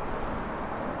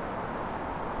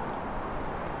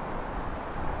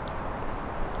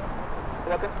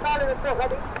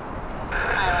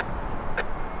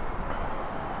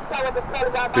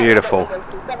 Beautiful.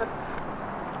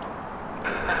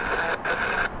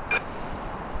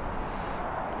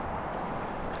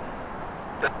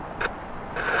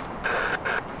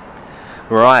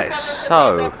 Right,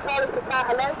 so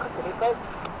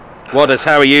Wadders,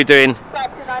 how are you doing?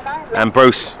 And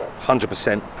Bruce,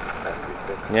 100%.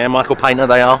 Yeah, Michael Painter,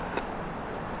 they are.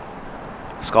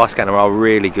 Skyscanner are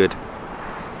really good.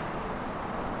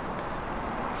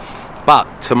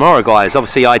 But tomorrow, guys,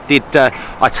 obviously I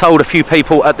told a few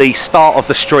people at the start of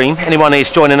the stream, anyone who's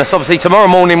joining us, obviously tomorrow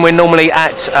morning we're normally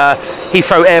at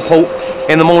Heathrow Airport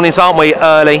in the mornings, aren't we,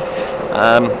 early.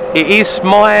 It is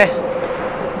my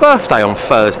birthday on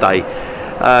Thursday,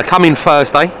 coming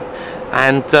Thursday,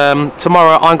 and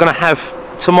tomorrow I'm going to have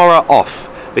tomorrow off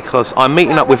because I'm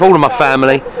meeting up with all of my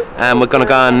family, and we're going to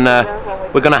go and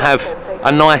we're going to have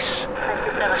a nice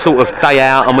sort of day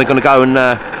out, and we're going to go and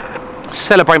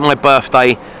celebrate my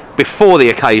birthday before the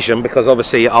occasion, because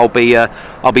obviously I'll be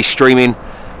streaming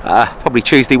probably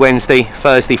Tuesday, Wednesday,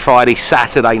 Thursday, Friday,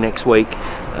 Saturday next week.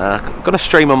 I'm going to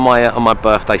stream on my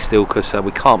birthday still, because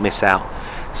we can't miss out.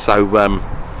 So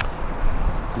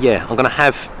yeah, I'm going to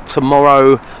have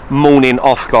tomorrow morning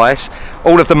off, guys.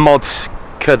 All of the mods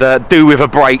could do with a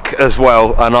break as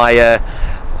well, and I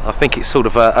think it's sort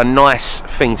of a nice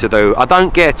thing to do. I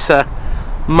don't get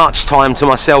much time to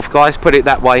myself, guys, put it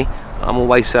that way. I'm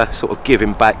always sort of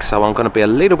giving back, so I'm going to be a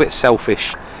little bit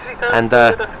selfish and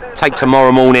take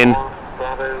tomorrow morning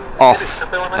off,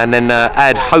 and then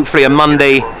add hopefully a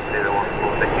Monday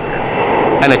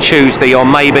and a Tuesday, or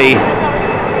maybe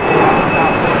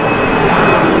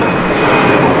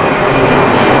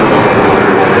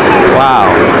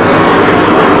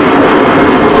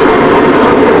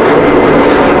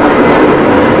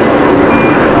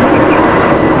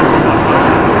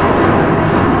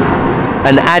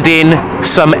and add in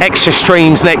some extra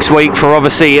streams next week for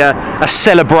obviously a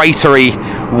celebratory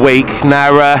week.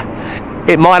 Now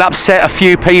it might upset a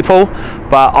few people,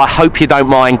 but I hope you don't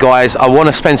mind, guys. I want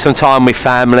to spend some time with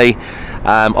family.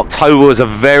 October was a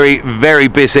very, very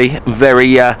busy,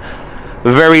 very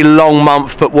long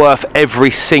month, but worth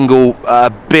every single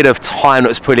bit of time that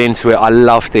was put into it. I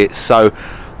loved it. So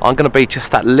I'm going to be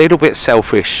just that little bit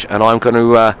selfish, and I'm going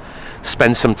to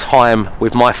spend some time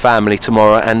with my family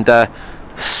tomorrow and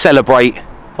celebrate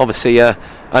obviously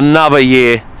another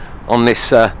year on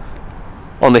this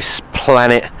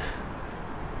planet,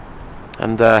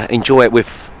 and enjoy it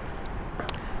with,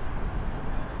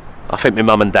 I think, my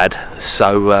mum and dad,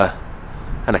 so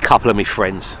and a couple of my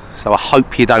friends. So I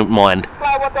hope you don't mind.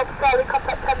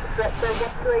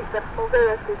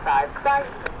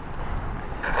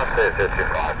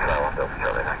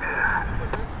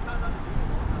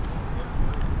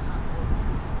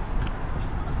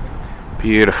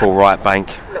 Beautiful right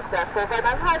bank.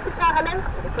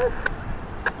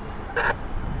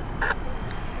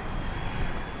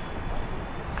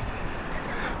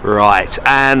 Right,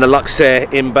 and the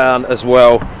Luxair inbound as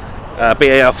well.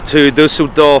 BAF to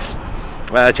Dusseldorf.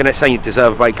 Jeanette saying you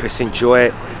deserve a break, Chris, enjoy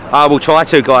it. I will try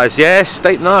to, guys. Yes,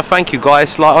 no, thank you,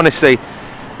 guys. Like, honestly,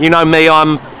 you know me,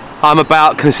 I'm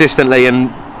about consistently, and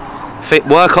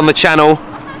work on the channel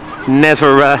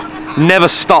never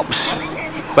stops.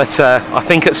 But I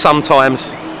think at some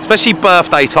times, especially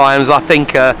birthday times, I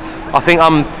think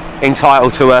I'm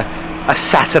entitled to a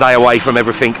Saturday away from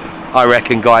everything, I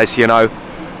reckon, guys, you know.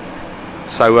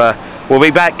 So we'll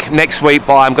be back next week,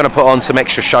 but I'm going to put on some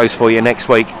extra shows for you next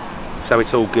week, so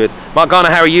it's all good. Mike Garner,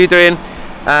 how are you doing?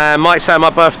 Mike saying my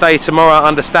birthday tomorrow. I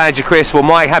understand you, Chris. Well,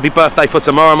 Mike, happy birthday for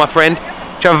tomorrow, my friend.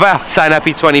 Travel saying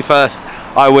happy 21st.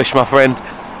 I wish, my friend.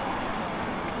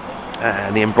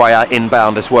 And the Embraer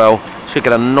inbound as well. Should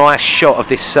get a nice shot of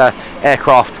this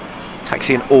aircraft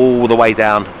taxiing all the way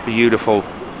down. Beautiful.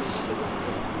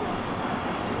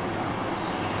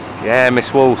 Yeah,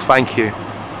 Miss Walls, thank you.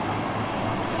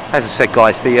 As I said,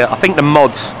 guys, I think the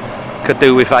mods could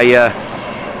do with a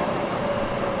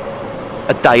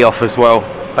day off as well.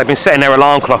 They've been setting their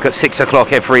alarm clock at 6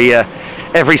 o'clock every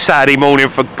Saturday morning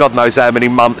for God knows how many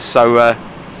months. So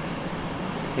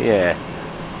yeah.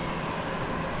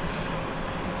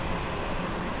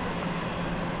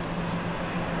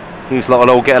 You lot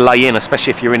will all get a lay in,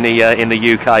 especially if you're in the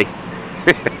UK.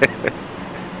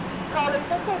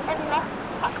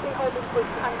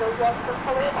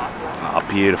 Oh,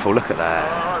 beautiful! Look at that.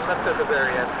 That's at the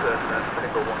very end.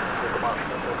 Single one.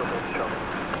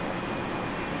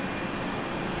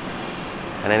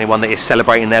 And anyone that is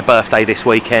celebrating their birthday this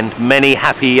weekend, many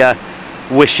happy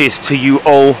wishes to you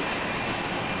all.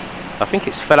 I think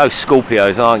it's fellow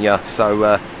Scorpios, aren't you?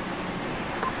 So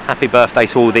happy birthday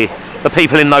to all the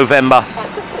people in November.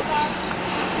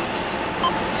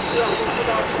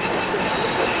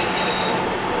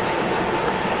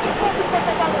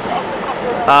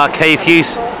 Keith,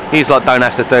 he's like, don't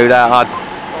have to do that.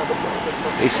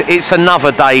 It's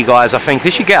another day, guys. I think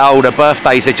as you get older,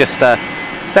 birthdays are just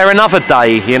they're another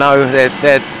day, you know.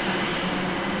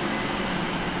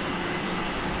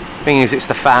 Thing is, it's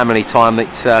the family time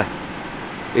that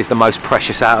is the most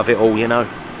precious out of it all, you know.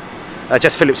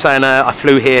 Just Philip saying I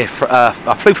flew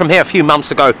from here a few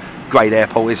months ago. Great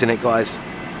airport, isn't it, guys?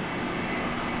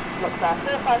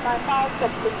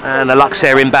 And the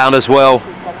Luxair inbound as well.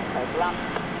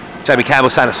 Jamie Campbell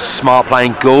saying it's a smart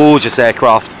plane, gorgeous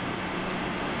aircraft.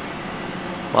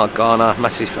 Mark Garner,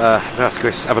 massive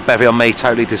Chris, have a bevy on me,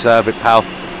 totally deserve it, pal.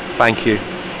 Thank you.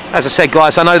 As I said,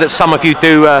 guys, I know that some of you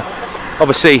do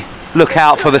obviously look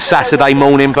out for the Saturday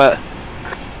morning, but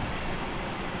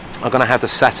I'm going to have the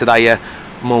Saturday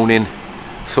morning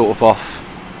sort of off,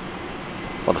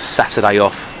 or the Saturday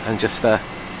off, and just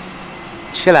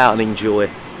chill out and enjoy.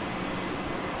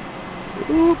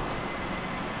 Ooh.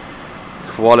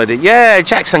 Quality, yeah,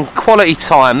 Jackson. Quality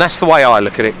time. That's the way I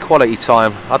look at it. Quality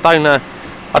time. I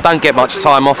don't get much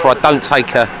time off, or I don't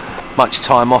take much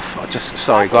time off.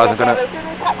 Sorry, guys. I'm gonna.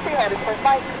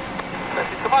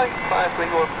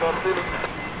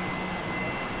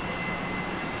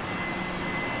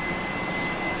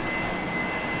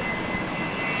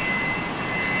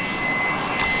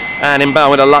 And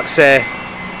inbound with a Luxair.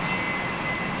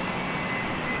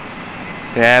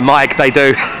 Yeah, Mike, they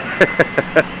do.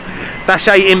 Dash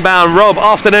 8 inbound, Rob.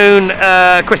 Afternoon,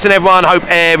 Chris and everyone. Hope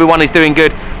everyone is doing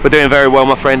good. We're doing very well,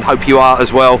 my friend. Hope you are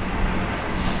as well.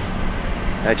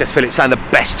 Just feel it's saying the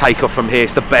best takeoff from here.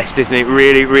 It's the best, isn't it?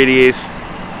 Really, really is.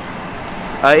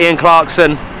 Ian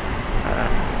Clarkson.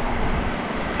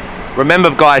 Remember,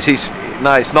 guys, it's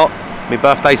not. My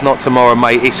birthday's not tomorrow,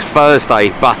 mate. It's Thursday,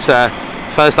 but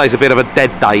Thursday's a bit of a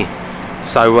dead day.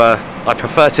 So I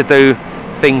prefer to do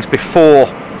things before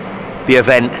the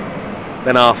event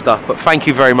than after, but thank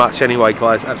you very much anyway,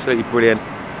 guys. Absolutely brilliant.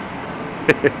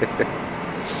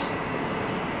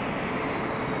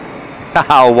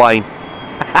 Oh, Wayne.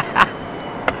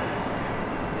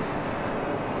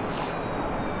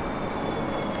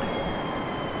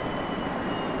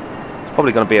 It's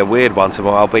probably going to be a weird one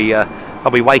tomorrow.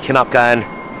 I'll be waking up going,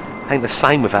 ain't the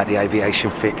same without the aviation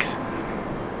fix.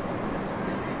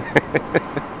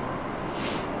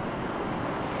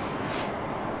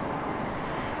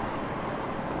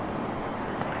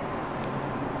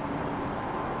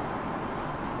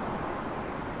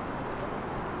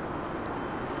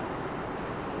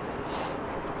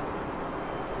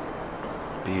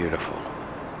 Beautiful.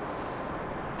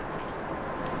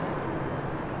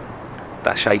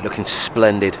 Dash 8 looking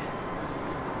splendid.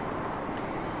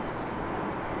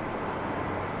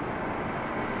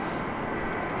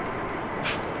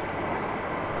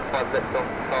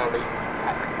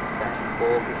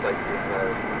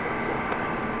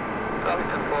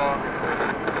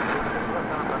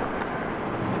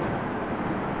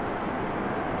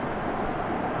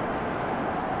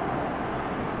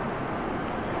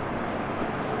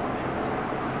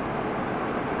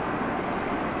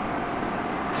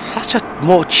 Such a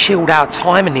more chilled out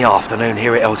time in the afternoon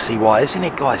here at LCY, isn't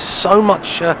it, guys? So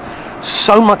much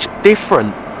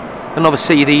different, and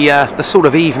obviously the sort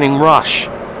of evening rush.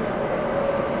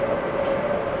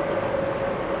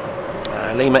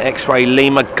 Lima X-ray,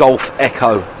 Lima Golf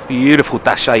Echo, beautiful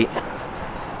Dash 8.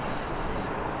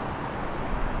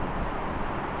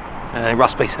 And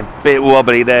Rustby's a bit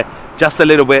wobbly there, just a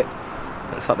little bit.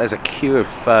 Looks like there's a queue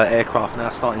of aircraft now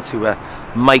starting to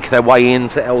make their way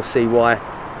into LCY.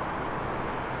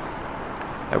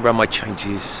 Runway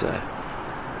changes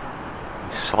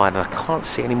inside, and I can't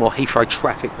see any more Heathrow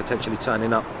traffic potentially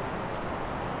turning up.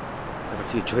 Have a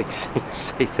few drinks, you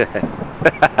see there.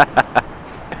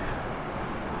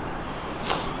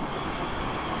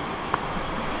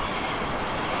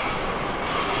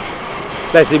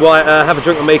 Leslie White, have a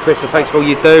drink with me, Chris, and thanks for all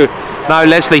you do. No,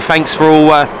 Leslie, thanks for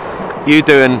all you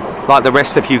do, and like the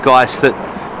rest of you guys that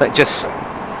just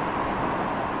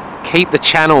keep the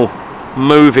channel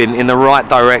moving in the right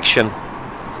direction.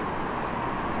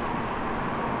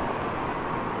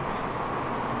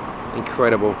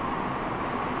 Incredible.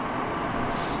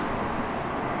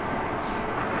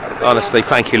 Honestly,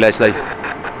 thank you, Leslie.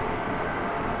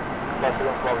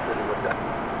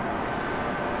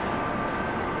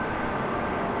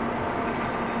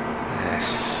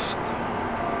 Yes.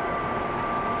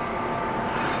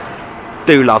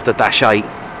 Do love the Dash 8.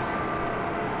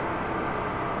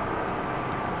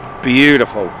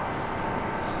 Beautiful.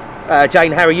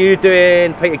 Jane, how are you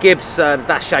doing? Peter Gibbs, the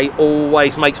Dash 8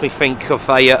 always makes me think of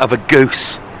a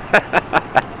goose.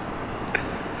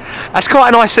 That's quite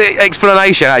a nice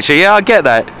explanation, actually. Yeah, I get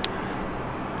that.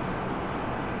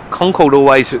 Concorde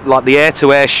always, like the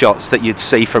air-to-air shots that you'd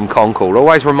see from Concorde,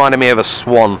 always reminded me of a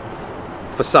swan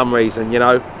for some reason, you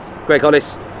know. Greg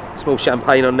Hollis, small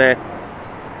champagne on there.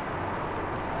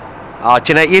 Oh,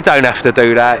 Jeanette, you don't have to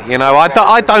do that, you know.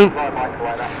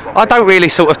 I don't really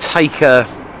sort of take a,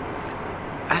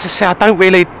 as I say, I don't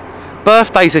really,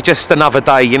 birthdays are just another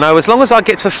day, you know. As long as I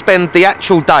get to spend the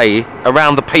actual day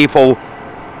around the people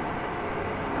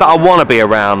that I want to be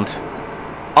around,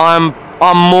 I'm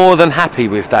more than happy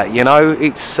with that, you know.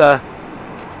 It's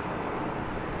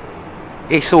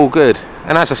all good.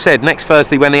 And as I said, next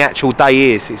Thursday when the actual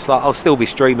day is, it's like I'll still be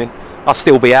streaming, I'll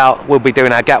still be out, we'll be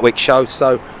doing our Gatwick show,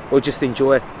 so we'll just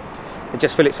enjoy. And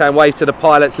just Philip saying wave to the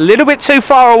pilots, a little bit too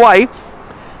far away.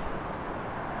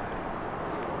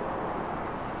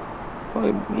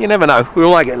 Well, you never know, we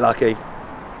might get lucky.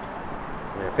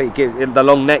 Yeah, Pete gives the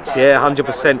long necks, yeah,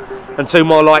 100%. And 2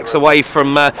 more likes away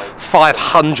from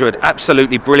 500.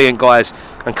 Absolutely brilliant, guys.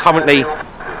 And currently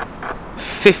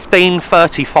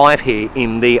 15:35 here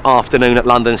in the afternoon at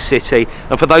London City.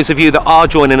 And for those of you that are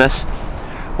joining us,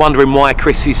 wondering why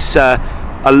Chris is a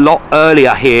lot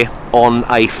earlier here on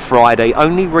a Friday,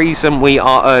 only reason we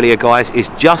are earlier, guys, is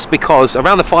just because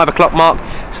around the 5 o'clock mark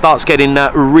starts getting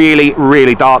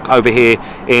really dark over here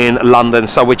in London.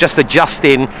 So we're just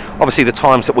adjusting obviously the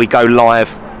times that we go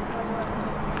live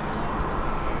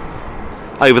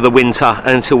over the winter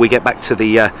until we get back to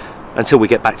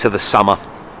the summer.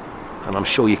 And I'm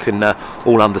sure you can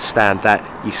all understand that.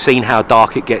 You've seen how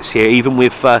dark it gets here, even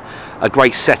with a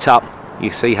great setup.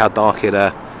 You see how dark it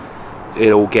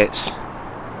all gets.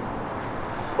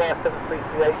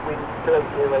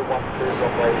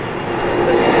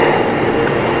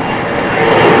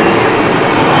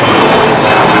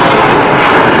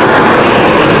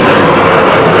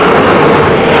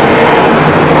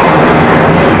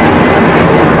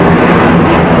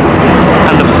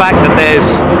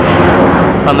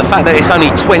 And the fact that it's only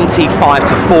 25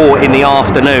 to 4 in the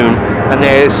afternoon, and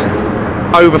there's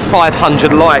over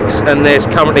 500 likes, and there's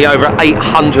currently over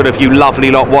 800 of you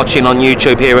lovely lot watching on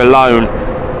YouTube here alone,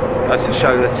 goes to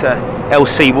show that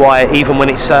LCY, even when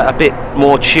it's a bit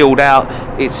more chilled out,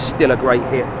 it's still a great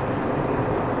hit.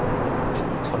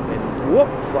 Whoop,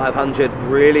 500,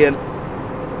 brilliant.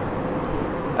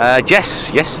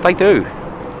 Yes, they do.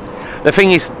 The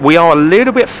thing is, we are a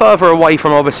little bit further away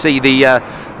from obviously the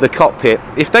cockpit.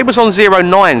 If they was on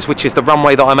 09s, which is the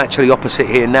runway that I'm actually opposite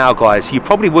here now, guys, you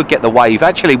probably would get the wave.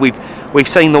 Actually, we've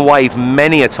seen the wave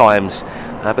many a times,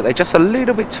 but they're just a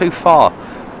little bit too far.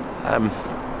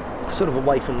 Sort of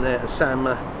away from there.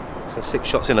 Sam, so 6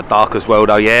 shots in the dark as well,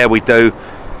 though. Yeah, we do.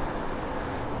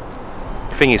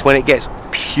 The thing is, when it gets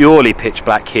purely pitch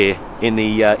black here in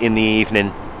the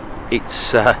evening,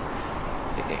 it's it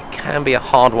can be a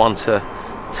hard one to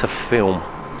film.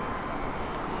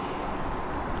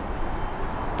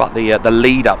 but the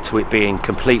lead up to it being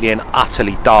completely and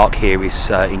utterly dark here is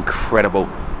incredible.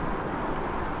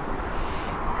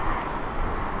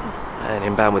 And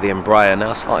inbound with the Embraer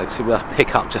now starting to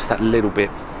pick up just that little bit.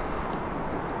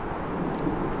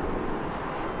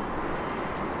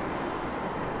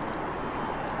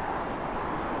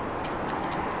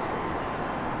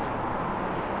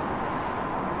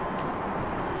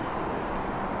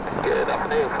 Good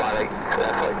afternoon,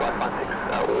 584556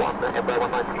 Embraer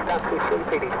 190, stand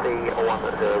 23, PDC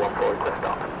 1014, request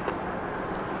start.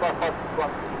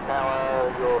 5561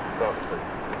 tower, your start please.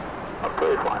 Up to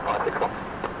 5561.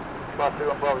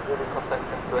 531 Bravo, Zulu, contact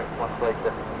direct 1 way,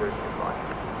 definitely through to flight.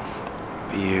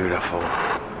 Beautiful.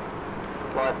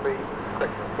 Flight 3,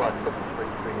 correction, flight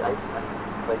 7338, and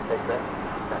vacate there,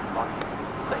 that's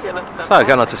fine. So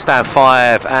going on to stand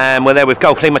 5, and we're there with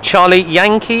Golf Lima Charlie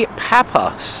Yankee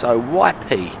Papa, so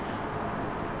YP.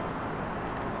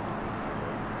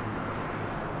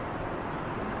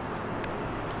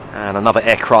 And another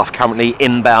aircraft currently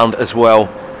inbound as well.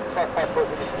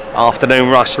 Afternoon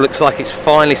rush looks like it's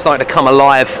finally starting to come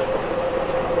alive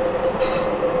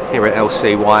here at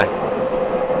LCY.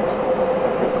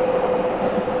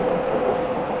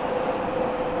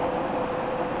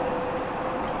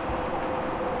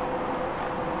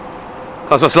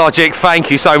 Cosmos Logic, thank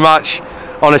you so much.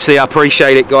 Honestly, I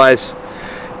appreciate it, guys.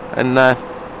 And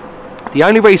the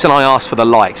only reason I asked for the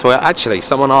likes, well, actually,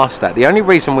 someone asked that. The only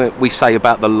reason we say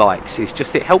about the likes is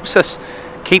just it helps us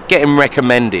keep getting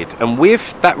recommended. And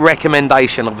with that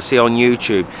recommendation, obviously, on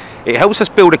YouTube, it helps us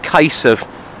build a case of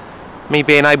me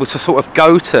being able to sort of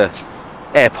go to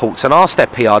airports and ask their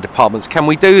PR departments, can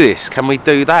we do this? Can we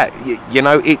do that? You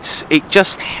know, it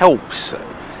just helps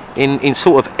in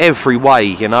sort of every way,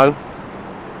 you know.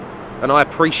 And I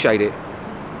appreciate it.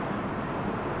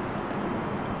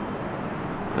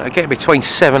 You know, getting between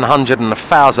 700 and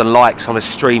 1,000 likes on a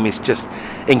stream is just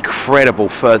incredible.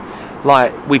 For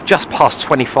like, we've just passed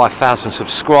 25,000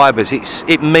 subscribers.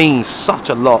 It means such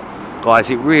a lot, guys.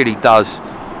 It really does.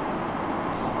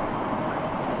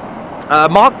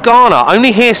 Mark Garner,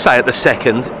 only hearsay at the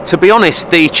second. To be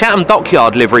honest, the Chatham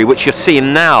Dockyard livery, which you're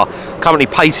seeing now, currently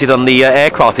pasted on the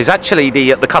aircraft, is actually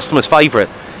the customer's favourite.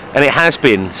 And it has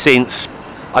been since,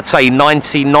 I'd say,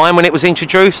 99 when it was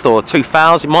introduced, or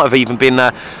 2000. It might have even been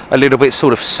a little bit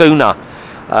sort of sooner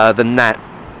than that.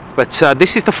 But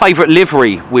this is the favourite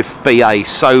livery with BA.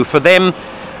 So for them,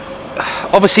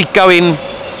 obviously going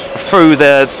through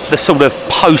the sort of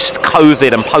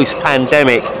post-COVID and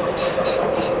post-pandemic,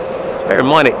 bear in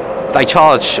mind they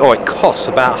charge, or it costs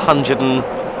about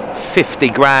 150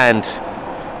 grand,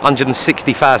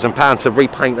 £160,000 to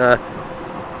repaint an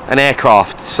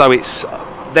aircraft. So it's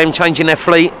them changing their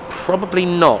fleet? Probably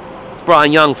not.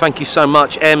 Brian Young, thank you so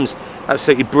much. Ems,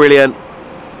 absolutely brilliant.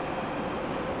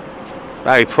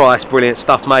 Barry Price, brilliant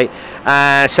stuff, mate.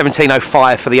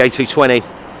 1705 for the A220.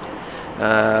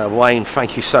 Wayne,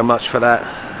 thank you so much for that.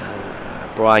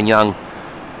 Brian Young,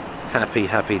 happy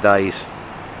days.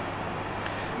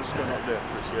 I'm just going up there,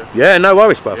 Chris, yeah? Yeah, no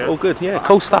worries, bruv. Yeah. All good, yeah,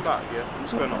 cool stuff. Back, yeah? I'm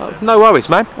just going up there. No worries,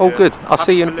 man. All good. I'll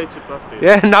see you in... Belated birthday.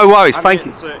 Yeah, no worries, thank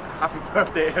you. So happy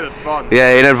birthday in advance.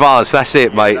 Yeah, in advance, that's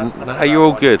it, mate. That's You're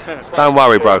all good. Don't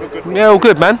worry, bro. Yeah, all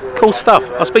good, man. Cool stuff.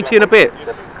 I'll speak to you in a bit.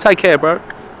 Take care, bro.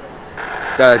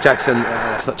 Jackson,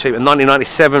 that's not cheap.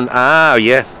 1997. Ah,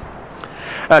 yeah.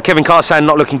 Kevin Carson,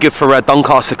 not looking good for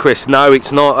Doncaster, Chris. No,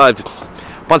 it's not.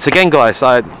 Once again, guys,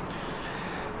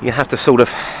 you have to sort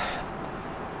of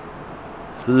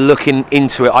looking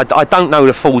into it. I don't know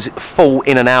the full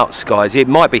in and outs, guys. It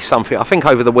might be something. I think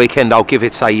over the weekend I'll give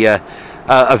it a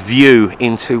view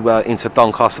into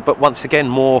Doncaster. But once again,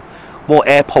 more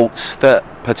airports that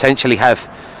potentially have,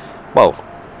 well,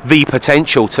 the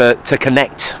potential to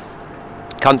connect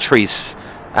countries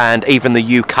and even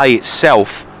the UK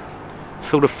itself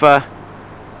sort of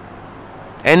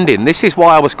ending. This is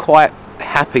why I was quite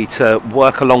happy to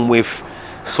work along with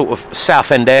sort of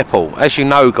Southend Airport. As you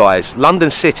know, guys, London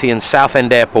City and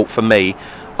Southend Airport for me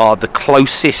are the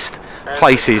closest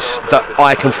places that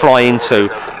I can fly into,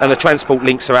 and the transport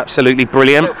links are absolutely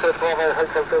brilliant.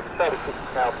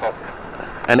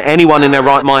 And anyone in their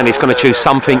right mind is going to choose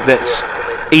something that's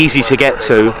easy to get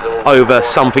to over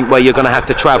something where you're going to have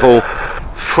to travel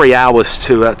 3 hours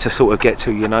to sort of get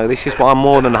to. You know, this is why I'm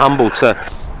more than humble to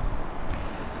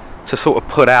sort of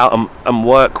put out and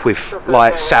work with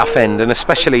like Southend, and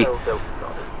especially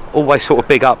always sort of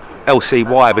big up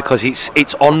LCY, because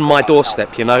it's on my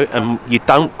doorstep, you know, and you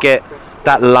don't get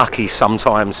that lucky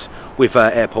sometimes with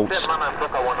airports.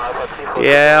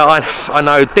 Yeah, I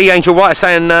know. D Angel Writer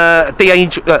saying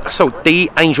D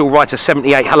Angel Writer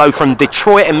 78. Hello from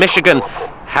Detroit in Michigan.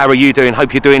 how are you doing?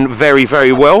 Hope you're doing very,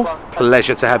 very well.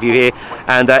 Pleasure to have you here.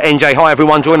 And NJ, hi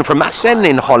everyone, joining from Massen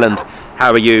in Holland.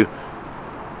 How are you?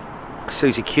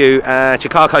 Susie Q,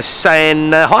 Chicago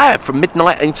saying hi from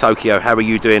midnight in Tokyo. How are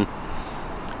you doing?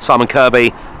 Simon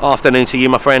Kirby, afternoon to you,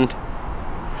 my friend.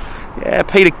 Yeah,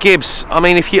 Peter Gibbs. I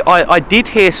mean, if you, I did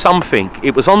hear something.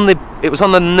 It was on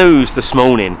the news this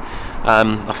morning.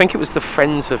 I think it was the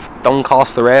Friends of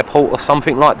Doncaster Airport or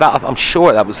something like that. I'm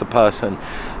sure that was the person.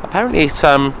 Apparently, it's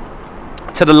to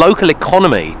the local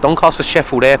economy. Doncaster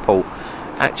Sheffield Airport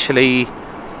actually,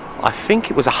 I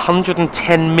think it was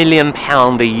 £110 million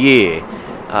a year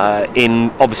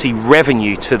in obviously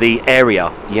revenue to the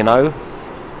area. You know. What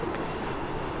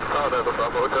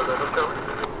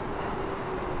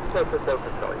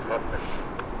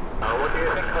do you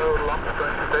think how long it's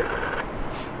going to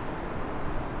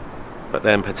But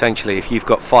then potentially, if you've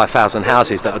got 5,000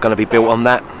 houses that are going to be built on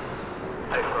that,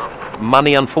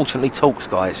 money unfortunately talks,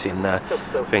 guys, in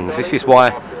things. This is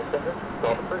why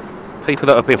people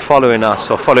that have been following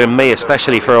us, or following me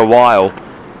especially for a while,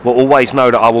 will always know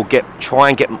that I will try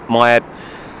and get my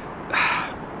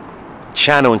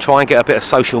channel and try and get a bit of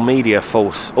social media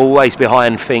force always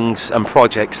behind things and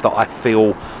projects that I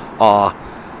feel are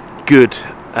good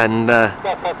and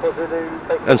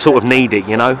sort of need it,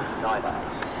 you know.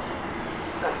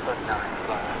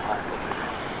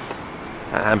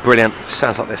 And brilliant.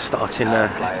 Sounds like they're starting.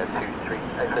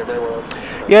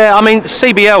 Yeah, I mean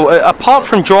CBL. Apart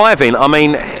from driving, I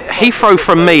mean Heathrow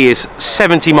from me is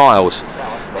 70 miles.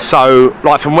 So,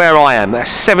 like from where I am,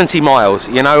 that's 70 miles.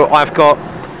 You know, I've got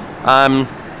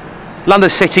London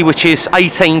City, which is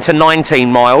 18 to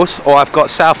 19 miles, or I've got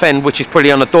Southend, which is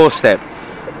pretty on the doorstep.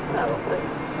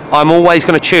 I'm always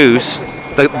going to choose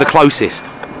the closest.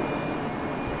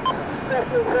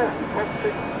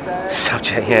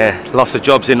 Subject, yeah, loss of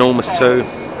jobs enormous too.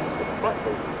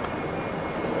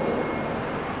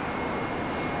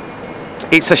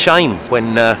 It's a shame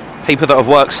when people that have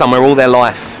worked somewhere all their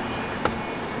life,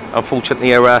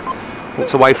 unfortunately, are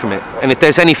walked away from it. And if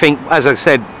there's anything, as I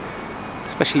said,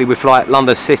 especially with like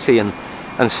London City and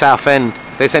Southend,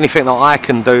 if there's anything that I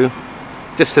can do,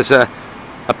 just as a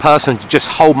person, to just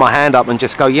hold my hand up and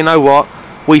just go, you know what,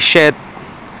 we shared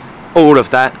all of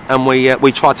that, and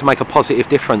we tried to make a positive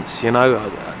difference. You know,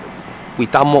 we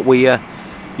done what you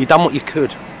done what you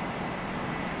could.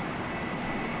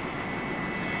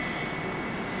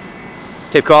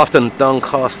 Cape Grafton,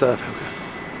 Doncaster,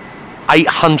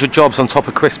 800 jobs on top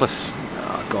of Christmas,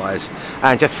 guys.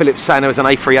 And just Philip saying there was an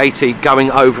A380 going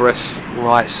over us.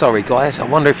 Right, sorry guys. I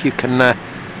wonder if you can.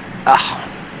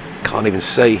 Can't even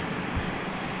see.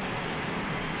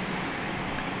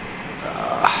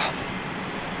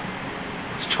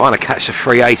 Trying to catch the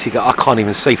 380, I can't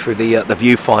even see through the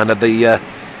viewfinder.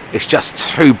 It's just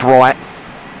too bright.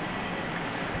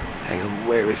 Hang on,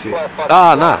 where is it?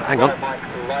 Ah, no, hang on.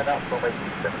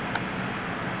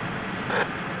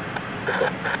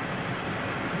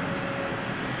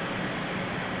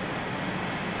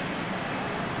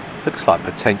 Looks like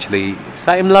potentially, is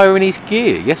that him lowering his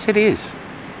gear? Yes, it is.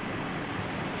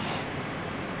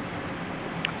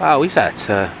 Oh, he's at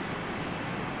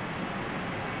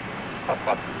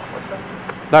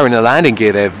lowering the landing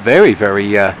gear there very,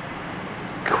 very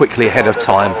quickly ahead of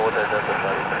time.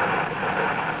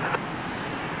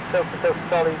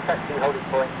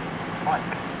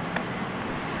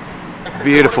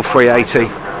 Beautiful 380.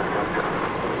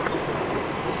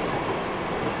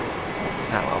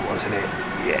 That one, wasn't it?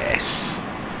 Yes.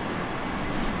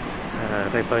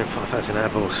 They bone 5,000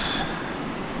 apples.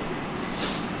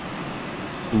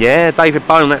 Yeah, David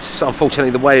Bone, that's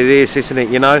unfortunately the way it is, isn't it,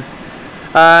 you know?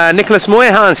 Nicholas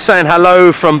Moyhan saying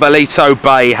hello from Bolito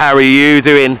Bay. How are you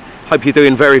doing? Hope you're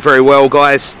doing very, very well,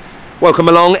 guys. Welcome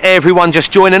along, everyone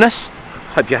just joining us.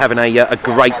 Hope you're having a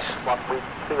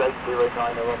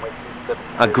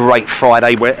great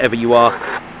Friday wherever you are.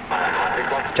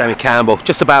 Jamie Campbell,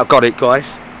 just about got it,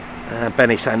 guys.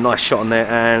 Benny saying nice shot on there.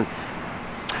 And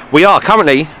we are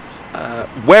currently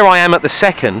where I am at the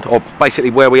second, or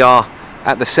basically where we are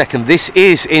at the second. This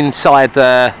is inside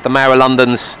the Mayor of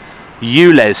London's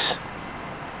ULEZ.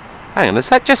 Hang on, is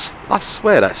that just, I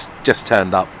swear that's just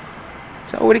turned up.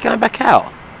 Is that already going back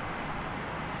out?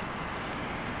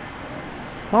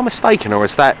 Am I mistaken, or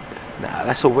is that, no,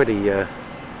 that's already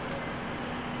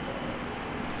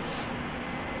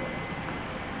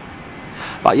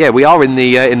but yeah, we are in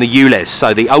the ULEZ,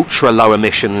 so the ultra low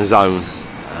emission zone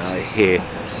here.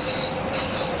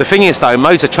 The thing is though,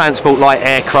 modes of transport like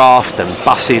aircraft and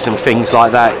buses and things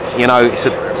like that, you know,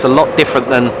 it's a lot different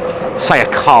than say a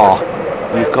car.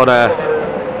 You've got a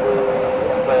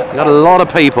lot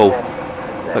of people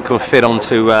that can fit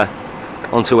onto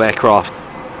onto aircraft.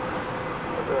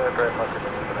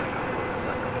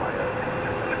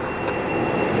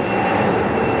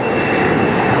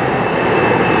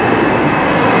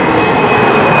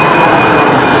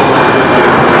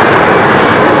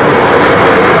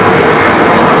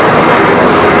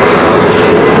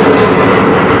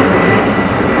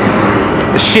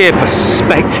 The sheer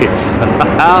perspective.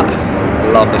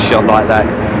 I love the shot like that.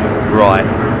 Right.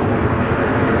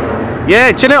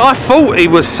 Yeah, do you know, I thought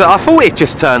it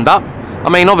just turned up. I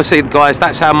mean, obviously, guys,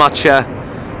 that's how much,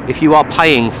 if you are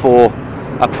paying for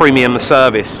a premium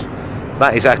service,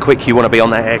 that is how quick you want to be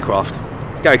on that aircraft.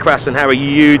 Gary Crasson, how are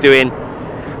you doing?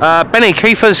 Benny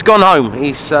Kiefer's gone home.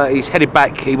 He's headed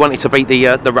back. He wanted to beat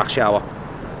the rush hour.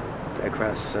 Gary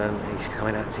Crasson, he's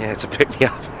coming out, yeah, to pick me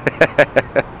up.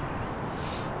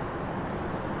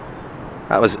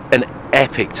 That was an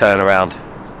epic turnaround.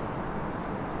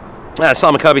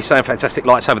 Simon Kirby saying fantastic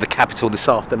lights over the Capitol this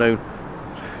afternoon.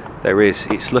 There is.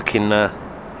 It's looking. It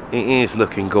is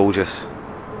looking gorgeous.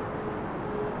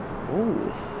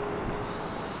 Ooh.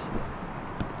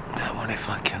 I wonder if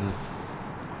I can.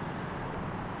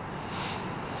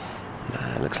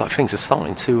 It looks like things are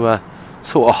starting to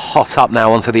sort of hot up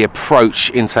now onto the approach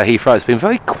into Heathrow. It's been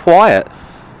very quiet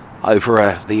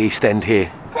over the East End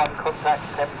here. One contact,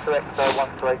 M2X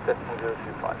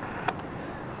 128.025.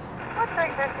 128.025,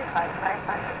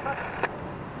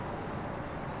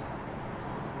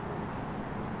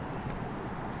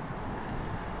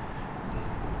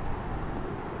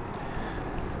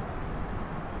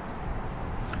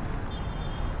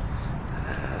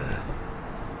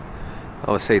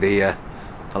 Obviously the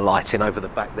lighting over the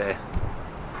back there.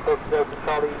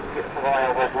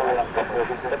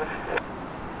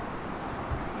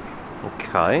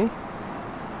 Okay.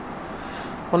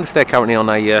 Wonder if they're currently on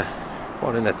a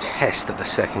in a test at the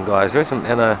second, guys. There isn't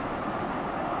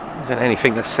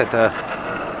anything that said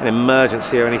an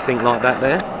emergency or anything like that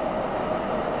there.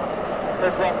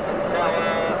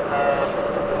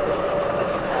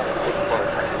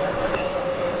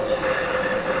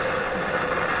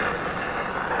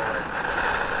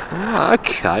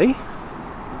 Okay.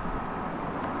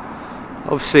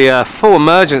 Obviously, full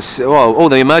emergency. Well, all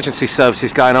the emergency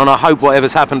services going on. I hope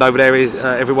whatever's happened over there is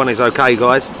everyone is okay,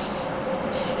 guys.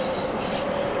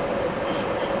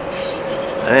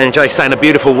 And Jay's saying a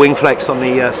beautiful wing flex on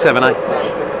the 7A.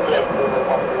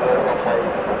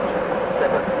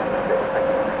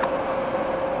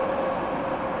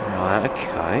 Right.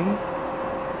 Okay.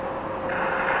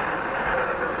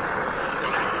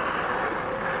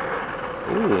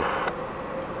 Ooh.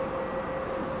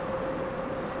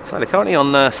 So they're currently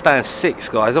on stand 6,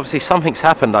 guys. Obviously something's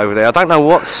happened over there. I don't know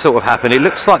what's sort of happened. It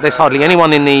looks like there's hardly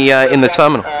anyone in the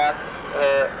terminal.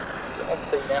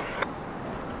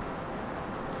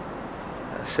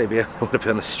 CBA would have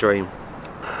been on the stream.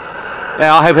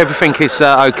 Yeah, I hope everything is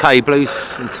okay.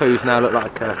 Blues and twos now look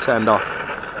like turned off.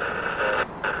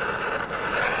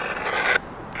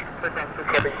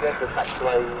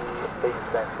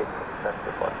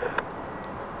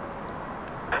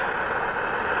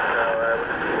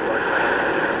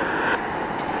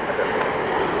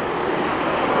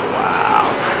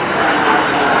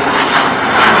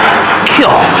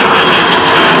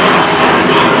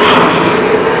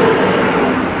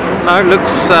 No, it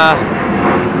looks.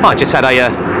 I just had a. I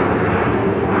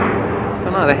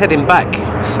don't know. They're heading back,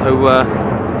 so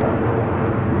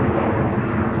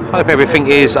hope everything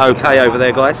is okay over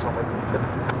there, guys.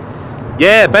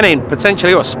 Yeah, Benny,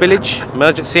 potentially got spillage,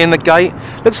 emergency in the gate.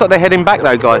 Looks like they're heading back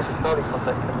though, guys.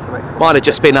 Might have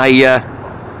just been a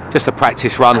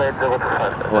practice run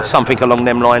or something along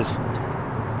them lines.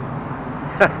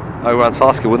 Overrun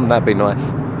tasker, wouldn't that be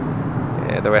nice?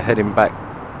 Yeah, they were heading back.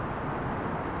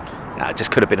 Nah, it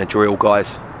just could have been a drill,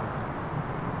 guys.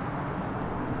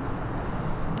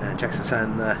 And Jackson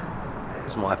saying,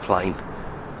 there's my plane.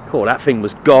 Cool, that thing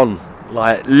was gone.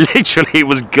 Like, literally it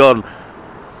was gone.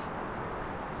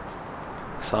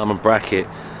 Simon Brackett.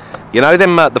 You know,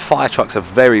 them the fire trucks are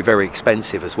very, very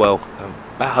expensive as well.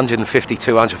 About 150,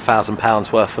 200,000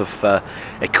 pounds worth of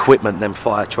equipment, them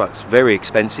fire trucks. Very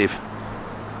expensive.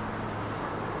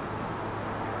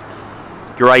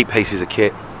 Great pieces of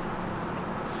kit.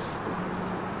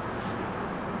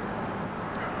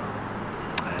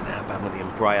 And now back with the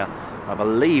Embraer. I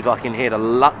believe I can hear the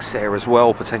Lux there as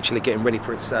well, potentially getting ready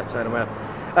for its turnaround.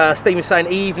 Steve is saying,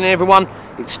 evening everyone.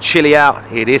 It's chilly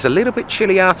out. It is a little bit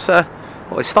chilly out.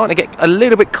 Well, it's starting to get a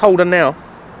little bit colder now.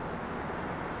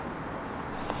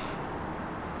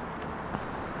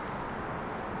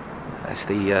 As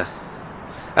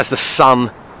the sun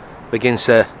begins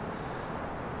to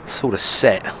sort of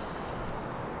set.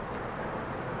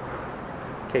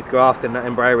 Keep grafting, that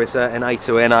Embraer is NA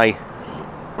to NA.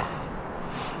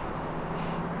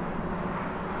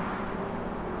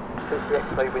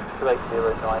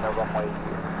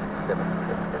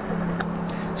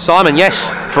 Simon,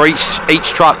 yes, for each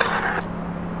truck.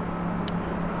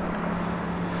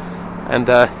 And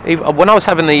even when I was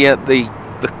having the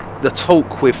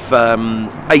talk with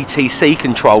ATC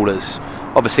controllers,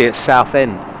 obviously at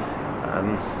Southend,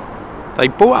 they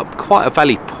brought up quite a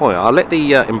valid point. I'll let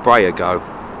the Embraer go.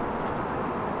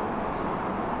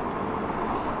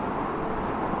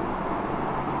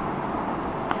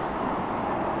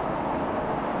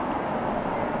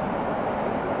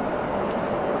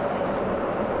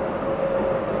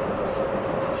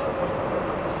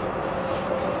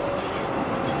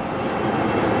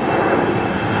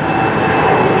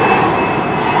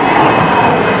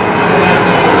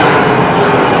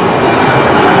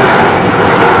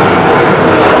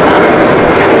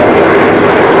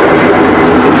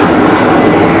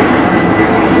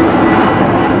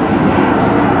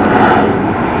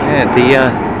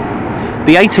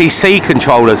 The ATC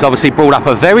controllers obviously brought up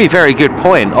a very, very good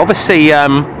point. Obviously,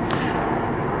 in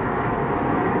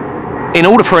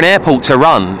order for an airport to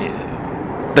run,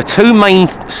 the two main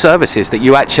services that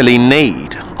you actually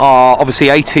need are obviously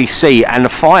ATC and the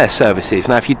fire services.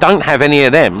 Now, if you don't have any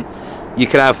of them, you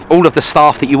can have all of the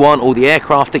staff that you want, all the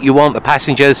aircraft that you want, the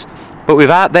passengers, but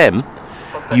without them,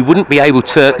 you wouldn't be able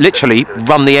to literally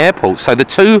run the airport. So the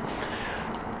two,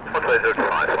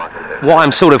 what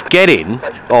I'm sort of getting,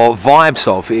 or vibes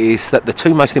of, is that the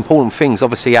two most important things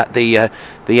obviously at the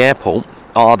airport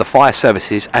are the fire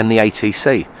services and the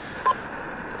ATC.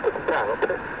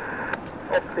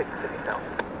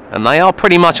 And they are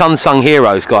pretty much unsung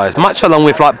heroes, guys, much along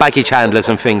with like baggage handlers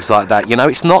and things like that. You know,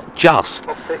 it's not just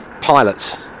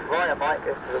pilots.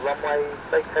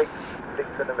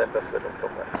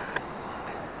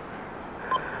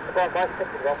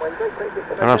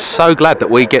 And I'm so glad that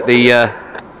we get the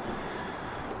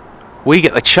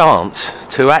chance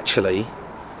to actually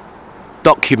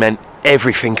document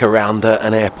everything around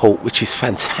an airport, which is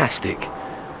fantastic.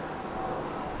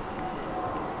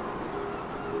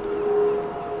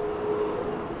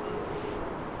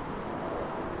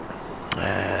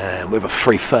 With a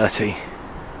 330.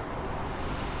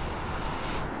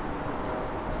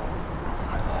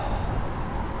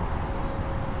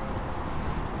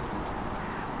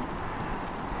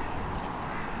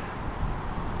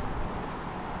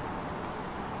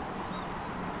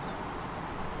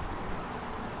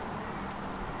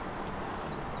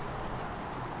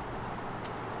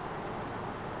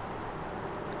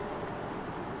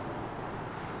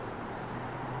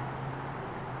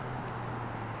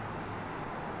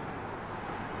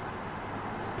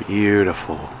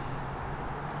 Beautiful.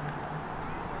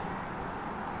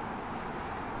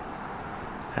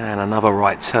 And another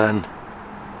right turn.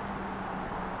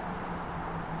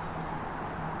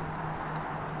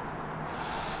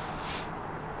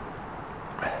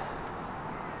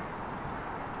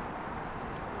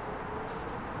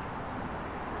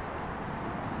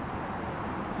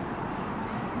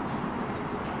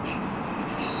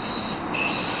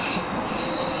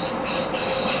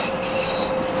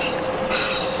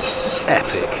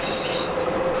 Epic.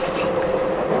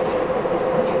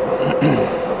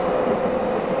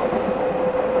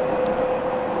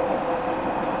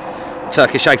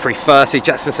 Turkish A330,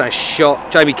 Jackson says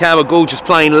shot. Jamie Campbell, gorgeous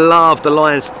plane, love the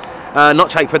Lions. Not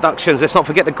Jake Productions, let's not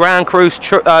forget the Ground Cruise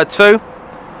 2. 100%.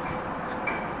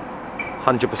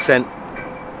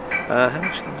 How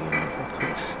much do you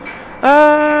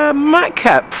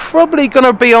Matcat probably going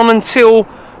to be on until,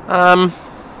 I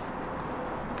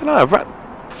don't know,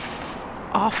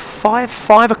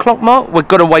 5 o'clock mark. We're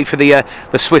going to wait for the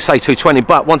Swiss A220,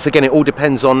 but once again, it all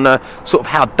depends on sort of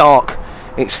how dark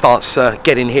it starts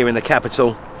getting here in the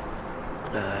capital.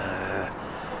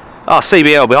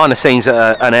 CBL behind the scenes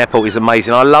at an airport is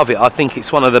amazing. I love it. I think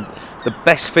it's one of the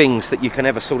best things that you can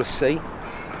ever sort of see.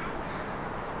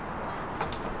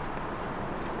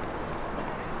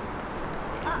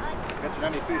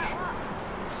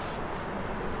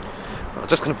 I'm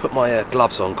just going to put my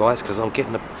gloves on, guys, because I'm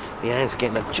getting the hands are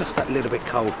getting just that little bit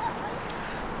cold.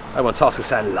 One Tasker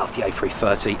saying love the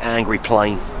A330, angry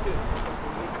plane.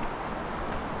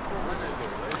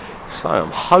 So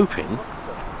I'm hoping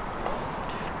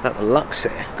that the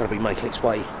Luxair going to be making its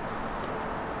way.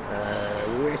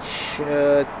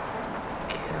 Richard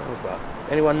Calver.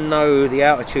 Anyone know the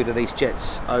altitude of these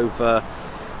jets over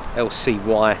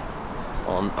LCY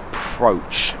on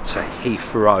approach to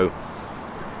Heathrow?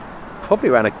 Probably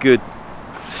around a good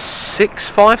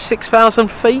 6,000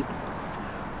 feet.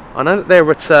 I know that they're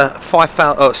at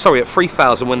 5,000. Sorry, at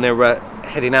 3,000 when they're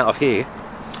heading out of here.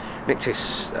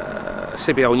 Nictis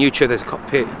CBL on YouTube. There's a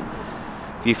cockpit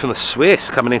view from the Swiss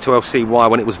coming into LCY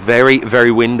when it was very,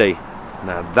 very windy.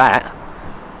 Now that,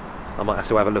 I might have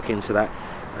to have a look into that.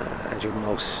 Andrew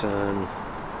Molson.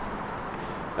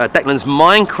 Declan's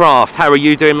Minecraft. How are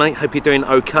you doing, mate? Hope you're doing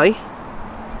okay.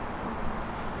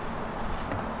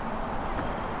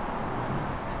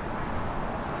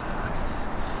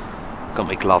 Got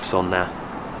my gloves on now.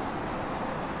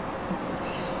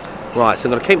 Right, so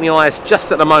I'm going to keep my eyes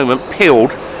just at the moment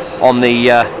peeled on the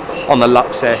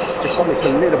Lux there. Just want this a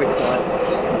little bit quiet.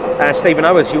 And Stephen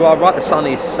Owens, you are right. The sun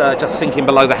is just sinking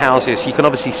below the houses. You can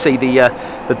obviously see the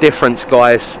difference,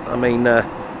 guys. I mean,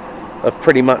 of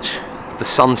pretty much the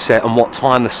sunset and what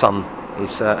time the sun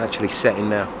is actually setting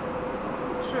now.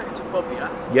 Sorry to bother you.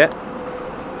 Yeah.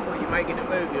 What, are you making a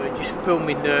movie or just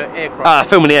filming the aircraft?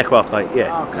 Filming the aircraft, mate.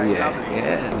 Yeah. Okay, yeah, lovely.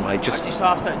 yeah, mate. I just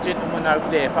asked that gentleman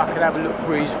over there if I could have a look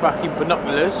through his fucking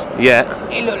binoculars. Yeah.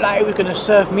 He looked like he was going to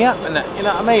serve me up and that, you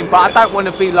know what I mean? But I don't want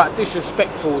to be like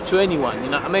disrespectful to anyone,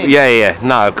 you know what I mean? Yeah, yeah.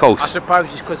 No, of course. I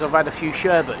suppose it's because I've had a few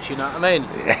sherbets, you know what I mean?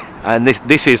 Yeah. And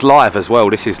this is live as well.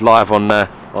 This is live on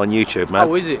YouTube, man.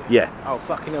 Oh, is it? Yeah. Oh,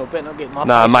 fucking hell, better not get my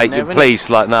No, face mate, in there, please,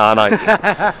 like, no, no.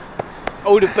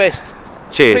 All the best.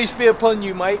 Cheers. Peace be upon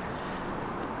you, mate.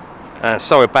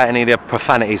 Sorry about any of the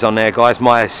profanities on there, guys.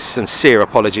 My sincere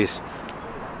apologies.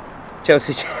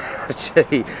 Chelsea G,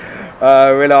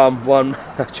 Real Arm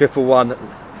 111,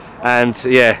 and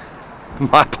yeah,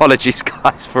 my apologies,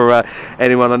 guys, for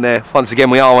anyone on there. Once again,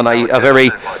 we are on a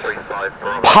very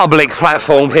public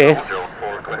platform here.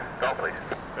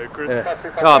 Hey, Chris.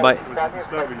 Oh, mate. Was he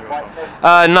disturbing you or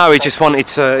something? No, he just wanted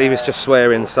to. He was just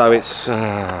swearing, so it's. Oh,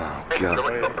 God.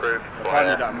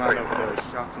 Apparently that man over there was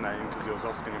shouting at him because he was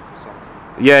asking him for something.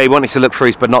 Yeah, he wanted to look through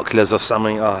his binoculars or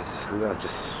something. Oh,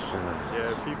 just.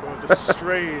 Yeah, people are just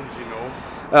strange, you know.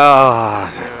 Oh,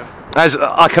 Yeah. as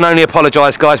I can only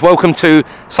apologise, guys. Welcome to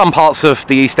some parts of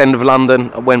the East End of London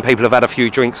when people have had a few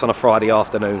drinks on a Friday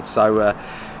afternoon. So,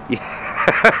 yeah.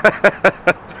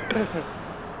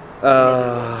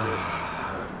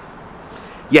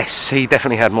 Yes, he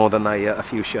definitely had more than a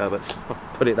few sherbets.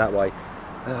 Put it that way.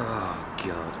 Oh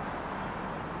God.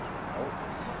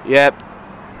 Yep.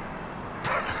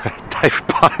 Dave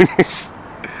Bones.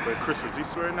 Wait, Chris, was he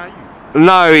swearing at you?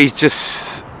 No, he's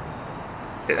just.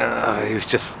 He was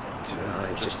just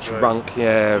drunk.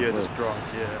 Yeah. Yeah, just drunk.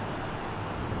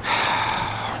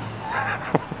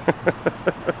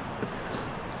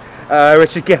 Yeah.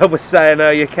 Richard Gill was saying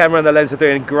your camera and the lens are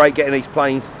doing great getting these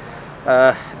planes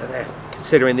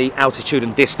considering the altitude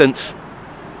and distance.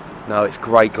 No, it's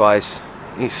great, guys.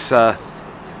 It's a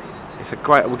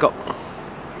great. We've got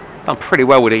done pretty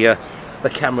well with the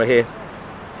camera here.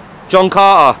 John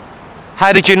Carter,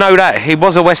 how did you know that? He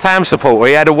was a West Ham supporter.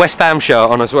 He had a West Ham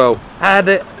shirt on as well. How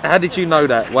did you know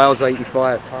that? Wales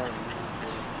 85.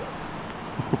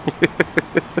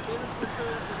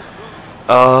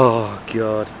 Oh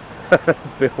God.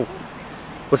 Bill,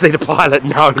 was he the pilot?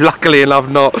 No, luckily enough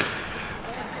not.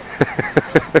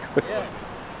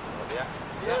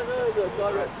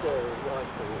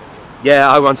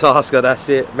 Yeah, 01 Tasker, that's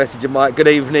it. Messenger Mike. Good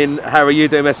evening. How are you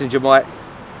doing, Messenger Mike?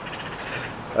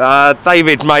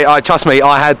 David, mate, trust me,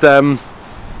 I had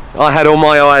all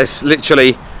my eyes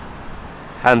literally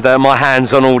and my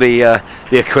hands on all the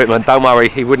equipment. Don't worry,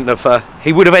 he would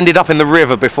have ended up in the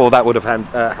river before that would have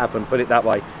happened. Put it that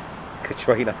way.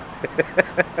 Katrina.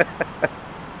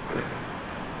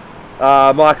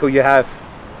 Michael, you have.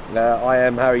 I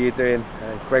am. How are you doing?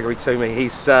 Gregory Toomey.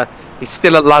 He's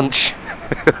still at lunch.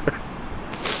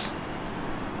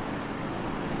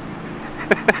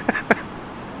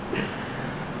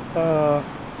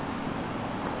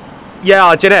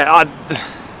 Yeah, Jeanette.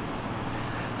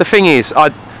 The thing is,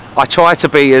 I try to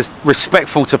be as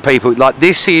respectful to people. Like,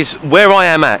 this is where I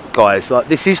am at, guys. Like,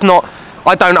 this is not.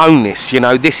 I don't own this. You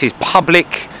know, this is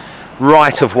public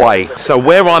right of way. So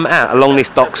where I'm at along this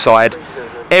dockside,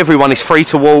 everyone is free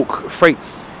to walk. Free.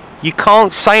 You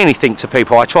can't say anything to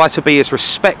people. I try to be as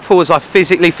respectful as I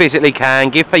physically can.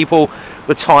 Give people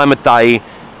the time of day.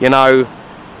 You know.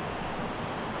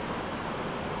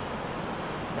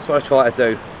 That's what I try to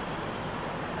do.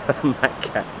 Matt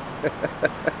Cat.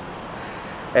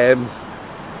 Ems.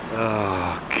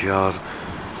 Oh God.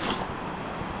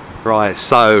 Right,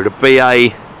 so the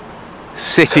BA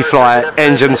City Flight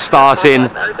engine starting,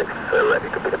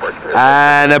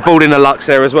 and they're boarding the Lux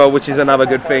there as well, which is another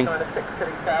good thing.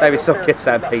 David Stock gets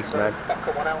that piece, man.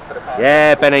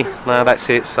 Yeah, Benny. No, that's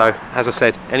it. So, as I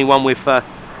said, anyone with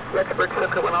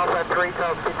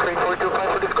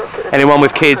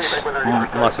kids,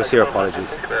 my sincere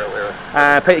apologies.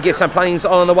 Peter gets some planes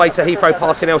on the way to Heathrow,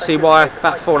 passing LCY,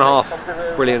 about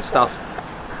 4.5 brilliant stuff.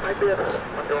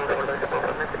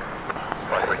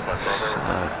 So,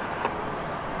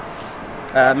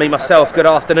 me myself, good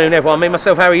afternoon everyone. Me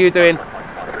myself, how are you doing?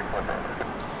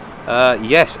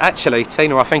 Yes, actually,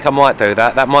 Tina, I think I might do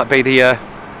that. That might be the.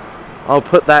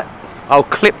 I'll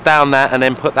clip down that and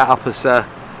then put that up as the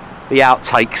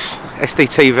outtakes,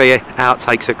 SDTV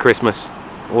outtakes at Christmas,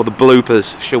 or the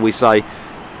bloopers, shall we say?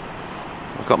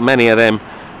 I've got many of them.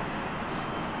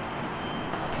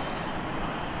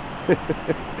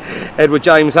 Edward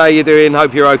James, how you doing?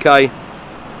 Hope you're okay.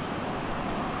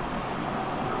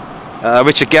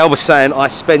 Richard Gell was saying I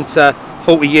spent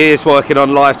 40 years working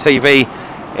on live TV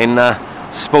in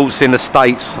sports in the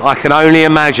States. I can only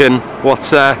imagine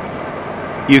what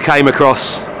you came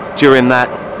across during that,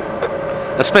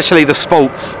 especially the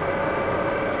sports.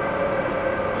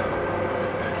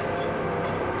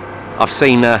 I've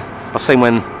seen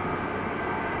when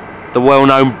the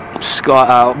well-known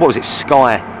Sky, what was it,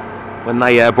 Sky, when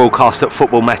they broadcast at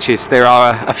football matches, there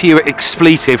are a few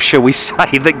expletives, shall we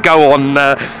say, that go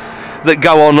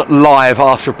on live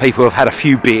after people have had a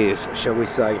few beers, shall we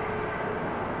say.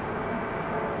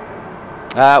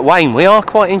 Wayne, we are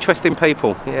quite interesting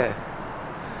people, yeah.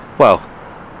 Well,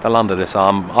 the Londoners are.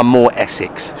 I'm more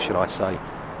Essex, should I say.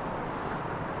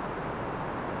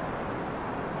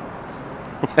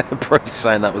 Bruce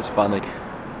saying that was funny.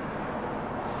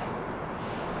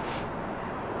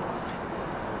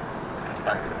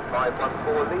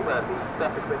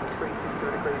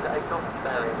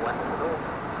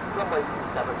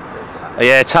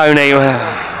 Yeah, Tony. Well,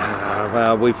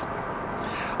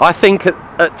 I think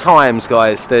at times,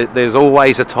 guys, there's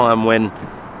always a time when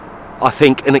I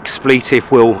think an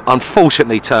expletive will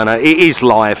unfortunately turn out. It is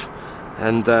live,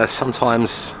 and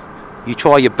sometimes you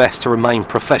try your best to remain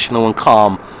professional and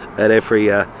calm at every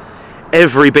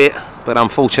bit, but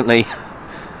unfortunately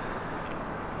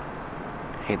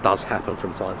it does happen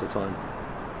from time to time.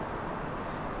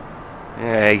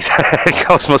 Yeah, exactly.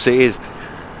 Cosmos it is.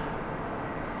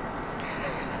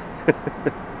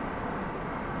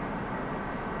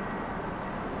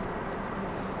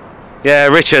 Yeah,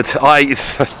 Richard,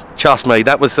 trust me,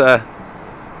 that was I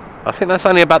think that's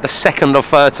only about the second or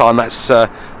third time that's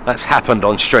happened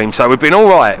on stream, so we've been all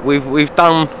right. We've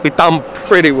done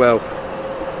pretty well.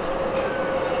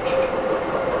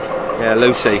 Yeah,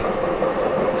 Lucy,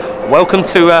 welcome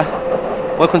to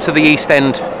the East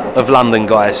End of London,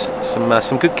 guys.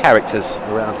 Some good characters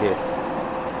around here.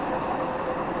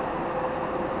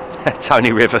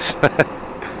 Tony Rivers.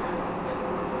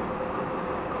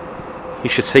 You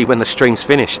should see when the stream's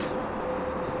finished.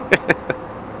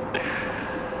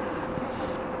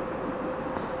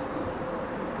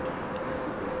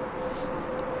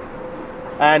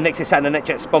 And next is Saturn, the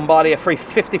NetJets Bombardier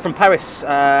 350 from Paris,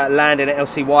 landing at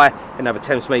LCY, another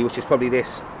Thames Me, which is probably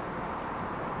this.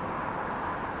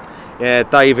 Yeah,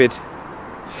 David.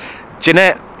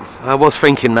 Jeanette, I was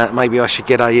thinking that maybe I should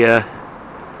get a... yeah,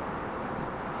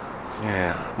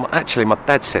 actually my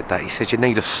dad said that. He said you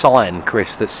need a sign,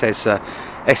 Chris, that says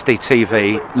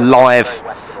SDTV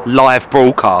live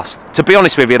broadcast. To be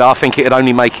honest with you, I think it'd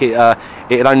only make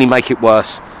it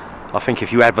worse. I think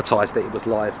if you advertised that it was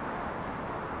live.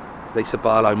 Lisa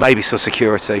Barlow, maybe some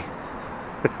security.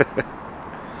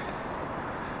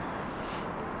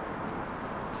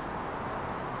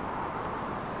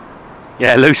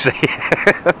 Yeah, Lucy.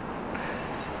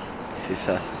 This is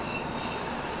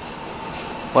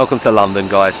welcome to London,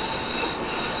 guys.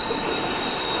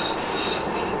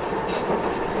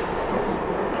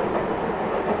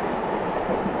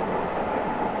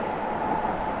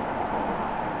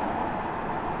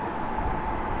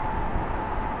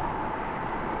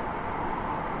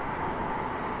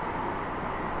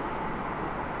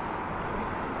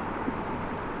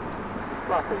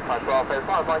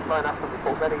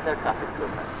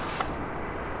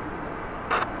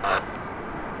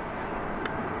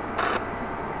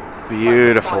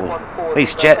 Beautiful.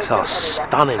 These jets are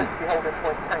stunning.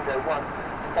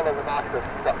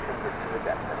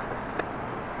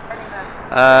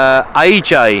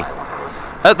 AJ,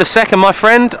 at the second, my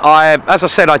friend, as I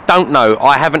said, I don't know.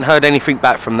 I haven't heard anything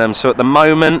back from them. So at the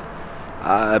moment,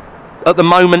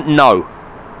 no.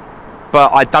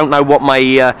 But I don't know what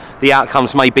the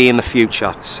outcomes may be in the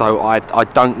future. So I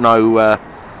don't know.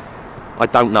 I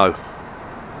don't know.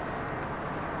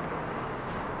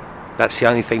 That's the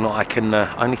only thing that I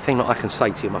can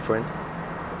say to you, my friend.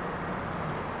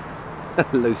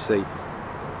 Lucy.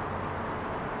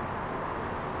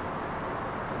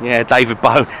 Yeah, David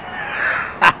Bone.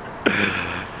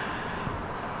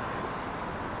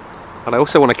 But I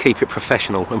also want to keep it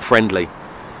professional and friendly.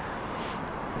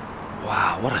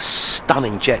 Wow. what a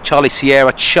stunning jet. Charlie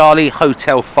Sierra, Charlie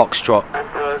Hotel Foxtrot.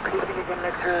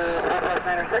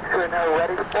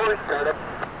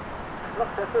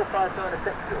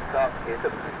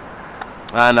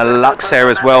 And a Luxair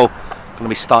as well, going to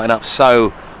be starting up.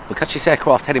 So we'll catch this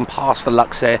aircraft heading past the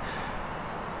Luxair,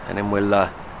 and then we'll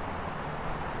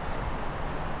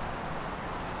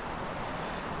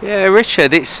yeah,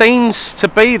 Richard, it seems to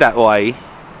be that way.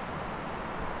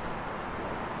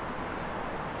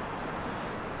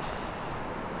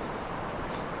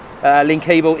 Link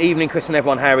Keeble, evening Chris and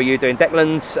everyone, how are you doing?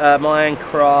 Declan's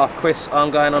Minecraft, Chris, I'm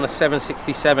going on a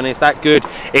 767, is that good?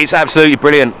 It's absolutely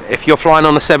brilliant. If you're flying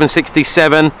on the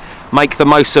 767, make the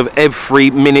most of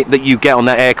every minute that you get on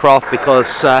that aircraft,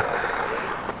 because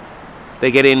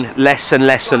they're getting less and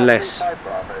less and less.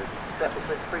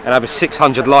 And over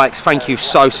 600 likes, thank you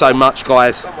so much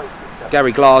guys.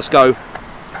 Gary Glasgow,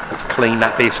 let's clean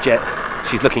that biz jet,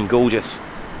 she's looking gorgeous.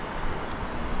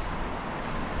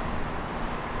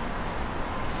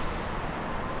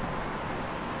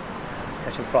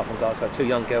 Flight from Glasgow, 2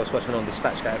 young girls watching on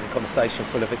dispatch gate having a conversation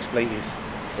full of expletives.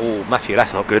 Oh, Matthew,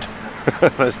 that's not good.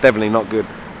 That's definitely not good.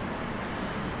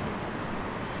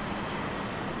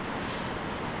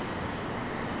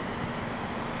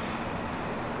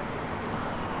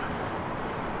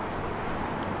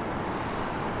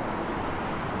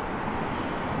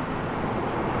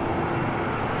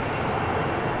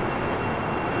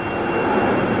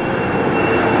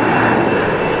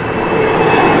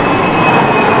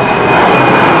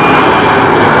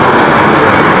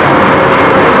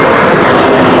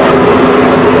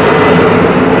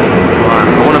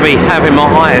 Having my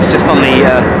eyes just on the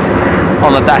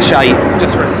dash 8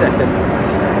 just for a second.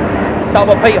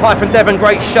 Dartmoor Pete, hi from Devon,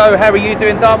 great show. How are you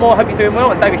doing, Dartmoor? Hope you're doing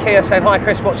well. And David Keir saying hi,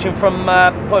 Chris, watching from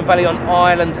Point Valley on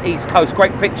Ireland's east coast.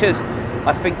 Great pictures.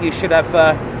 I think you should have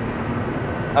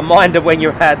a minder when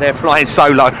you're out there flying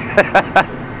solo.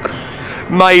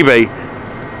 Maybe.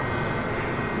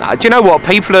 No, do you know what?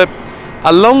 People are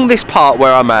along this part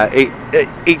where I'm at.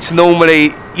 It's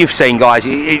normally, you've seen guys.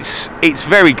 It's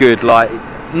very good. Like.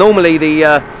 Normally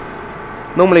the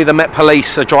Met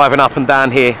Police are driving up and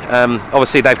down here.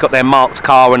 Obviously they've got their marked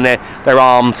car and they're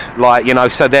armed, like, you know,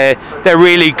 so they're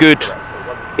really good.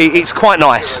 It's quite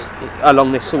nice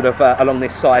along this sort of along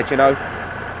this side, you know.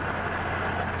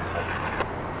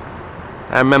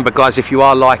 And remember guys, if you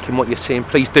are liking what you're seeing,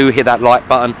 please do hit that like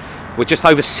button. We're just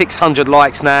over 600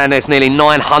 likes now, and there's nearly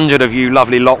 900 of you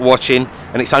lovely lot watching,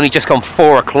 and it's only just gone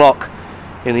 4 o'clock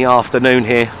in the afternoon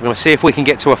here. I'm going to see if we can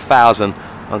get to 1,000.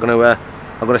 I'm going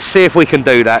to see if we can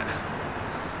do that.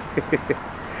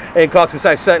 Ian Clarkson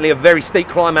says certainly a very steep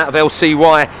climb out of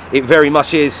LCY. It very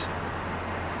much is.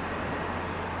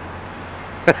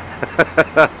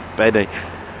 Benny.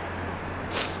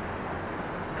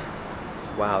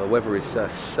 Wow, the weather is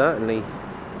certainly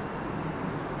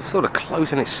sort of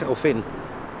closing itself in.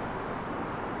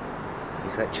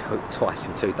 He's that choke twice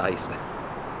in 2 days now.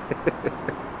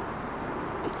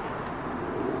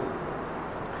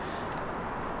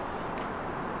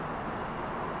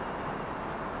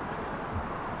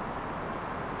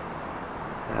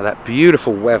 Now that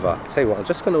beautiful weather. I'll tell you what, I'm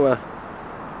just going to,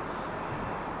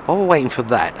 while we're waiting for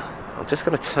that, I'm just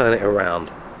going to turn it around.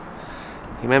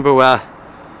 You remember,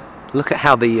 look at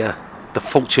how the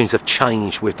fortunes have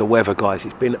changed with the weather, guys.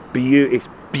 It's been it's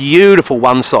beautiful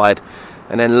one side,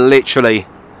 and then literally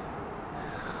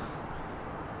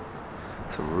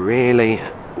some really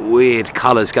weird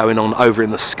colours going on over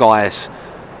in the skies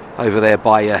over there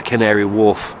by Canary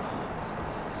Wharf.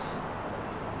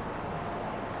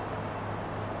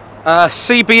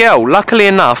 CBL, luckily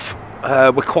enough,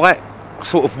 we're quite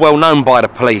sort of well known by the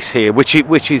police here, which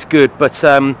is good. But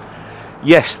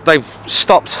yes, they've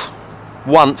stopped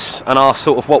once and asked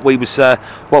sort of what we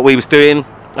was doing,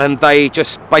 and they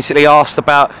just basically asked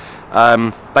about.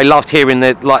 They loved hearing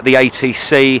the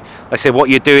ATC. They said, "What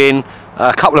you're doing?"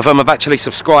 A couple of them have actually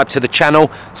subscribed to the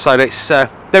channel, so it's they're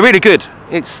really good.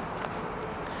 It's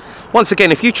once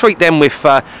again, if you treat them with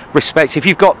respect, if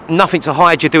you've got nothing to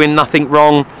hide, you're doing nothing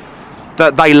wrong,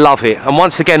 that they love it. And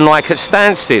once again, like at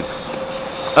Stansted,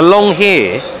 along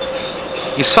here,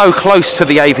 you're so close to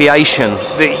the aviation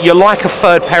that you're like a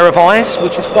third pair of eyes,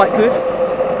 which is quite good.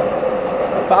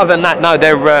 But other than that, no,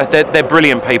 they're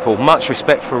brilliant people. Much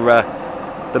respect for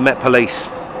the Met Police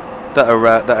that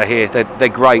are here. They're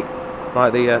great.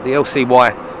 Like the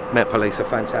LCY Met Police are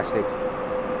fantastic.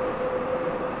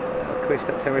 Chris,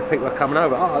 that's Henry people are coming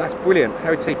over. Oh, that's brilliant.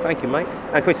 Harry T, thank you, mate.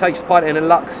 And Chris H. Pilot in a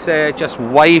Lux just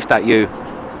waved at you.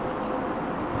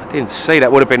 I didn't see that.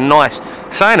 Would have been nice.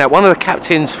 Saying that, one of the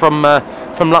captains from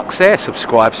Luxair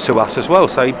subscribes to us as well,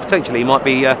 so potentially he might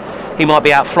be he might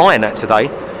be out flying that today.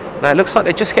 Now it looks like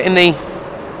they're just getting the...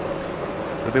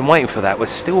 We've been waiting for that. We're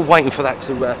still waiting for that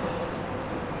to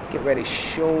get ready.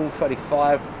 Shaw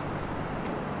 35.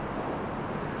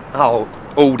 Oh,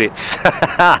 audits.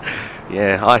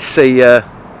 Yeah, I see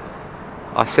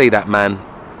that, man.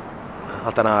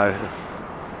 I don't know.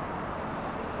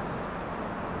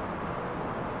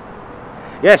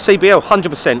 Yeah, CBL,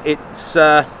 100%.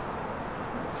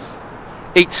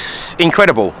 It's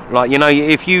incredible. Like, you know,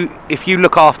 if you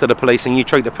look after the police and you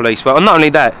treat the police well, and not only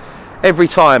that, every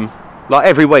time, like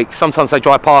every week, sometimes they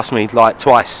drive past me like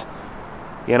twice,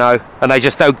 you know, and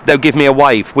they'll give me a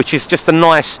wave, which is just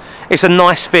it's a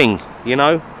nice thing, you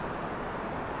know.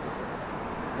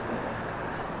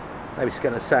 Maybe it's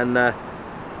going to sound that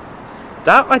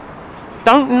I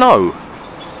don't know.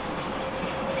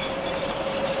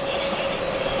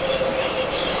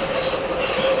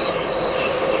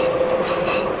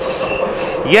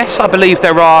 Yes, I believe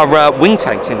there are wing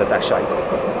tanks in the Dash 8.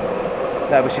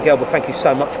 No, Mr. Gelber, thank you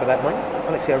so much for that, mate.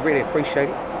 Honestly, I really appreciate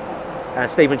it. And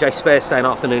Stephen J. Spares saying,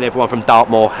 afternoon, everyone from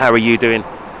Dartmoor. How are you doing?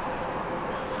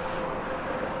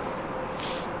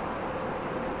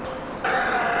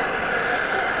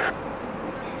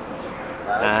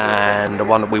 And the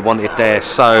one that we wanted there.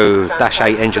 So, Dash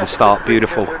 8 engine start,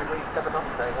 beautiful.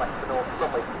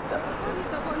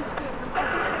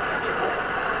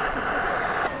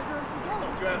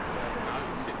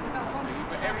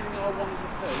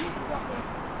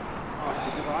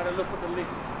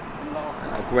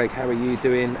 Greg, how are you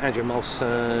doing? Andrew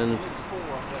Molson.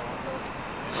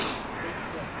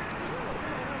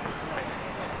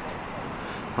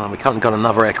 We currently got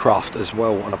another aircraft as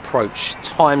well on approach.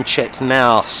 Time check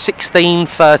now,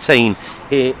 16:13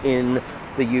 here in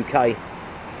the UK.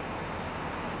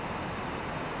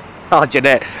 Oh,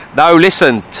 Jeanette, no,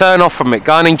 listen, turn off from it.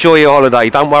 Go and enjoy your holiday.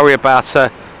 Don't worry about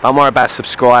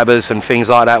subscribers and things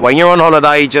like that. When you're on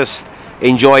holiday, just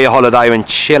enjoy your holiday and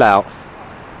chill out.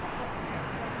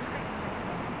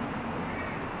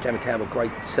 Jamie Campbell,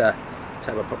 great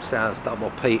table prop sounds,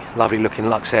 double Pete, lovely looking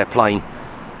Lux airplane.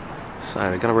 So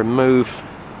they're going to remove,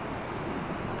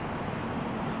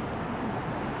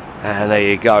 and there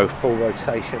you go, full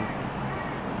rotation.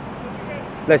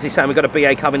 Leslie saying we've got a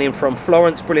BA coming in from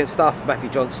Florence, brilliant stuff.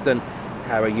 Matthew Johnston,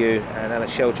 how are you? And Anna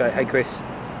Sheldrake, hey Chris,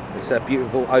 it's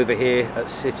beautiful over here at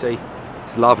City,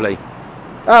 it's lovely.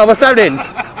 Oh, what's happening?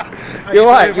 You're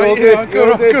right, you're all good,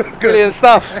 you're all good, brilliant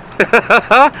stuff.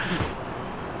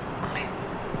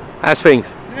 How's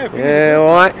things? Yeah,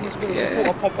 all right. Yeah.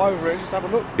 I'll pop over it, just have a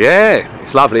look. Yeah,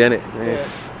 it's lovely, isn't it?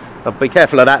 Yes. Yeah. I'll be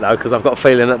careful of that though, because I've got a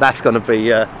feeling that that's going to be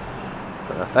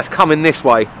that's coming this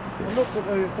way. I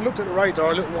looked at the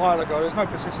radar a little while ago. There's no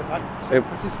participation on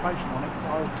it,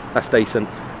 so that's decent.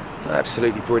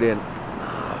 Absolutely brilliant.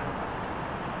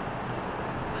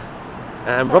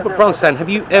 Robert Brunstad, have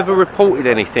you ever reported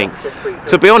anything?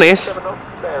 To be honest,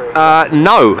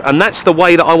 no, and that's the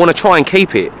way that I want to try and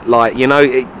keep it. Like, you know,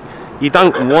 you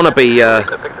don't want to be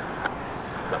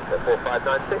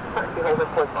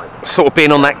sort of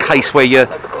being on that case where you're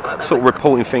sort of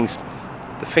reporting things.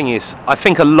 The thing is, I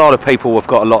think a lot of people have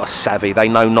got a lot of savvy. They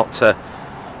know not to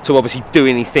obviously do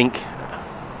anything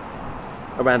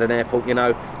around an airport, you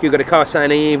know. You've got a car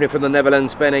saying evening from the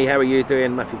Netherlands. Benny, how are you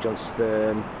doing? Matthew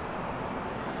Johnston.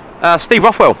 Steve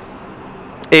Rothwell.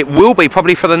 It will be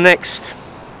probably for the next...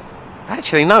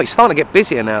 Actually, no, it's starting to get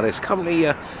busier now. There's currently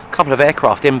a couple of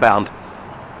aircraft inbound.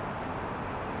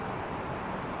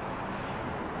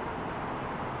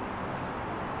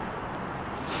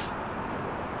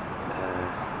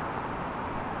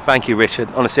 Thank you, Richard.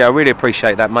 Honestly, I really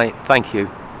appreciate that, mate. Thank you.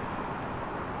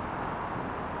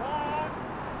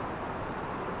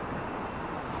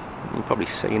 You can probably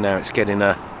see now it's getting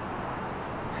a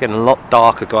lot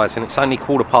darker, guys, and it's only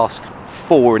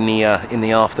 4:15 in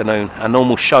the afternoon. Our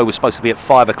normal show was supposed to be at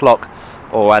 5 o'clock,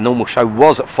 or our normal show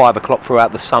was at 5 o'clock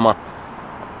throughout the summer.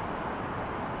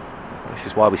 This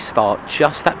is why we start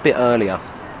just that bit earlier.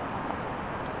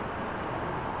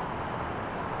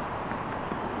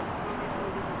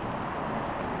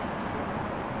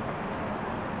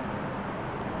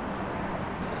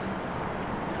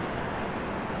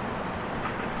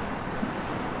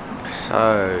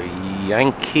 So,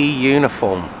 Yankee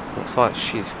uniform. Looks like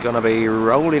she's going to be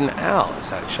rolling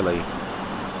out, actually.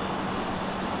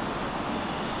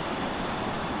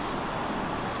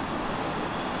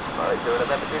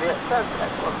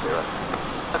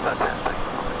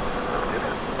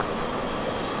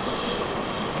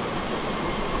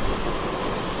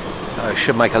 So,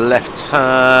 should make a left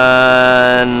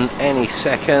turn any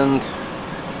second.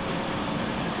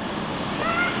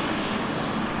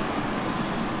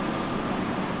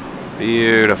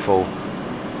 Beautiful.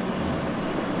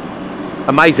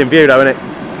 Amazing view though, isn't it?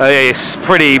 It's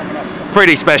pretty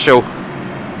special. Especially,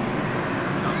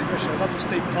 I love the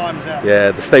steep climbs out.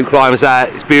 Yeah, the steep climbs out.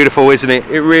 It's beautiful, isn't it?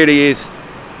 It really is.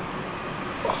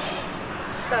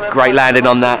 Great landing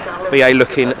on that. BA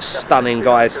looking stunning,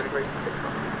 guys.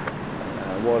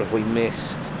 What have we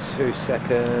missed? 2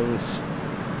 seconds.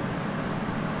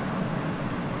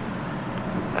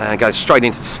 And go straight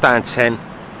into stand 10.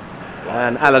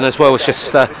 And Alan as well has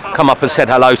just come up and said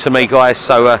hello to me, guys.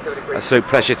 So absolute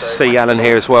pleasure to see Alan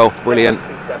here as well. Brilliant.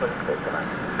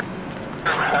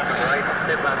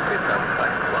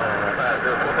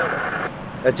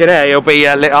 Jeanette, it'll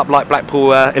be lit up like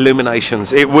Blackpool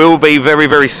illuminations. It will be very,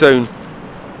 very soon.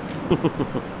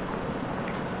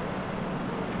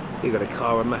 You got a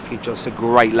car and Matthew Johnson,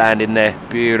 great landing there,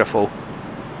 beautiful.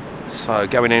 So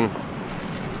going in.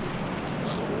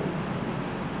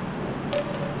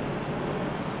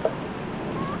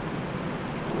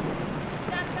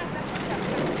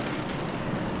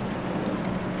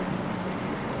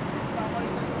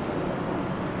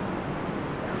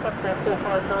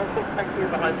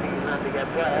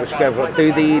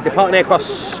 Do the departing aircraft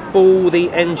spool the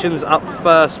engines up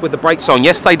first with the brakes on?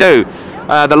 Yes, they do.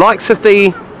 The likes of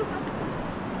the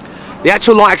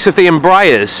actual likes of the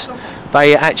Embraers,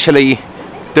 they actually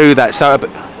do that. So it'll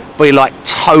be like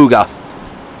toga.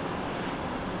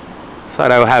 So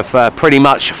they'll have pretty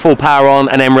much full power on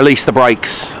and then release the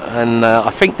brakes. And I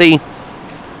think the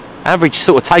average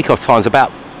sort of takeoff time is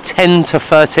about 10 to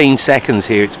 13 seconds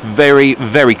here. It's very,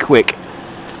 very quick.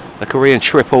 The Korean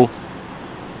triple.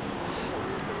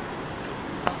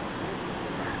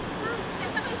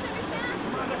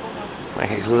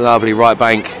 It's lovely right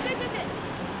bank.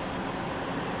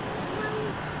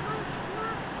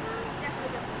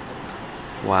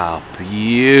 Wow,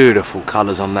 beautiful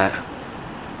colours on that.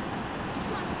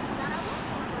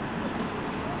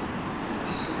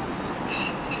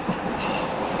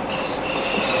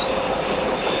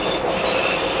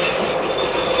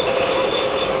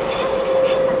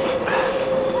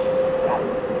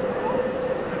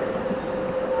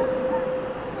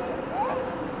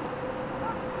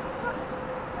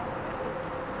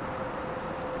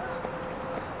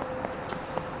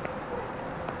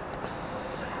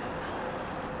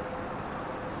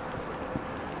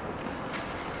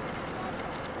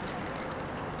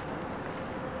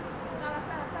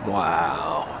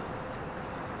 Wow.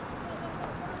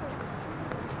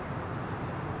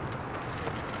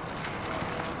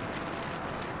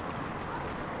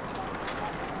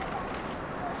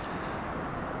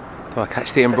 Do I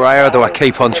catch the Embraer or do I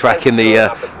keep on tracking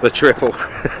the triple?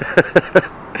 The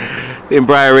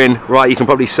Embraer in. Right, you can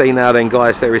probably see now then,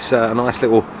 guys, there is a nice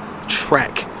little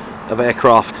track of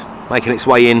aircraft making its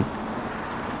way in.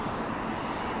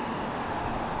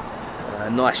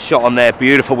 Nice shot on there,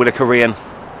 beautiful with a Korean.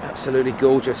 Absolutely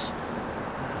gorgeous.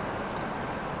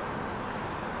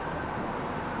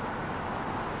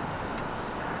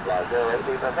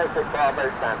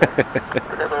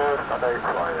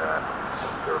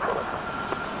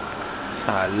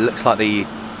 So it looks like the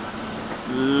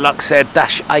Luxair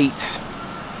 -8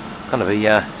 gonna be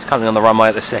it's coming on the runway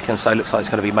at the second, so it looks like it's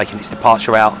going to be making its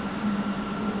departure out.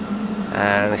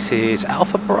 And this is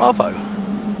Alpha Bravo.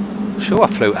 Sure, I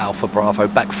flew Alpha Bravo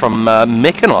back from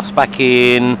Mykonos back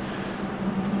in,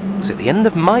 was it the end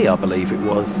of May, I believe it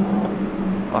was.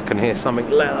 I can hear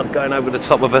something loud going over the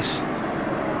top of us.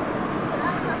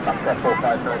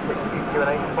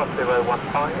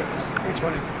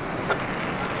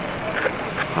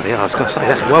 Oh yeah, I was going to say,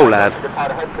 that's well loud.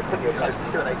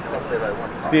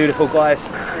 Beautiful, guys.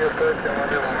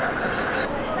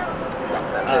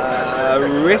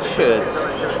 Richard.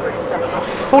 I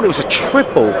thought it was a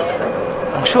triple.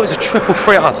 I'm sure it's a triple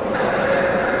fritter.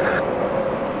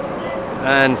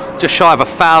 And just shy of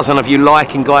 1,000 of you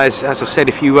liking, guys. As I said,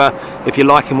 if you're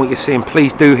liking what you're seeing,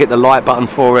 please do hit the like button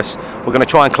for us. We're going to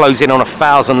try and close in on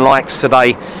 1,000 likes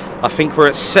today. I think we're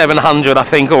at 700, I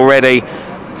think, already.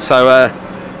 So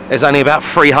there's only about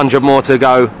 300 more to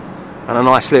go, and a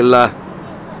nice little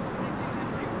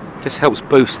just helps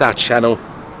boost our channel.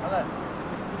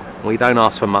 We don't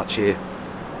ask for much here.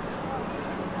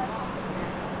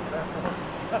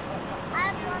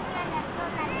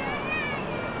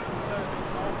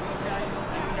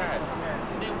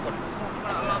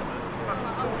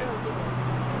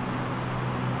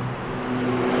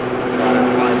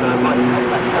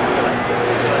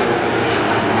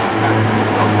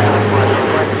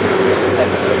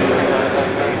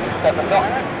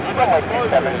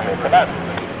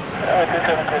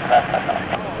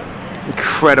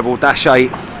 Incredible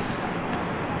 -8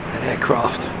 an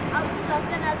aircraft.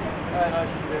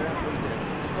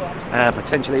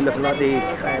 Potentially looking like the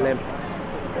KLM.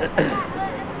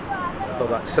 All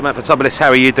right, Samantha Tobilis, how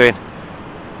are you doing?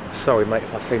 Sorry mate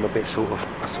if I seem a bit sort of...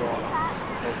 That's all right.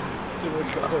 Do what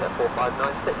you got to do.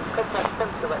 4596, contact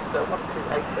Central Vector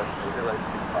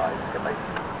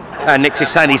 128.025. And Nick is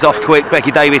saying he's off quick.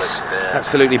 Becky Davis,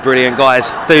 absolutely brilliant,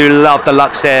 guys. Do love the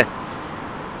Lux there.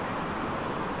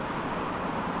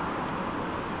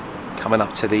 Coming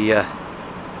up to the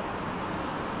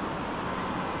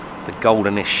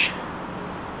goldenish,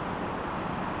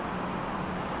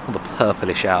 or the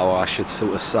purplish hour, I should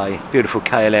sort of say. Beautiful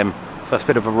KLM. First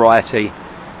bit of variety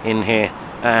in here,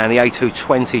 and the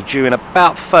A220 due in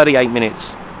about 38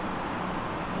 minutes.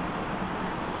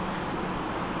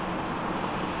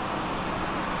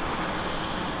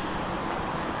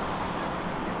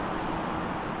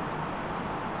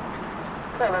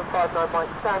 Mike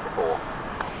stand for.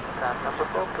 Number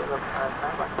 4,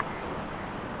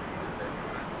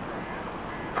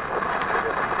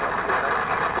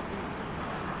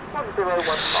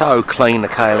 So clean, the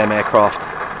KLM aircraft.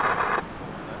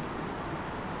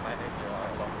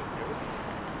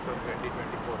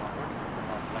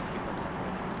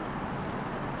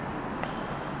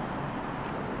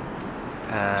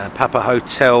 Papa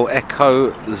Hotel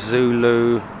Echo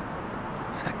Zulu.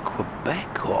 Is that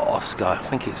Quebec or Oscar? I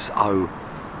think it's O.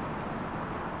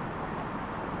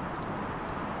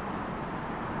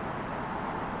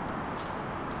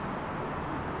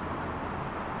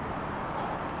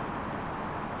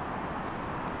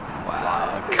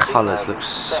 Wow, colours look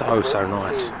so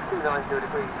nice.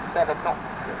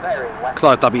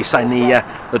 Clive W saying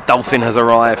the Dolphin has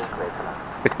arrived.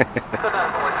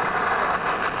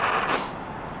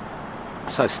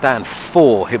 So stand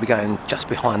 4, he'll be going just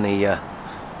behind the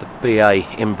BA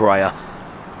Embraer.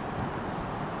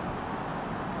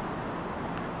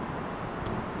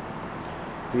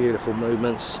 Beautiful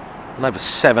movements, and over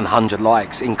 700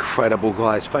 likes. Incredible,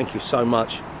 guys, thank you so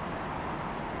much.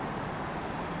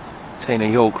 Tina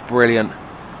York, brilliant.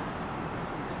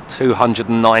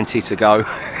 290 to go.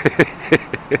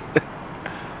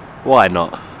 Why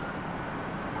not?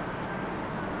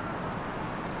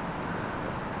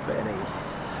 Benny,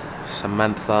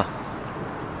 Samantha.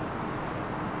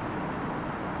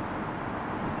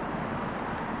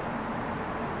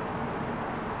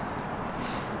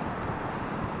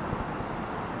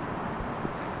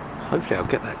 Hopefully I'll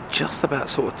get that just about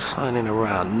sort of turning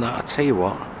around. No, I'll tell you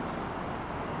what.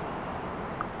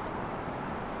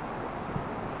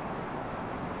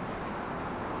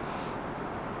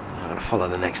 I'm going to follow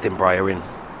the next Embraer in.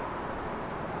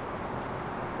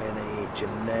 Benny,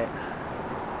 Jeanette.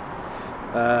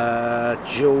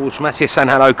 George, Matthias saying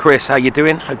hello. Chris, how you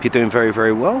doing? Hope you're doing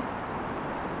very well.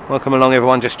 Welcome along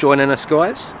everyone just joining us,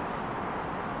 guys.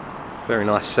 Very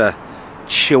nice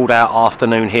chilled out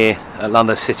afternoon here at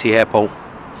London City Airport.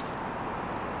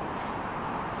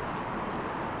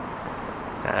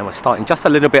 And we're starting just a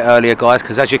little bit earlier, guys,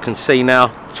 because as you can see now,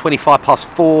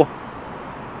 4:25,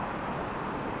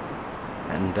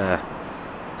 and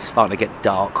it's starting to get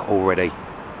dark already.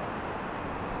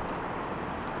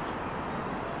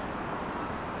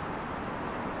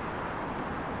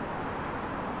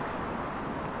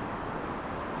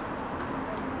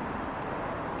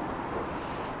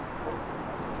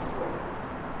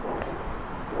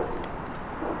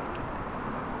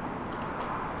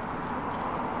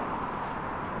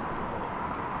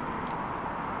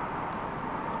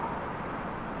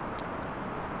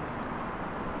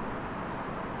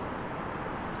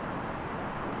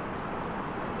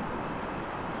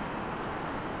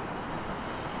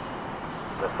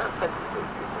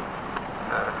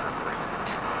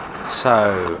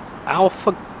 So,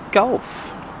 Alpha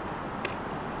Golf.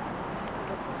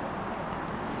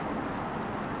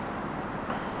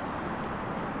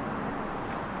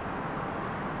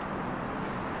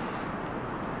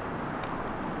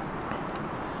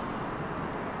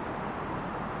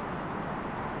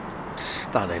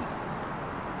 Stunning.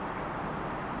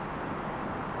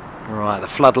 Right, the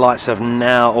floodlights have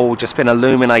now all just been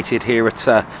illuminated here at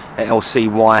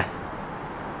LCY.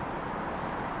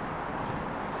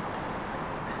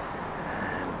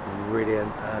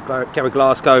 Brilliant. Gary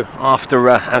Glasgow after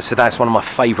Amsterdam. It's one of my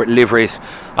favourite liveries.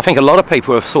 I think a lot of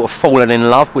people have sort of fallen in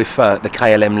love with the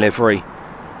KLM livery.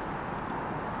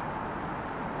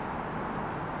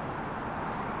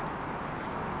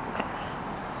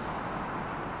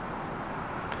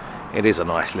 It is a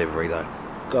nice livery though,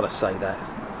 gotta say that.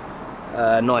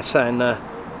 Nice saying,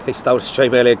 he stole the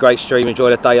stream earlier, great stream, enjoy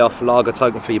the day off, lager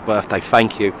token for your birthday.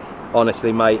 Thank you,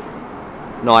 honestly mate.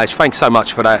 Nice, thanks so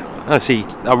much for that. Honestly,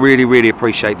 I really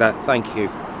appreciate that, thank you.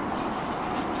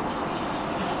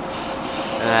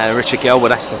 Richard Gelber,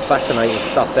 that's some fascinating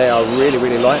stuff there. I really,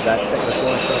 really like that.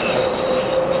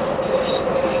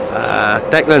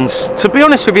 Declan's, to be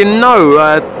honest with you,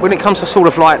 no. When it comes to sort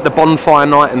of like the bonfire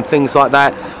night and things like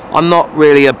that, I'm not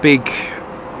really a big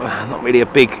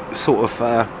sort of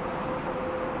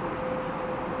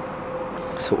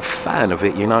fan of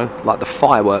it, you know, like the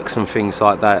fireworks and things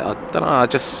like that. I don't know.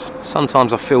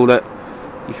 Sometimes I feel that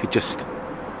you could just,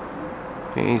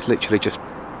 he's literally just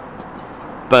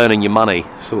burning your money,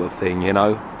 sort of thing, you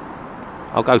know.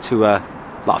 I'll go to like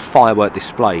a firework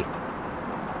display.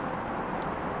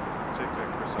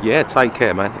 Yeah, take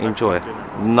care, man. Enjoy it.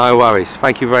 No worries.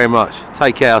 Thank you very much.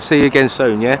 Take care. I'll see you again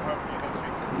soon, yeah?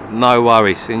 No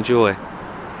worries. Enjoy.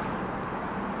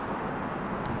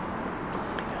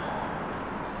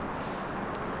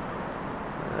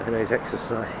 And there's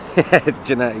exercise.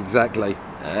 Jeanette, exactly.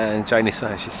 And Janie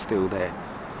says she's still there.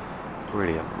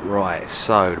 Brilliant. Right,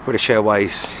 so the British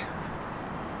Airways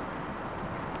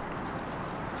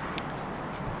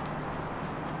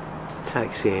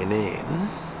taxiing in.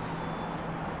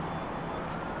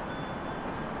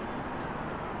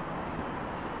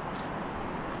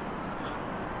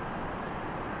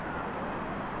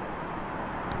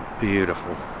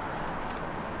 Beautiful.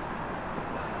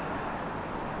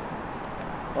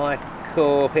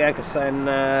 Michael Pianca saying,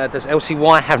 does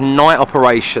LCY have night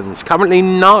operations? Currently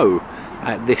no,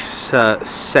 at this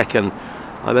second.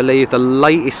 I believe the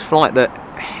latest flight that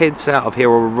heads out of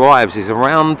here or arrives is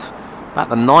around about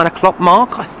the 9 o'clock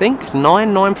mark, I think.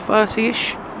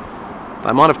 9:30ish.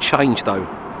 They might have changed though.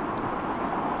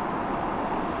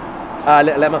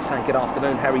 Little Emma saying good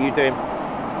afternoon, how are you doing?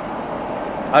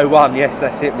 01, yes,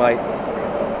 that's it, mate.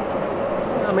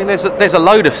 I mean, there's a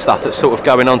load of stuff that's sort of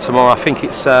going on tomorrow. I think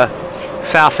it's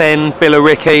Southend,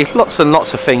 Billericay, lots and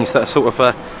lots of things that are sort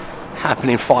of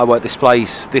happening, firework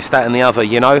displays, this, that and the other,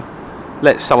 you know.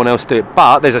 Let someone else do it.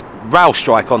 But there's a rail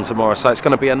strike on tomorrow, so it's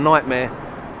going to be a nightmare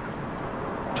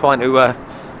trying to,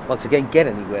 once again, get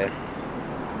anywhere.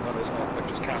 No, there's not. They've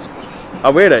just cancelled it.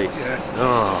 Oh, really? Yeah.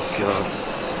 Oh, God.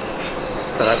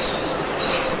 So that's...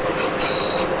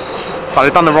 So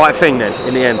they've done the right thing then,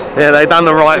 in the end. Yeah, they've done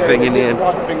the right thing in the end. The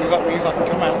right thing, that means I can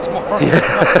come out tomorrow.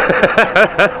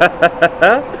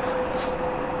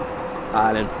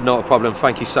 Then, not a problem.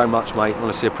 Thank you so much, mate.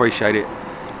 Honestly, appreciate it.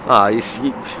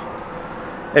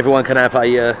 Everyone can have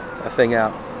a thing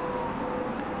out.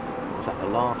 Is that the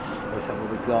last? Is that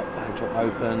what we got? Backdrop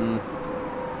open.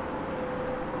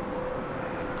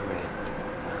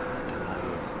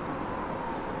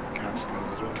 Cancelling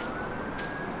as well.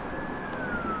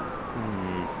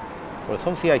 Well, as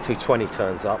long as the A220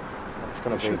 turns up, it's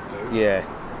going to be. Should do. Yeah.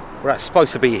 Well, that's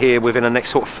supposed to be here within the next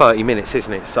sort of 30 minutes,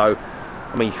 isn't it? So,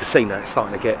 I mean, you can see now it's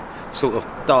starting to get sort of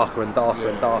darker and darker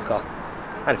and darker.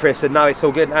 And Chris said, no, it's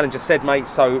all good. Alan just said, mate,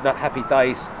 so that happy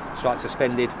days, strike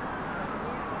suspended.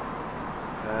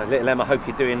 Little Emma, hope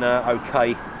you're doing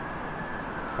okay.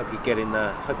 Hope you're getting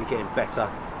better.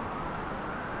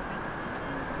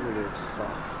 Brilliant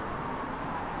stuff.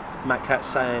 Matt Cat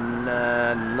saying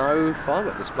no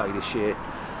firework display this year.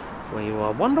 Where you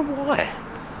are, wonder why.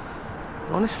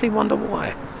 Honestly, wonder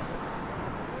why.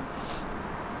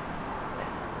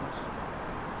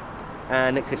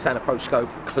 And next is saying approach scope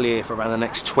clear for around the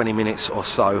next 20 minutes or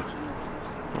so.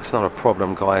 That's not a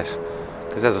problem, guys,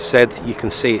 because as I said, you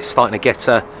can see it's starting to get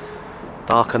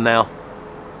darker now,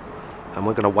 and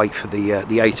we're going to wait for the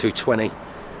A220.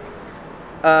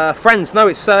 Friends, no,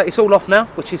 it's all off now,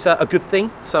 which is a good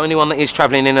thing. So anyone that is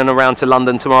travelling in and around to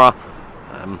London tomorrow,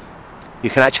 you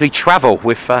can actually travel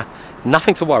with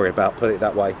nothing to worry about, put it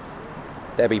that way.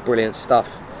 There'll be brilliant stuff.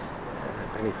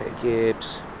 Benny Peter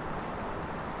Gibbs.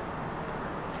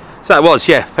 So it was,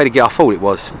 yeah, Peter Gibbs, I thought it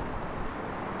was.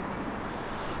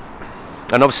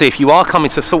 And obviously, if you are coming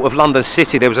to sort of London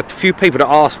City, there was a few people that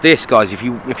asked this, guys. If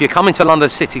you're coming to London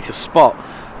City to spot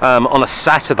on a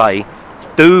Saturday,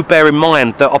 do bear in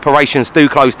mind that operations do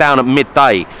close down at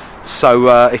midday.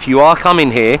 So if you are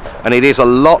coming here, and it is a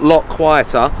lot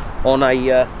quieter on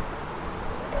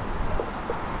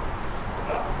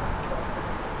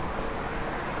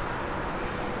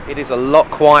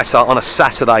a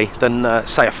Saturday than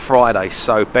say a Friday.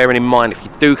 So bearing in mind, if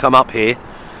you do come up here,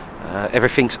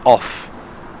 everything's off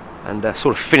and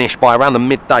sort of finished by around the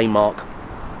midday mark.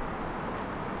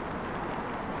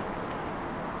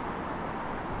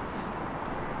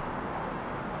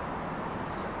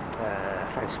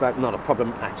 Not a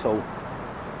problem at all.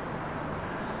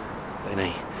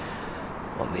 Benny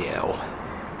on the L.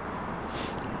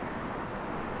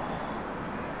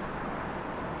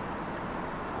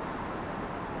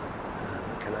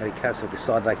 Canary cats will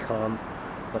decide they can't.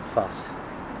 Not fussed.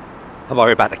 I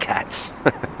worry about the cats.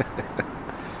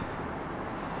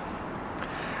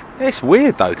 It's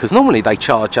weird though, because normally they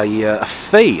charge a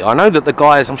fee. I know that the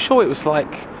guys, I'm sure it was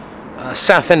like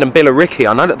Southend and Billericay,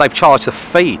 I know that they've charged a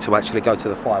fee to actually go to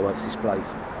the fireworks displays.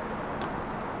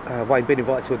 Wayne been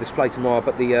invited to a display tomorrow,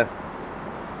 but the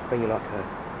thingy like a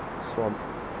swamp.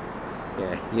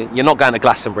 Yeah, you're not going to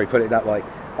Glastonbury, put it that way.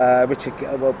 Richard,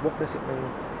 well, what does it mean?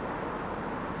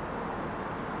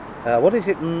 What does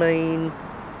it mean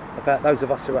about those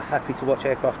of us who are happy to watch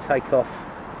aircraft take off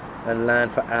and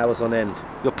land for hours on end?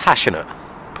 You're passionate.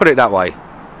 Put it that way.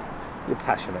 You're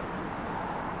passionate.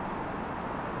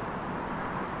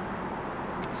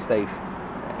 Steve.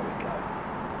 There we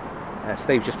go.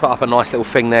 Steve just put up a nice little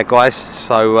thing there, guys.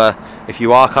 So if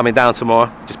you are coming down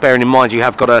tomorrow, just bearing in mind you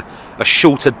have got a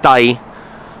shorter day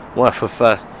worth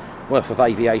of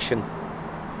aviation.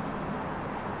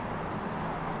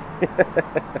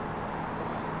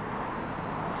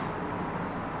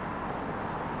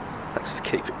 Let's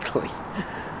keep it clean.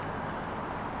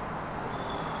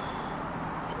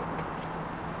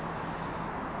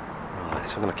 Right,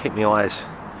 so I'm going to keep my eyes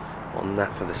on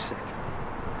that for the sec.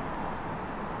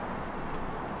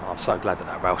 I'm so glad that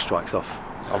that rail strikes off.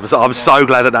 I'm so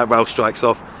glad that that rail strikes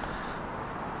off.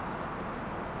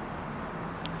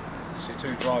 See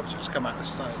two drivers just come out the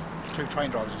station. Two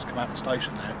train drivers just come out the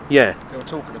station there. Yeah. They were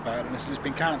talking about it and they said it's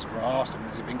been cancelled. I asked them,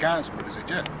 has it been cancelled? And they said,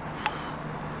 yeah.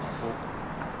 I thought,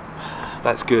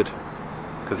 that's good,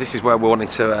 because this is where we're wanting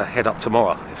to head up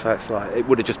tomorrow. So it's like, it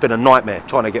would have just been a nightmare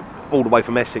trying to get all the way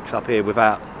from Essex up here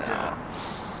without.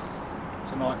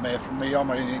 It's a nightmare from me. I'm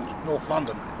in North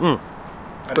London. Mm.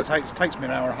 And it takes me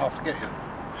an hour and a half to get here.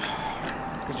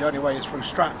 Because the only way is through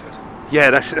Stratford.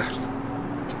 Yeah, that's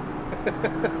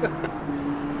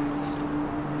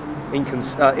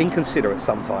inconsiderate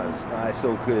sometimes. It's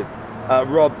all good.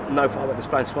 Rob, no firework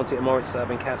display sponsored tomorrow. It's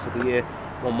been cancelled a year.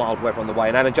 More mild weather on the way.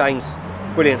 And Anna James,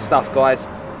 brilliant stuff, guys.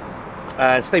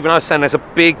 And Stephen O's saying there's a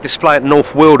big display at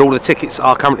North Weald. All the tickets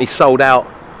are currently sold out.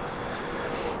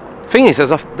 Thing is,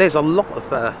 there's a lot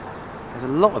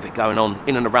of it going on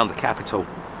in and around the capital,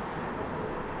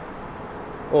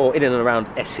 or in and around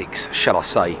Essex, shall I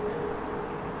say.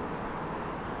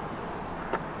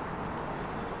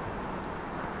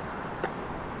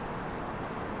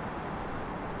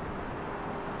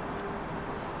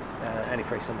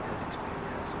 Antifreeze because it's been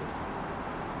cancelled.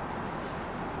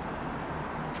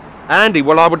 Andy,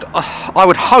 well, I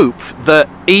would hope that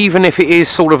even if it is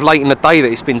sort of late in the day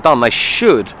that it's been done, they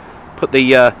should put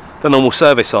the normal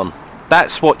service on.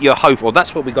 That's what you're hoping, or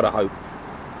that's what we've got to hope.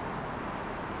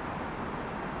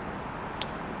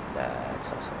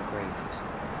 Toss on the green.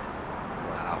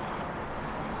 Wow.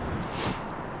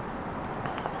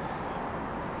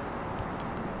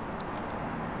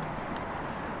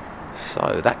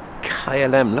 So that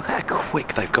KLM, look how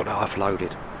quick they've got it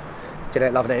offloaded.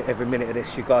 Jeanette, loving every minute of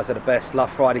this. You guys are the best. Love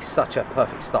Friday, such a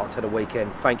perfect start to the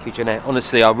weekend. Thank you, Jeanette.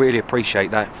 Honestly, I really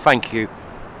appreciate that. Thank you.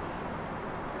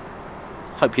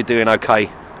 Hope you're doing okay.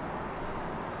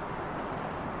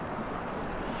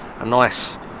 A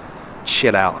nice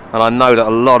chill out, and I know that a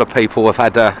lot of people have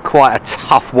had quite a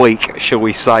tough week, shall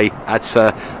we say,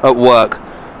 at work.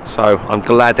 So I'm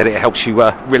glad that it helps you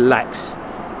relax.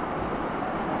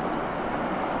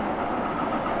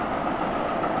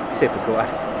 Typical, eh?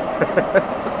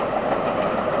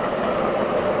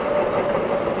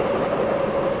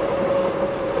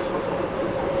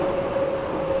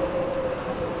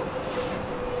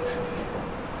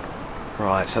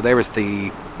 Right, so there is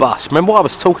the bus. Remember what I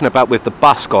was talking about with the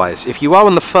bus, guys? If you are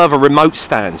on the further remote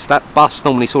stands, that bus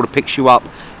normally sort of picks you up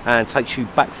and takes you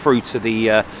back through to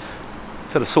the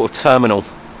sort of terminal.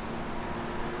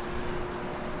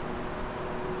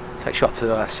 Takes you up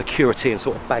to security and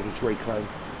sort of baggage reclaim.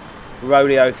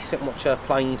 Rodeo, if you sit and watch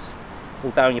planes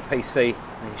all down your PC,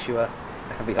 makes you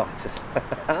heavy hiatus.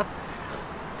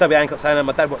 Toby Hancock saying,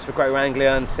 my dad works for Greater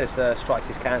Anglia and says strikes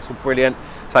is cancelled. Brilliant.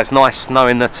 So it's nice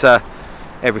knowing that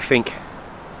everything,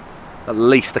 at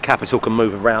least the capital, can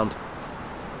move around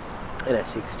in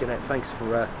Essex. Jeanette, thanks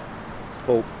for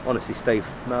support. Honestly, Steve,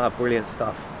 no, brilliant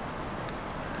stuff.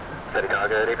 Good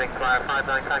evening, flight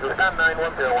 59 Tango Stand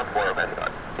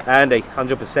 91014 Andy,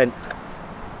 100%.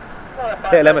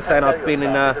 Peter Lemmer saying I've been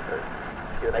in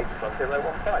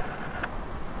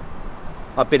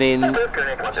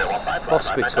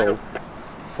hospital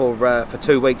for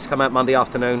 2 weeks. Come out Monday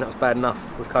afternoon. That was bad enough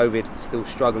with COVID. Still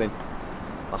struggling.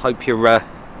 I hope you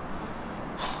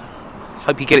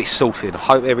get it sorted. I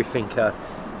hope everything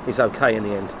is okay in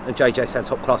the end. And JJ saying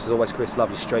top class as always, Chris. Love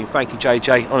your stream. Thank you,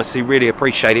 JJ. Honestly, really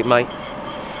appreciate it, mate.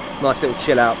 Nice little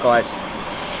chill out, guys.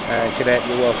 And Jeanette,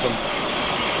 you're welcome.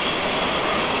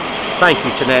 Thank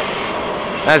you, Jeanette.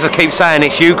 As I keep saying,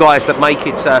 it's you guys that make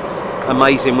it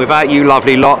amazing. Without you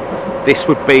lovely lot, this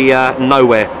would be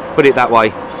nowhere, put it that way.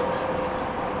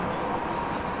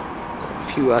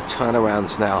 A few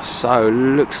turnarounds now, so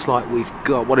looks like we've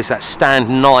got, what is that, stand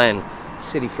 9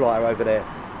 city flyer over there.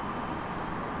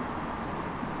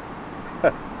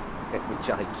 Edward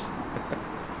James.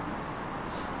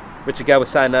 Richard Gale was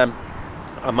saying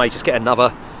I may just get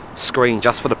another screen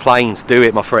just for the planes. Do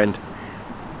it, my friend.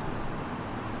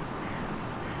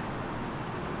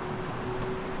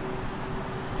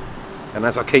 And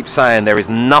as I keep saying, there is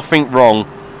nothing wrong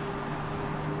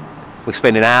with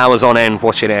spending hours on end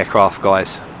watching aircraft,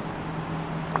 guys.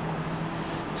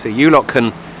 So you lot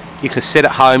can sit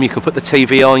at home, you can put the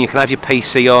TV on, you can have your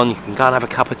PC on, you can go and have a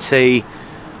cup of tea.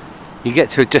 You get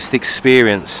to just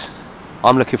experience.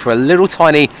 I'm looking for a little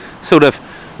tiny sort of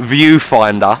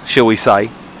viewfinder, shall we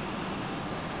say.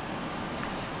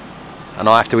 And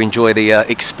I have to enjoy the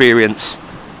experience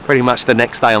pretty much the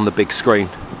next day on the big screen.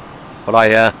 But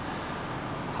I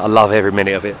love every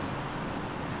minute of it.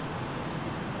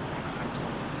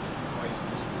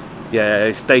 Yeah,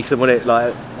 it's decent, wasn't it?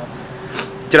 Like,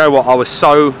 do you know what? I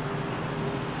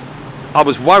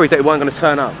was worried that it weren't going to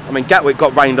turn up. I mean, Gatwick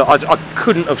got rained on. I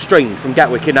couldn't have streamed from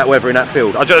Gatwick in that weather in that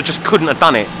field. I just couldn't have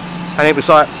done it. And it was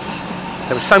like,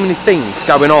 there were so many things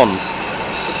going on.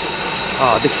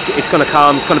 Oh, it's going to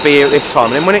come, it's going to be here at this time.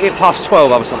 And then when it hit past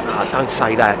 12, I was like, no, don't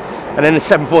say that. And then the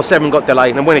 747 got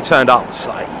delayed, and when it turned up, it's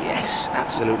like, yes,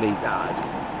 absolutely,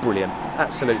 it's brilliant,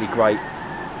 absolutely great.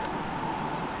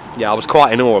 Yeah, I was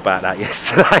quite in awe about that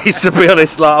yesterday, to be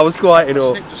honest. Like, I was quite in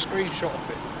awe. I snipped a screenshot of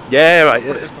it. Yeah, right.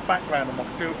 Put it as my background on my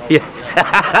computer.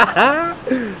 Yeah.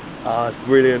 Oh, it's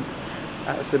brilliant,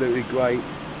 absolutely great.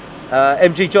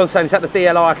 MG John saying, is that the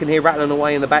DLR I can hear rattling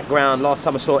away in the background? Last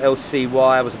time I saw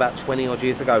LCY was about 20 odd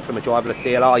years ago from a driverless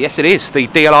DLR. Yes, it is. The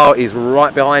DLR is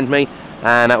right behind me,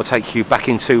 and that will take you back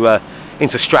into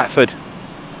Stratford.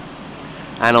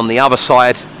 And on the other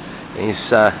side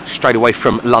is straight away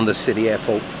from London City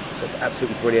Airport. So it's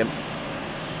absolutely brilliant.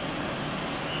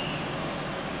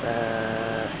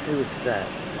 Who was that?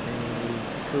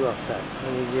 Who else that?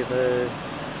 Tony River.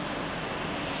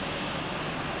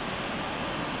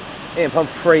 Ian Pump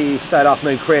 3 said,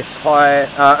 afternoon Chris, hi,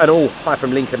 and all, hi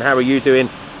from Lincoln, how are you doing?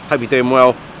 Hope you're doing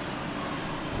well.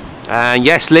 And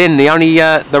yes, Lynn,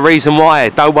 the reason why,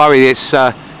 don't worry, it's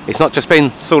not just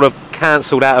been sort of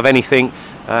cancelled out of anything.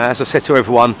 As I said to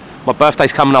everyone, my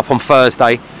birthday's coming up on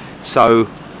Thursday, so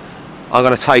I'm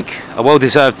going to take a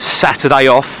well-deserved Saturday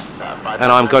off, and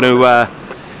I'm going to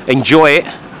enjoy it,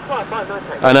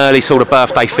 an early sort of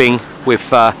birthday thing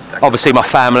with obviously my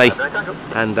family,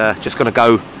 and just going to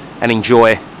go and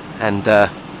enjoy and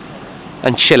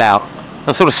chill out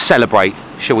and sort of celebrate,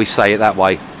 shall we say it that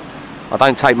way. I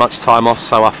don't take much time off,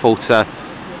 so I thought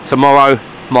tomorrow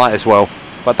might as well.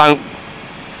 But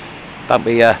don't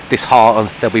be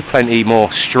disheartened. There'll be plenty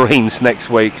more streams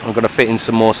next week. I'm going to fit in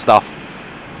some more stuff.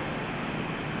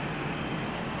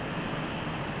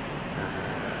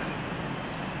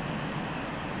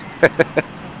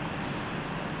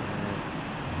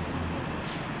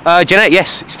 Jeanette,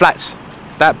 yes, it's flats.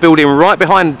 That building right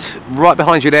behind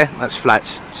you there, that's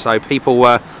flats. So people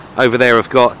over there have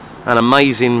got an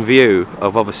amazing view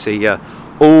of obviously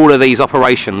all of these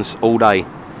operations all day.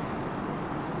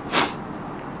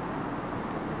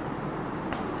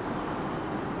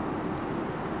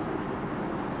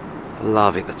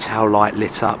 Love it, the tail light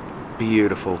lit up,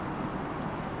 beautiful.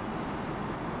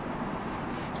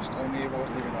 Just only if I was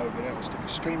living over there, I would stick a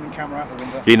streaming camera out the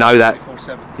window. You know that.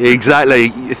 24/7. Exactly.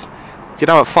 Do you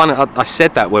know what fun? I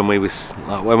said that when we was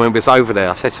over there.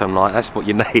 I said to him, like, that's what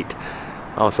you need.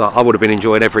 I was like, I would have been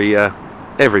enjoying every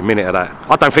minute of that.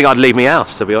 I don't think I'd leave my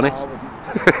house, to be honest. No, I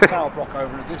wouldn't. The tower block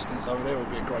over in the distance over there would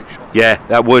be a great shot. Yeah,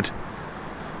 that would.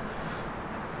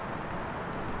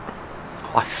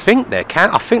 I think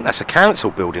that's a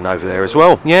council building over there as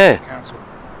well. Yeah. Council.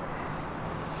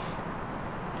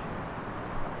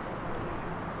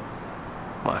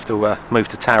 Might have to move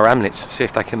to Tower Hamlets, see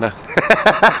if they can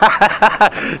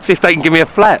see if they can give me a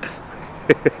flat.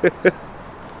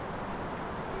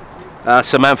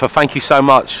 Samantha, thank you so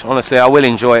much. Honestly, I will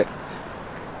enjoy it.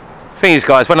 Thing is,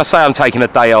 guys, when I say I'm taking a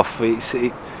day off,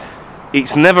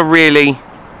 it's never really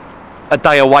a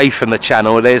day away from the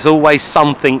channel. There's always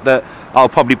something that I'll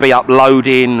probably be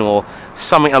uploading or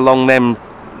something along them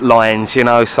lines, you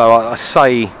know. So I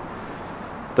say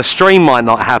the stream might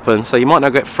not happen, so you might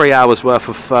not get 3 hours worth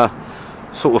of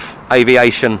sort of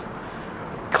aviation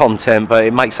content, but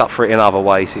it makes up for it in other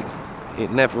ways.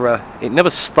 It never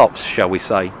stops, shall we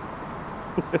say.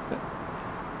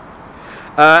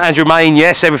 Andrew Main,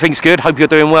 yes, everything's good. Hope you're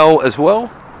doing well as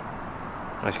well.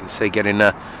 As you can see, getting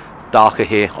darker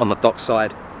here on the dock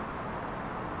side.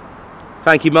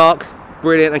 Thank you, Mark.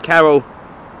 Brilliant. And Carol.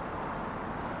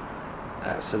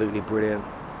 Absolutely brilliant.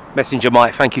 Messenger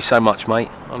Mike, thank you so much, mate.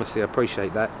 Honestly, I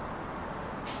appreciate that.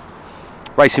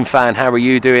 Racing Fan, how are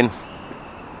you doing?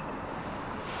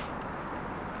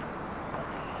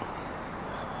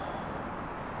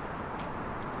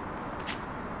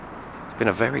 It's been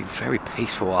a very, very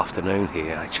peaceful afternoon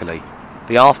here, actually.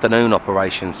 The afternoon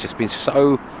operation's just been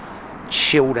so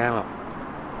chilled out.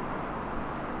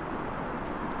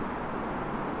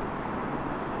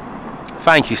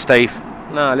 Thank you, Steve.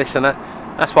 No, listen,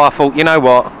 that's why I thought, you know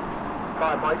what?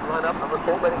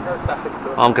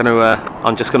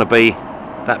 I'm just gonna be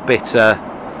that bit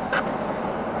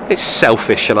it's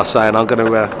selfish, shall I say, and I'm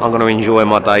gonna enjoy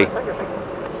my day.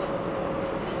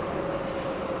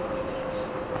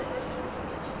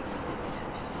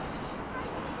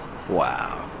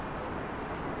 Wow.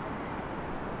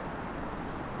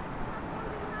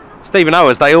 Stephen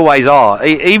Owers, they always are.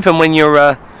 Even when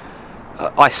you're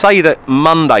I say that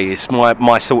Monday is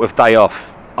my sort of day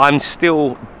off. I'm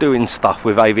still doing stuff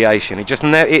with aviation. It just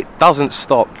it doesn't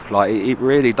stop. Like it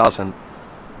really doesn't.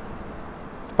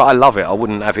 But I love it. I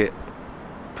wouldn't have it.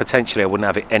 Potentially, I wouldn't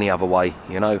have it any other way.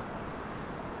 You know.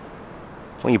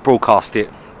 When you broadcast it,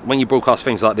 when you broadcast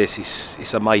things like this,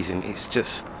 it's amazing. It's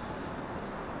just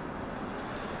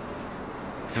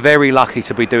very lucky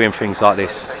to be doing things like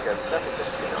this.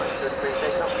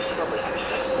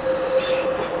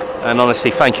 And honestly,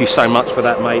 thank you so much for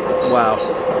that, mate. Wow.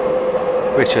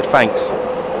 Richard, thanks.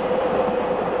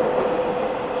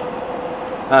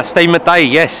 Steve Midday,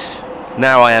 yes.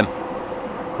 Now I am.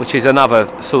 Which is another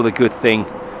sort of good thing.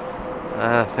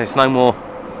 There's no more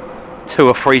 2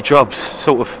 or 3 jobs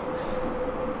sort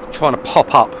of trying to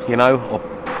pop up, you know, or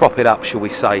prop it up, shall we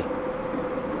say.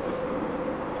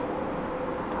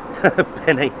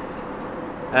 Penny.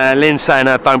 Lynn saying,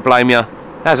 don't blame you.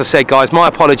 As I said, guys, my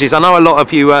apologies. I know a lot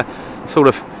of you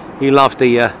you love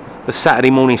the Saturday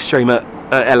morning stream at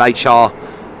LHR.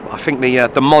 I think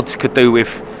the mods could do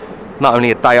with not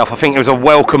only a day off. I think it was a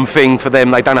welcome thing for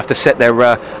them. They don't have to set their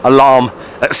alarm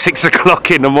at 6 o'clock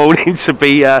in the morning to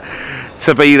be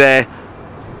there.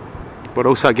 But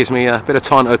also it gives me a bit of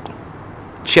time to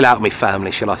chill out with my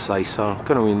family, shall I say? So I'm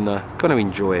gonna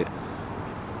enjoy it.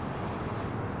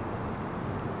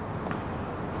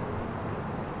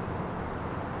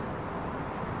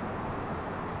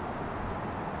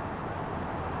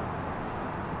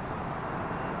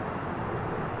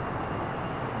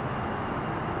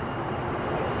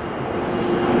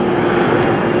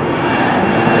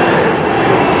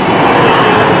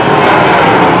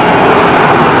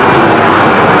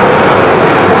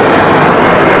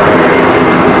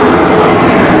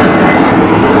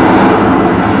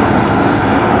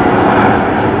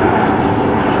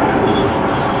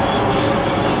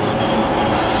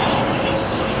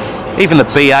 Even the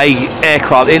BA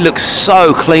aircraft, it looks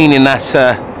so clean in that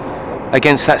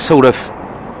against that sort of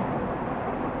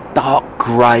dark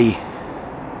grey.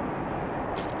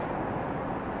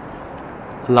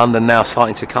 London now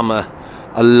starting to come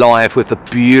alive with the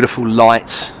beautiful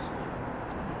lights.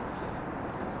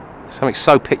 Something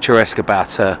so picturesque about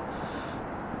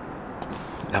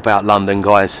London,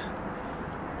 guys.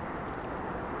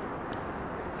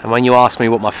 And when you ask me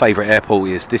what my favourite airport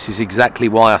is, this is exactly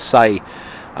why I say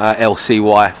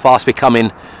LCY, fast becoming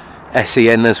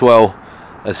SEN as well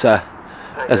as a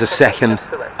second.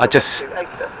 I just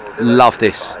love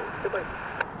this.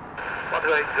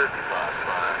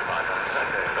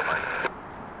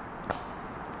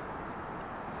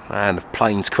 And the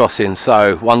planes crossing,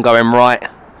 so one going right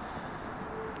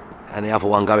and the other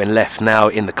one going left now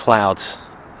in the clouds,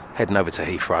 heading over to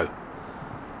Heathrow.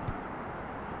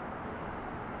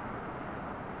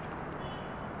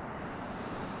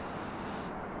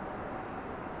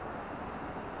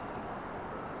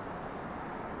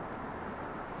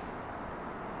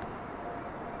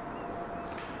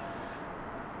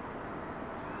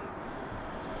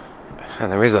 And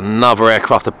there is another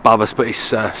aircraft above us, but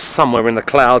it's somewhere in the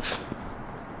clouds.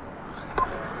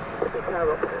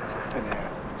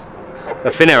 The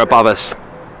Finnair above us.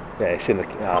 Yeah, it's in the.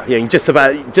 Oh, yeah, you can just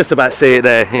about see it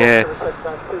there.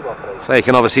 Yeah. So you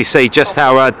can obviously see just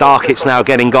how dark it's now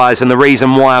getting, guys, and the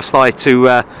reason why I've started to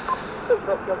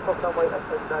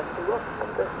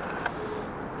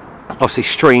obviously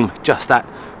stream just that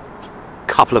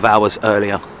couple of hours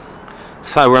earlier.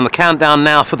 So we're on the countdown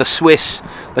now for the Swiss,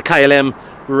 the KLM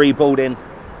rebuilding. Where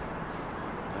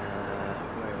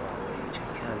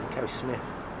are we? Gary Smith.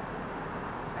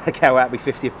 Carol, happy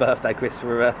 50th birthday,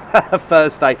 Christopher.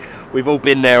 Thursday. We've all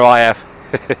been there, I have.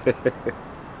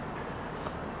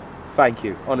 Thank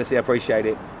you. Honestly, I appreciate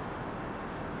it.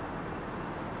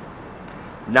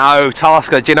 No,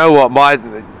 Tasker. Do you know what?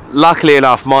 Luckily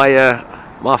enough,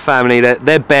 my family,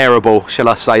 they're bearable, shall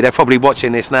I say? They're probably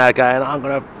watching this now, going,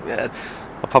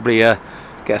 I'll probably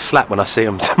get a slap when I see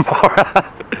them tomorrow.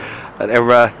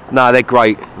 They're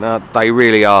great. No, they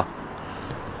really are.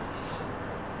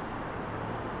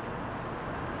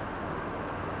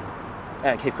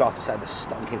 And Keith Grafter saying the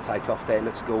stunking takeoff there. It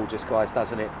looks gorgeous, guys,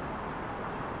 doesn't it?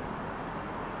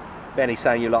 Benny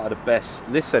saying you lot are the best.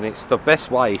 Listen, it's the best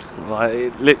way.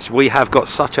 Literally, we have got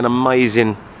such an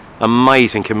amazing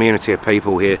community of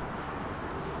people here.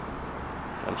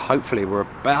 And hopefully we're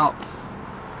about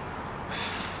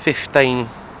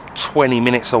 15-20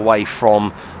 minutes away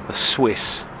from the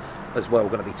Swiss as well.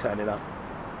 We're going to be turning up.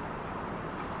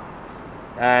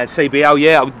 And CBL,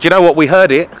 yeah. Do you know what? We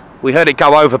heard it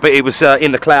go over, but it was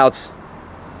in the clouds.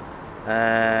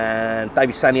 And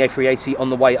David saying the A380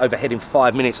 on the way overhead in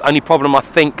 5 minutes. Only problem, I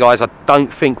think, guys, I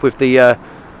don't think with the I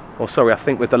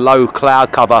think with the low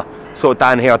cloud cover sort of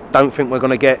down here, I don't think we're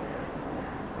going to get,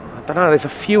 I don't know, there's a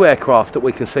few aircraft that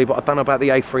we can see, but I don't know about the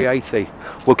A380.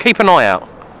 We'll keep an eye out.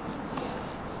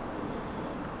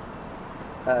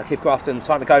 Keith Grafton,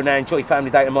 time to go now. Enjoy family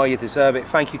day tomorrow, you deserve it.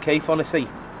 Thank you, Keith, honestly,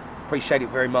 appreciate it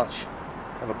very much.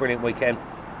 Have a brilliant weekend.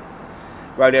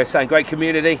 Rodeo saying great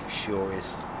community. Sure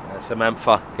is.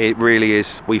 Samantha, it really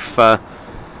is. We've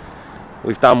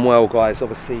done well, guys.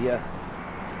 Obviously,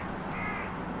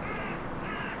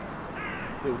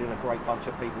 building a great bunch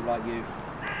of people like you.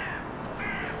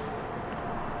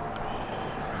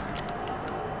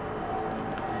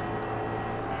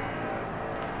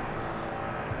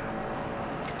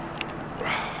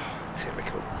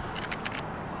 Typical.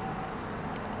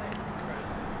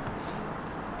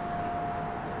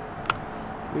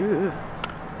 Yeah.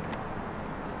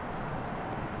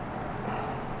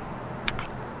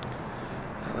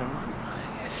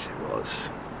 Yes, it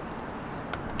was.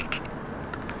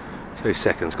 2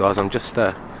 seconds, guys. I'm just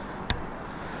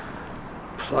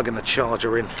plugging the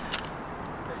charger in.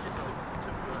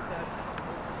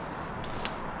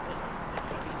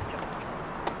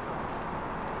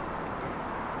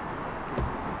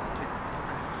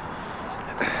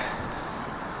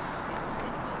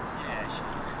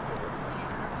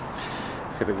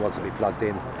 See if it wants to be plugged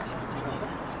in.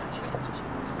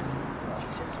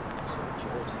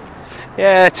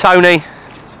 Yeah, Tony.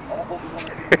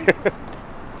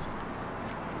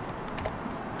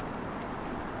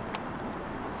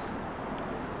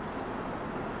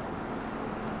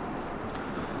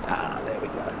 There we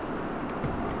go.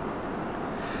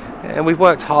 And we've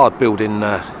worked hard building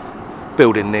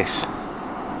this.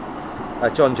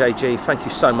 John JG, thank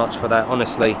you so much for that.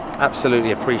 Honestly,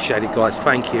 absolutely appreciate it, guys.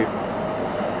 Thank you.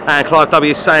 And Clive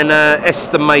W is saying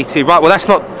estimated. Right, well that's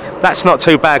not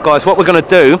too bad, guys. What we're going to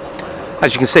do,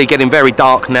 as you can see, getting very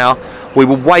dark now, we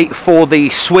will wait for the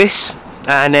Swiss,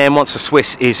 and then once the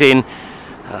Swiss is in,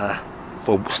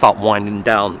 we'll start winding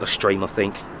down the stream, I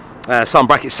think. Some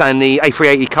brackets saying the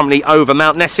A380 company over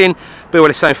Mount Nessing. Bill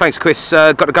is saying thanks, Chris.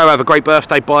 Got to go. Have a great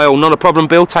birthday. Bye all. Not a problem,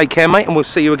 Bill. Take care, mate, and we'll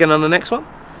see you again on the next one.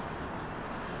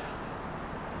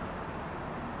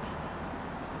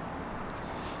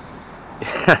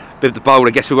 Bib the bowl. I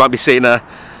guess we won't be seeing an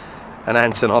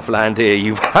Antonov land here.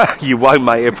 You won't,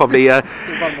 mate. It'll probably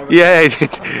yeah,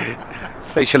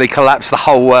 literally collapse the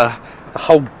whole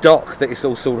dock that it's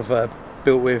all sort of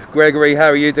built with. Gregory, how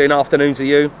are you doing? Afternoon to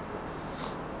you.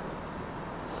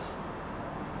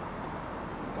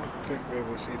 I don't think we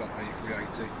ever see that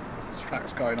A380 because this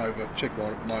track's going over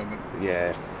Chigwell at the moment.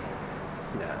 Yeah.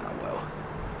 Yeah. Well,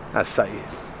 I'd say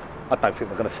I don't think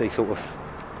we're going to see sort of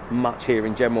much here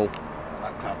in general.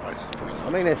 I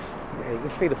mean, you can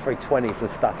see the 320s and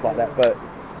stuff like that, but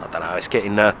I don't know. It's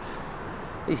getting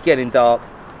dark.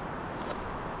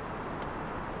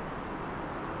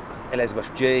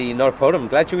 Elizabeth G, not a problem.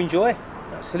 Glad you enjoy.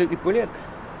 Absolutely brilliant.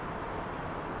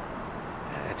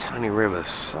 Yeah, Tony Rivers,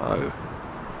 so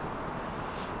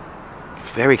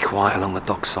very quiet along the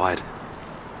dockside.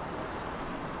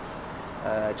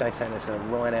 Jane saying there's a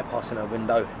Ryanair passing her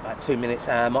window. About 2 minutes.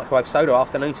 Microwave Soda,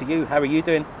 afternoon to you. How are you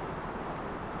doing?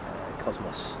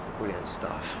 Cosmos, brilliant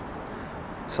stuff.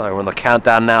 So we're on the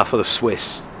countdown now for the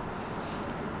Swiss.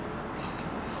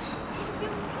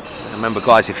 Remember,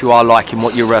 guys, if you are liking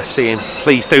what you're seeing,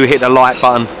 please do hit the like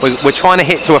button. We're trying to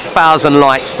hit to 1,000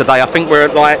 likes today. I think we're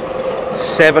at like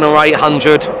 700 or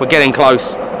 800. We're getting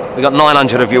close. We've got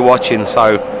 900 of you watching,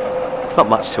 so it's not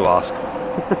much to ask.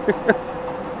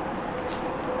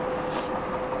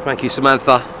 Thank you,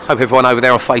 Samantha. Hope everyone over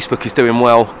there on Facebook is doing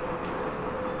well.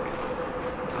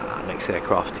 Next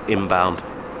aircraft inbound.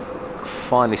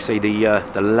 Finally see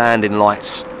the landing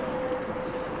lights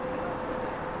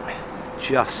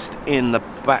just in the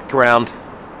background.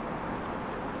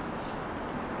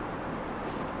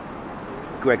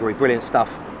 Gregory, brilliant stuff.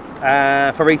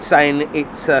 Farid saying it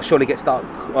surely gets dark.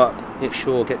 It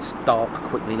sure gets dark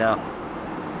quickly now.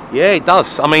 Yeah, it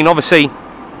does. I mean, obviously,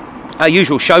 our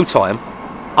usual show time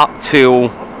up till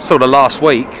sort of last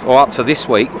week or up to this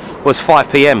week was 5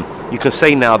 p.m. You can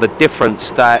see now the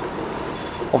difference that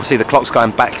obviously the clocks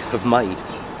going back have made.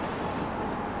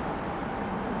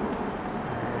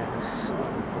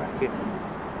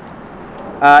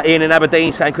 Ian in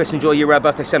Aberdeen saying, Chris, enjoy your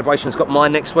birthday celebrations. Got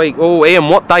mine next week. Oh, Ian,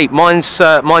 what date? Mine's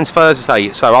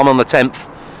Thursday, so I'm on the 10th.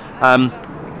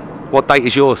 What date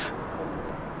is yours?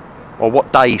 Or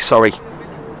what day, sorry.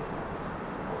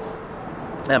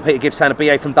 And Peter Gibbs saying a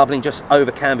BA from Dublin just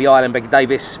over Canvey Island, Beg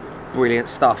Davis. Brilliant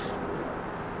stuff.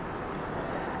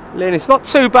 Lynn, it's not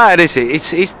too bad, is it?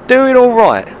 It's doing all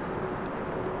right.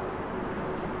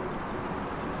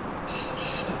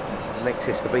 Next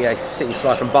is the BA City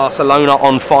Fly from Barcelona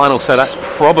on final, so that's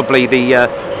probably the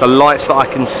lights that I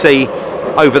can see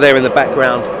over there in the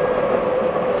background.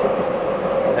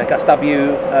 Gus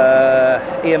W,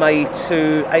 EMA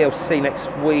to ALC next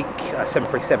week,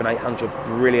 737-800,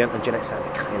 brilliant. And Jeanette saying the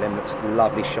KLM looks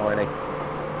lovely, shiny.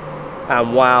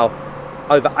 And wow,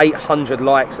 over 800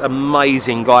 likes,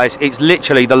 amazing, guys. It's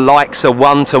literally, the likes are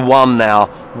 1-to-1 now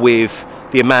with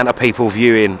the amount of people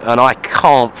viewing, and I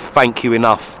can't thank you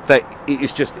enough. That it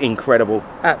is just incredible,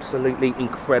 absolutely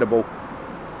incredible.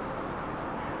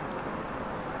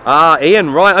 Ah,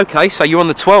 Ian, right, okay, so you're on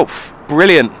the 12th,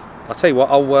 brilliant. I'll tell you what,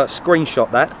 I'll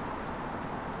screenshot that.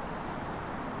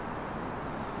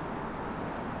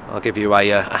 I'll give you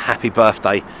a happy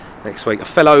birthday next week, a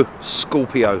fellow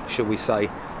Scorpio, shall we say.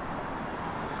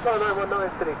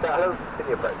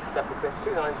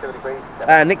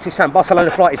 Nick Sam,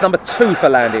 Barcelona flight is number 2 for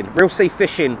landing. Real Sea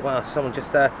Fishing. Wow, someone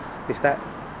just if that,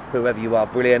 whoever you are,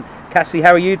 brilliant. Cassie,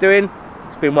 how are you doing?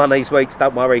 It's been one of these weeks,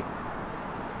 don't worry.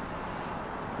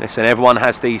 Listen, everyone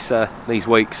has these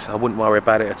weeks. I wouldn't worry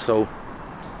about it at all.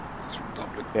 It's from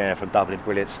Dublin. Yeah, from Dublin,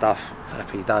 brilliant stuff.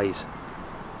 Happy days.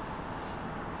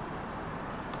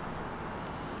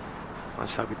 I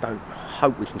just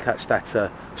hope we can catch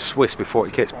that Swiss before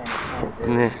it gets.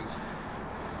 Yeah.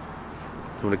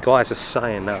 Well, the guys are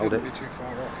saying that. Shouldn't be too far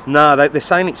off. No, they're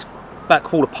saying it's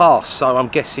backwater pass, so I'm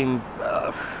guessing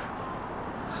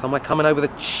somewhere coming over the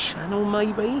channel,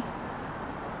 maybe.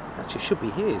 Actually, it should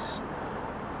be his.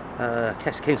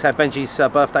 Kess King said Benji's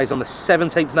birthday's on the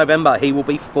 17th November. He will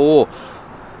be 4.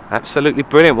 Absolutely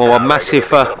brilliant. Well, a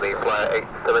massive.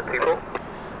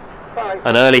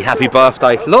 An early happy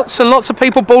birthday. Lots and lots of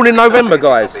people born in November,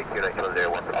 guys.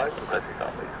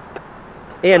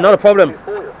 Yeah, not a problem.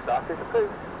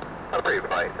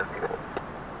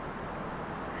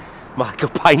 Michael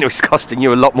Painter is costing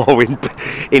you a lot more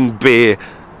in beer.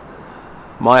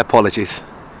 My apologies.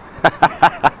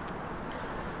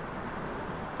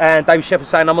 And David Shepherd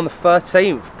saying I'm on the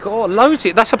 13th. God, loads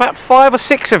it. That's about 5 or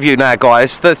 6 of you now,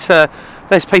 guys. That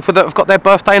there's people that have got their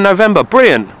birthday in November.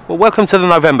 Brilliant. Well, welcome to the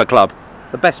November Club,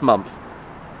 the best month.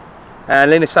 And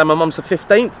Lena saying my mum's the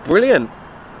 15th. Brilliant.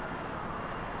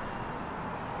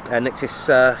 And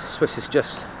Nixis Swiss is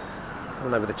just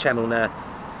coming over the channel now.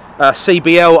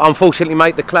 CBL, unfortunately,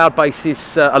 mate, the cloud base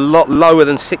is a lot lower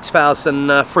than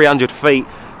 6,300 feet,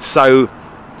 so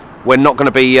we're not going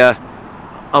to be,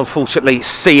 unfortunately,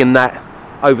 seeing that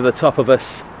over the top of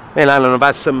us. Me and Alan have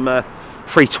had some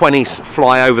 320s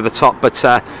fly over the top, but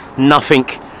nothing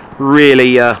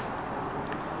really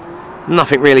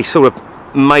sort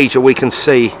of major we can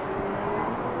see. He's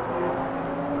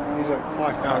at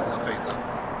 5,000 feet though,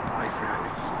 A380.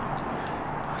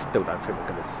 I still don't think we're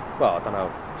going to. Well, I don't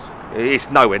know. It's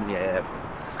nowhere near.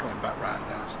 It's going back round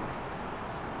now, so.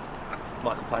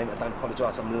 Michael Painter, don't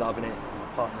apologise, I'm loving it.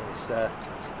 My partner is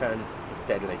going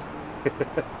deadly.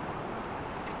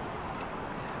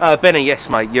 Benny, yes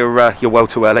mate, you're well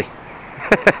too early.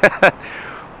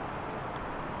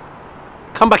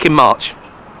 Come back in March.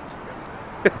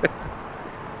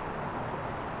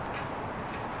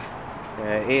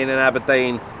 Yeah, Ian in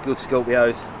Aberdeen, good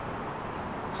Scorpios.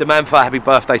 Samantha, happy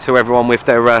birthday to everyone with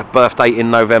their birthday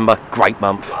in November. Great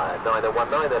month.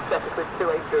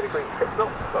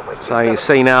 So you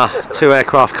see now 2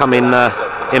 aircraft coming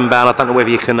inbound. I don't know whether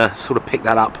you can sort of pick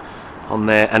that up on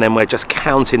there, and then we're just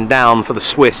counting down for the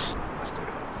Swiss. Let's do it.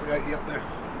 380 up there.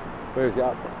 Where is it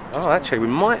up? Oh, actually, we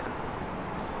might.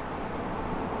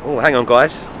 Oh, hang on,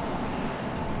 guys.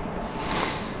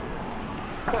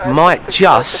 Might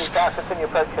just.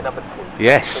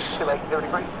 Yes.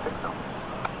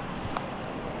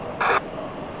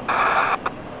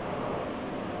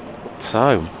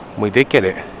 So, we did get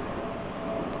it.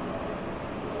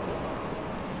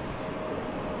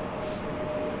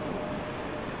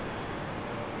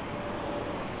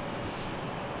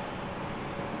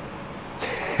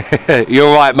 You're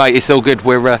all right, mate. It's all good.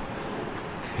 We're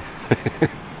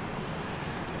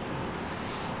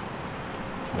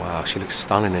wow, she looks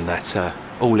stunning in that,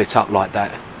 all lit up like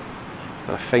that.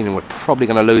 Got a feeling we're probably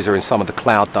going to lose her in some of the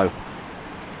cloud, though.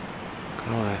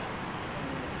 Can I?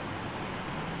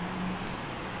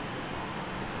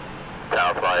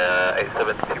 Tower by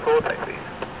 8724 taxis.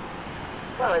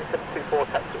 Well, 8724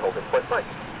 taxi holding point, mate.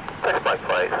 Test bike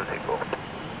by 8724.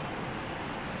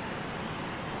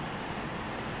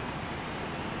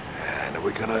 And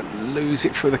we're going to lose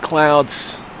it through the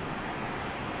clouds.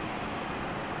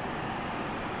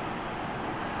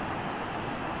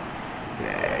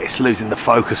 Yeah, it's losing the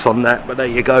focus on that, but there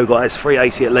you go, guys.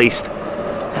 380 at least.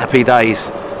 Happy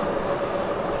days.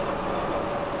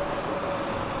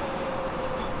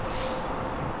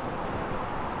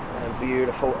 And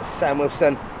beautiful. Sam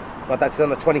Wilson. My dad's on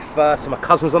the 21st and my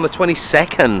cousin's on the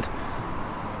 22nd.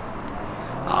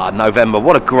 Ah, November.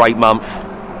 What a great month.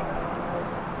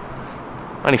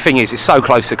 Only thing is, it's so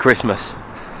close to Christmas.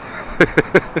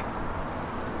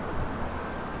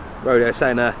 Rodeo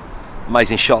saying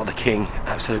amazing shot of the King.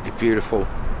 Absolutely beautiful.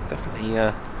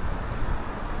 Definitely.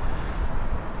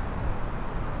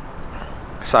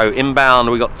 So inbound,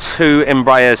 we got 2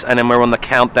 Embraers, and then we're on the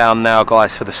countdown now,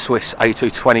 guys, for the Swiss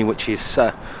A220, which is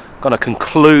going to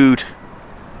conclude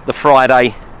the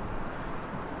Friday.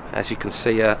 As you can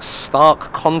see, a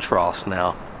stark contrast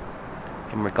now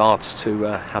in regards to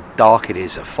how dark it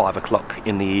is at 5 o'clock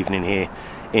in the evening here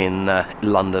in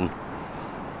London.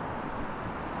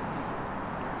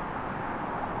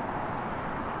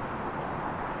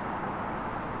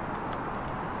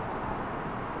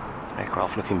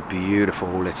 Aircraft looking beautiful,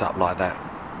 all lit up like that.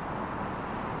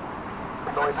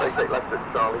 988 left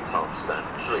at Charlie, past stand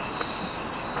 3.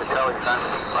 To Charlie, stand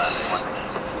 6.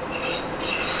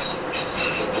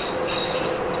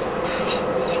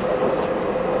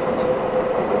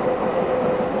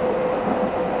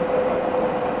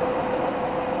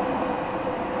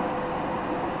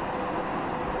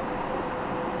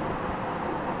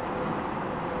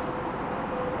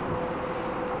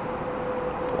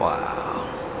 Wow.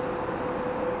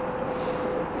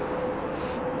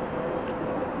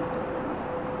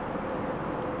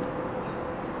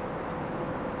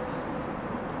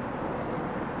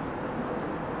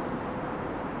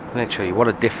 Literally, what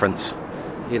a difference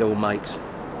it all makes.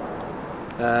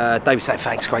 David said,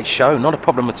 thanks, great show. Not a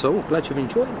problem at all. Glad you've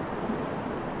enjoyed it.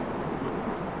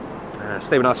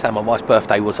 Stephen, I said my wife's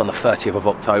birthday was on the 30th of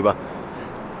October.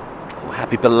 Oh,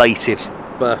 happy belated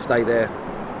birthday there.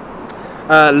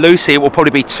 Lucy, it will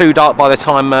probably be too dark by the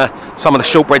time some of the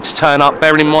shortbreads turn up.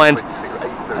 Bearing in mind,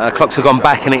 clocks have gone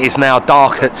back and it is now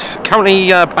dark at currently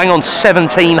bang on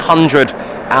 1700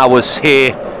 hours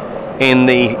here in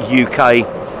the UK.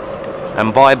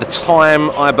 And by the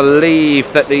time I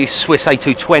believe that the Swiss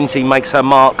A220 makes her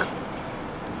mark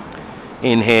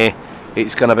in here,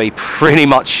 it's going to be pretty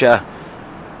much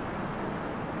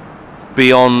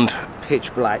beyond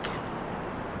pitch black.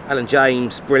 Alan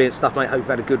James, brilliant stuff, mate. Hope you've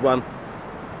had a good one.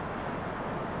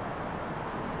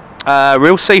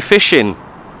 Real Sea Fishing.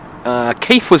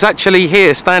 Keith was actually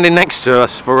here standing next to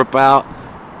us for about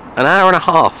an hour and a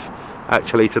half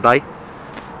actually today.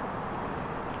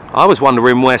 I was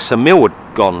wondering where Samil had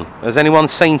gone. Has anyone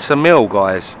seen Samil,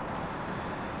 guys?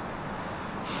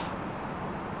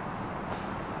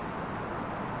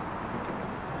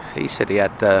 He said he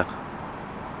had a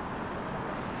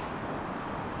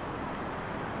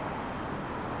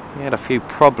few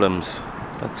problems,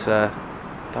 but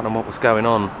don't know what was going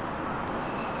on.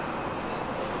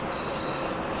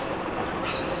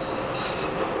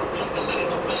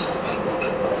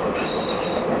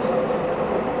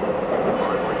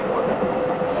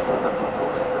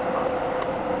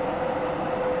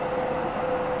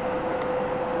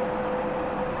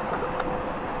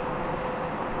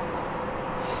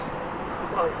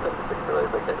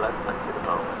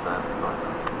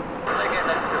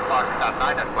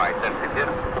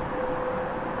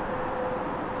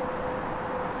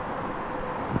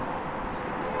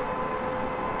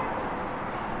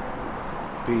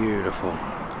 Beautiful.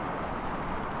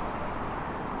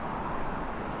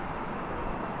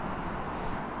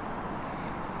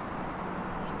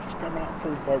 Just coming up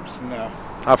through Folkestone now.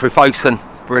 Up through Folkestone,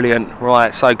 brilliant.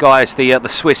 Right, so guys, the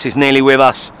Swiss is nearly with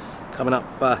us. Coming up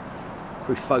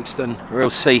through Folkestone. Real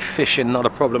Sea Fishing, not a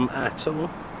problem at all.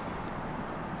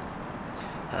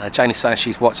 Jane is saying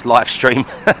she's watched live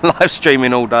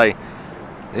streaming all day.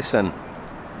 Listen,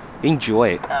 enjoy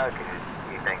it.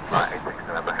 Evening, flight 86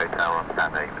 November Hotel on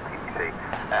Saturday for TTC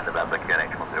and November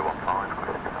QNH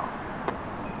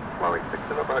 1015. Flight 86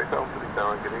 November Hotel to the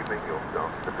tower. Good evening, your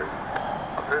staff.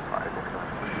 Approved flight 86.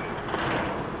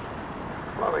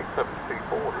 Runway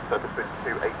 724, the service wind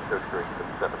 28 degrees and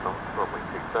 7 knots, runway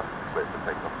 27, clear for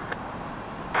takeoff.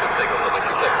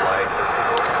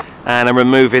 And I'm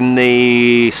removing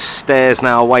the stairs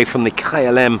now away from the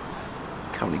KLM.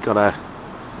 Currently got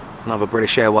another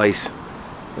British Airways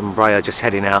Embraer just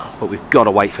heading out, but we've got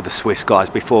to wait for the Swiss guys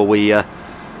before we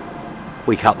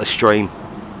cut the stream.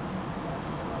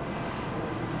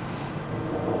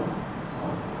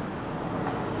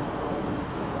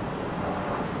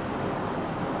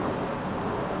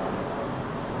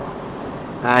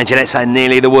 And Jeanette's saying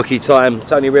nearly the Wookiee time.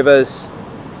 Tony Rivers.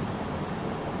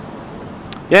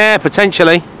 Yeah,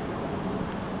 potentially.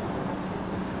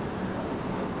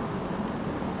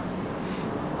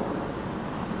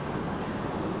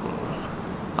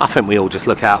 I think we all just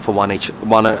look out for one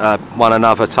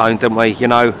another, Tone, don't we? You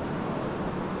know.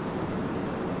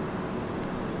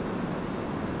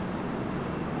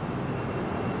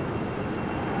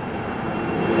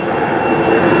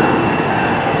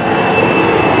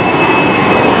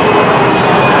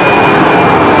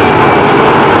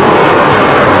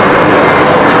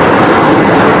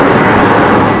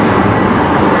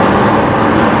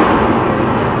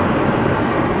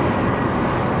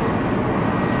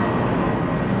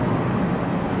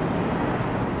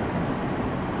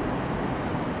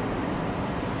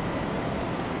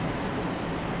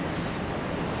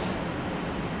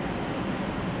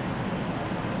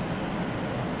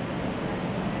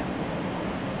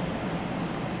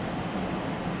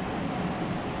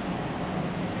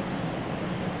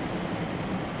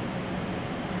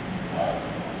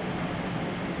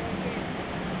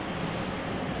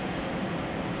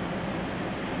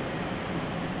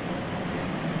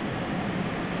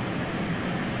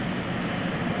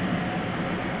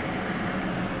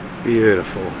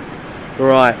 Beautiful.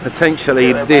 Right,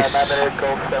 potentially this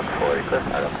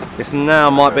now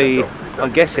might be,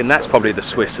 I'm guessing that's probably the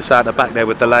Swiss that's out the back there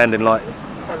with the landing light.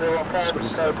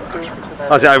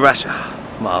 Oh, is it over Ashford?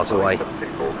 Miles away.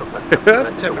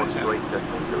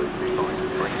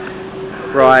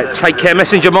 Right, take care,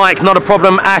 Messenger Mike, not a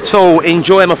problem at all.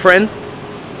 Enjoy, my friend.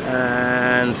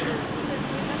 And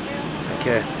take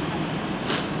care.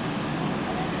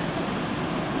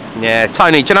 Yeah,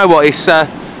 Tony, do you know what? It's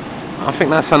I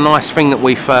think that's a nice thing that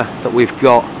we've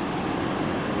got.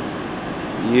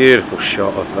 Beautiful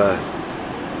shot of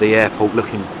the airport,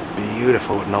 looking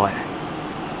beautiful at night.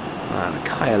 The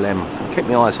KLM. I'll keep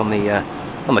my eyes on the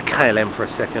KLM for a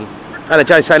second. Hello,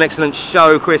 Joe, saying excellent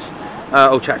show, Chris.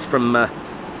 All chats from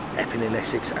Epping in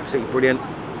Essex, absolutely brilliant.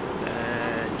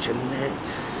 Jeanette.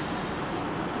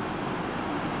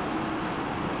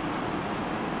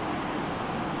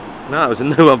 No, it was a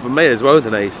new one for me as well,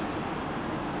 Denise.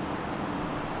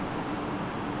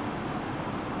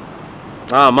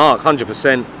 Ah, Mark,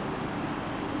 100%.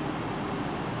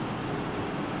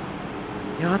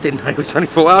 Yeah, I didn't know he was only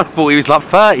 4 hours. I thought he was like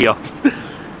 30 off.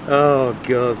 Oh,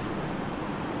 God.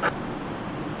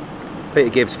 Peter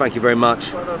Gibbs, thank you very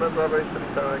much.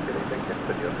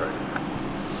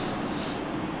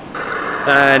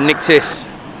 Nick Tiss.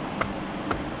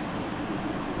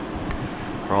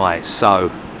 Right, so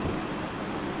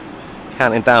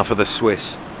counting down for the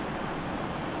Swiss.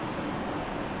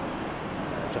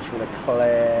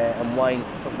 Claire and Wayne,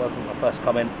 welcome to my first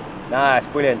comment. Nah, it's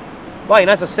brilliant. Wayne,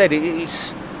 as I said,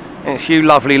 it's you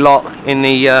lovely lot in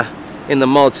the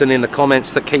mods and in the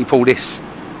comments that keep all this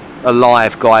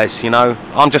alive, guys. You know,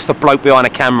 I'm just a bloke behind a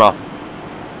camera.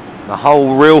 The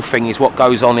whole real thing is what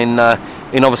goes on in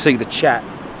obviously the chat.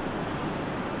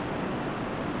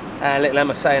 And little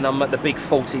Emma saying I'm at the big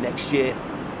 40 next year.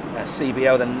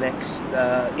 CBL the next.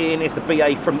 Ian is the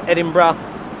BA from Edinburgh,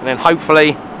 and then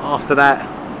hopefully after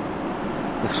that.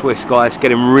 The Swiss guys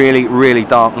getting really, really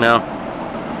dark now.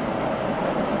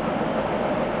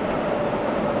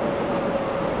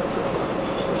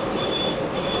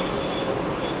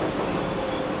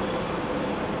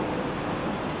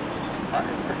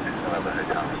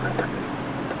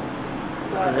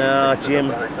 No,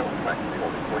 Jim.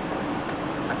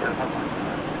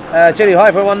 Jenny, hi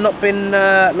everyone. Not been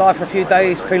live for a few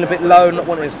days. Feeling a bit low, not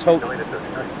wanting to talk.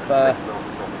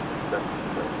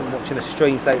 Watching the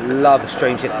streams, they love the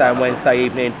streams yesterday and Wednesday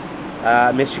evening.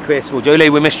 Missed you, Chris. Well, Julie,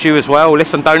 we missed you as well.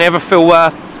 Listen, don't ever feel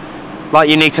like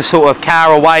you need to sort of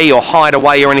cower away or hide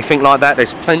away or anything like that.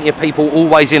 There's plenty of people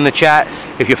always in the chat.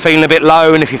 If you're feeling a bit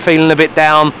low and if you're feeling a bit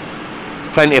down, there's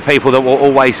plenty of people that will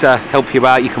always help you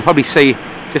out. You can probably see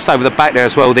just over the back there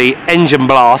as well the engine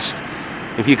blast.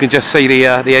 If you can just see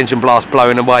the engine blast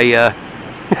blowing away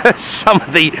some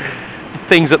of the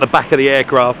things at the back of the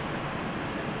aircraft.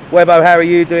 Webbo, how are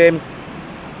you doing?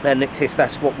 And Nick Tiss,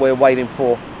 that's what we're waiting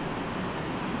for.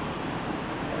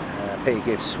 Peter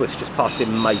Gibbs, Swiss just passed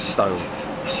in Maidstone.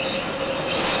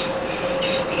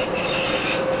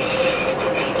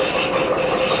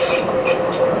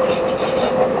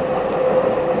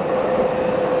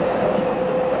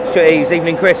 Stuart Eves,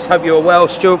 evening Chris, hope you're well.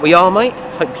 Stuart, we are mate,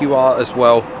 hope you are as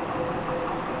well.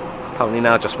 Currently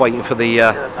now just waiting for the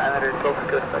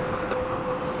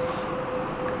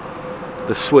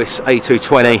Swiss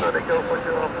A220.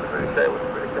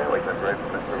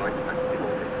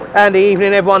 And the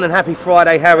evening everyone, and happy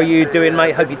Friday. How are you doing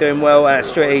mate? Hope you're doing well.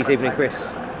 Stuart Eves, evening Chris.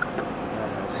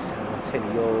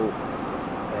 York,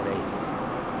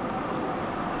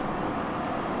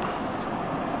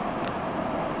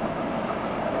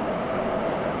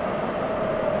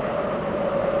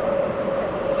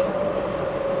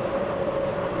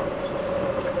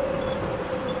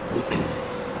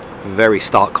 very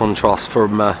stark contrast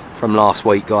from last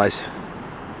week, guys.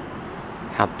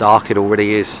 How dark it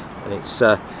already is, and it's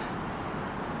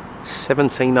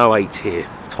 17:08 here.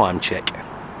 Time check.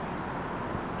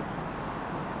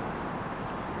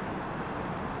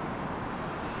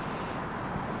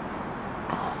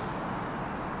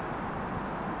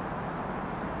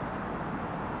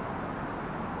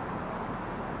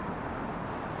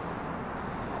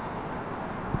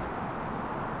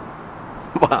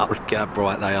 Wow, look how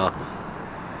bright they are.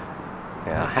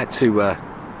 Yeah, I had to...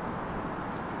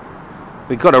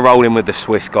 we've got to roll in with the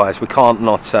Swiss, guys. We can't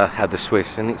not have the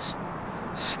Swiss. And it's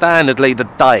standardly the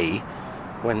day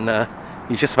when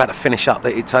you're just about to finish up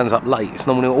that it turns up late. It's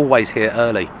normally always here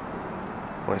early.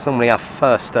 Well, it's normally our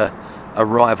first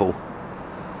arrival.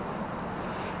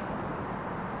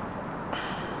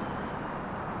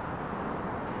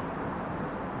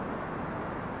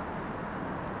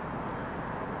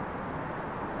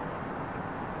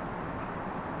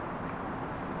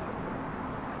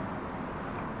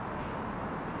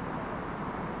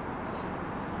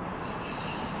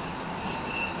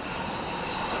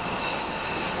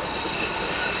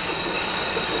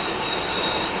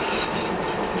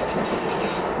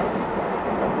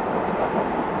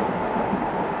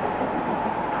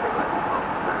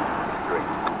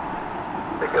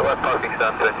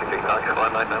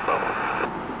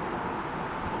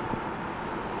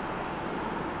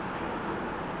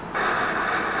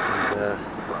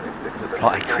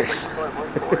 Reply, Chris.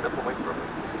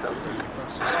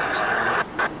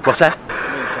 What's that?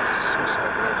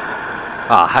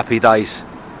 Ah, happy days.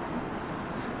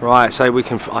 Right, so we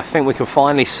can. I think we can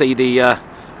finally see the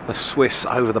Swiss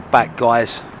over the back,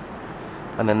 guys,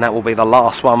 and then that will be the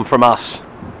last one from us.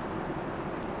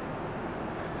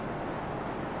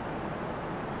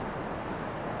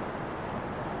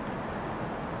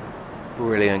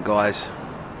 Brilliant, guys.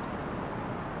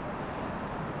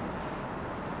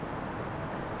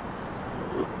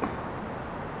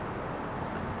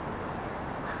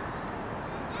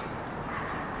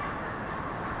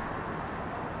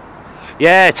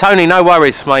 Yeah, Tony, no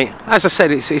worries, mate. As I said,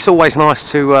 it's always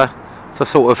nice to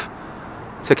sort of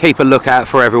keep a lookout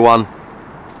for everyone.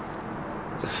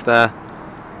 Just try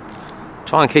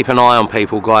and keep an eye on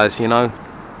people, guys. You know,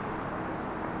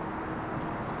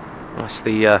 that's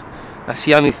the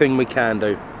only thing we can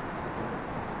do.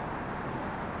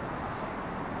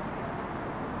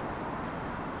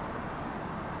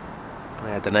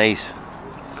 Yeah, Denise,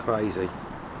 crazy.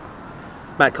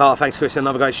 Matt Carter, thanks Chris,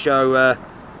 another great show.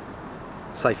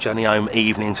 Safe journey home,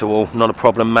 evening to all. Not a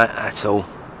problem, Matt, at all.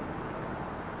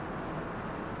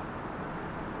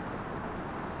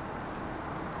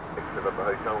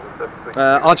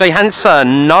 RJ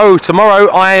Hansen, no,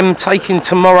 tomorrow I am taking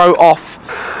tomorrow off,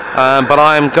 but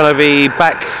I am going to be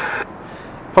back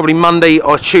probably Monday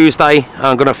or Tuesday.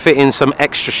 I'm going to fit in some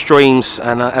extra streams,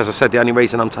 and as I said, the only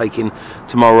reason I'm taking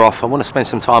tomorrow off, I want to spend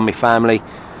some time with my family.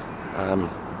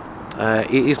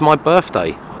 It is my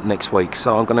birthday next week,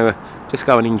 so I'm going to just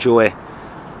go and enjoy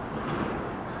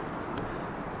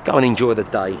the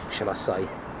day, shall I say.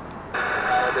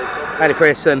 Andy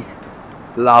Pearson,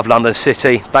 love London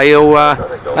City. They all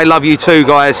they love you too,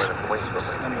 guys.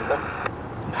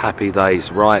 Happy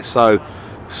days. Right, so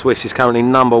Swiss is currently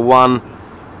number 1.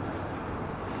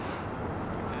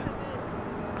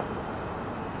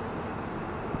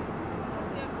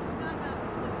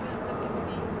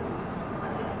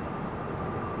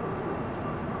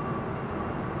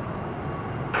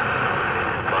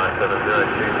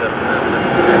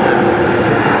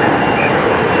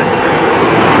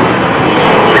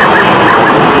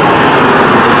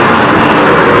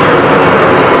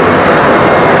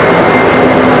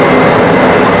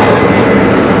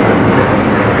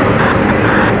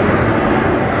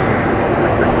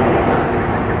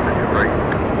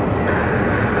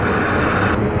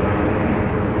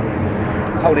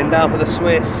 holding down for the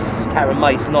Swiss. Karen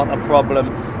Mace, not a problem.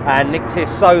 And Nick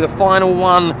Tiss, so the final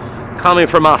one coming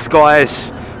from us,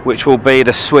 guys, which will be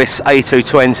the Swiss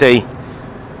A220.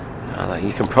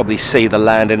 You can probably see the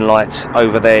landing lights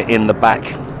over there in the back.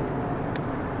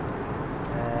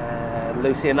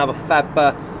 Lucy, another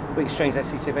fab Big Strings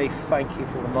SDTV. Thank you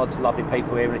for the mods, lovely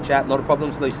people here in the chat. Not a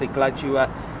problem, Lucy, glad you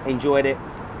enjoyed it.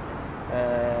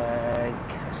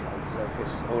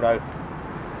 Although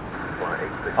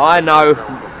I know,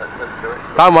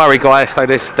 don't worry guys, though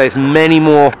there's many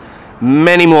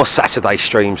more Saturday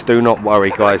streams, do not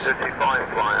worry guys.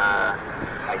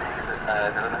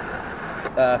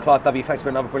 Clive W, thanks for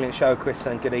another brilliant show, Chris,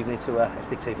 and good evening to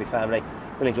SDTV family.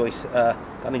 We'll enjoy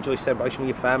celebration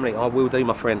with your family. I will do,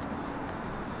 my friend.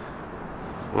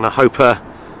 And I hope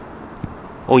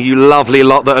all you lovely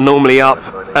lot that are normally up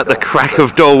at the crack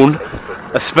of dawn,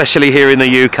 especially here in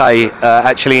the UK,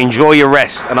 actually enjoy your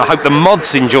rest. And I hope the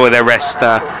mods enjoy their rest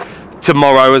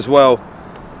tomorrow as well.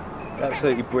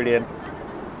 Absolutely brilliant.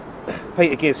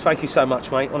 Peter Gibbs, thank you so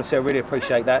much, mate. Honestly, I really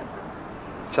appreciate that.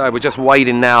 So we're just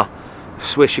waiting now.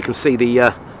 Swiss, you can see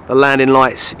the landing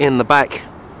lights in the back.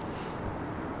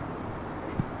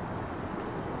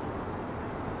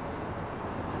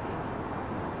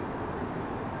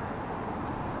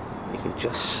 You can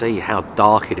just see how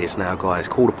dark it is now, guys.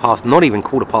 Not even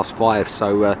quarter past 5,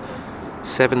 so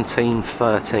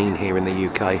 17:13 here in the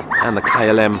UK, and the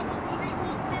KLM.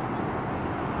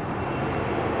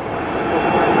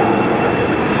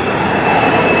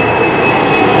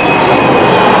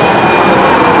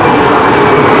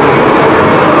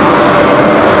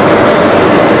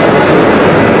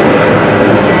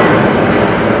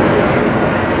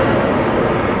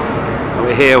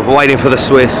 Here waiting for the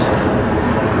Swiss,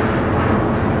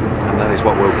 and that is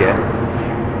what we'll get.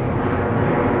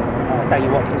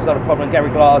 Daniel Watkins, not a problem.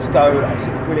 Gary Glasgow,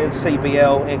 absolutely brilliant.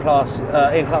 CBL in class,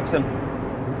 Ian Clarkson,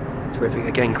 terrific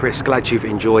again. Chris, glad you've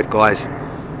enjoyed, guys.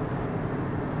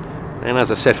 And as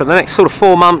I said, for the next sort of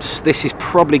 4 months, this is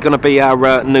probably going to be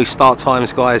our new start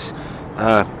times, guys.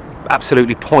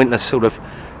 Absolutely pointless sort of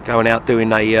going out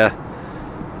doing a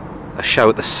show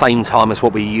at the same time as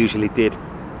what we usually did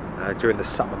during the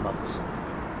summer months.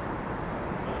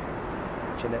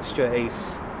 Jeanette Stewart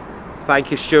East.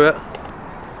 Thank you, Stuart.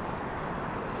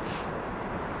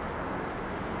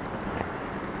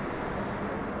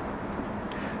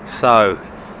 So,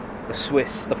 the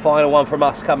Swiss, the final one from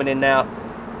us coming in now.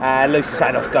 Lucy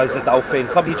saying off goes the Dolphin.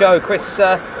 Copy Joe, Chris.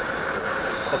 Let's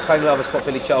claim love a spot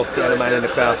Billy Joel, the other man in the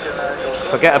crowd.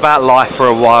 Forget about life for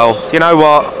a while. You know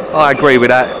what? I agree with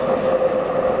that.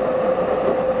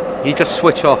 You just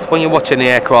switch off when you're watching the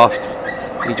aircraft.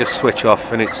 You just switch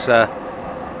off, and it's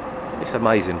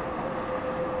amazing.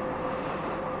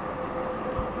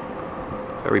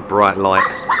 Very bright light.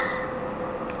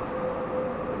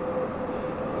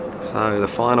 So the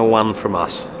final one from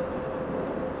us.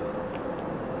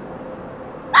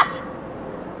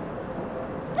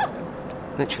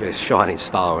 Literally a shining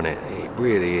star on it. It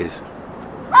really is.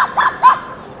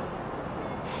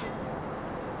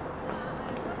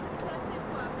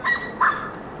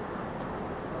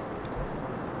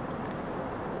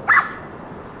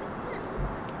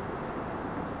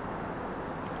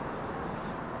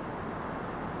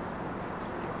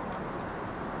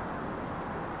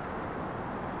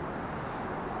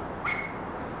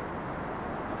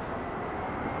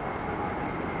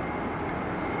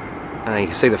 And you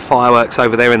can see the fireworks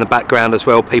over there in the background as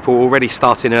well. People already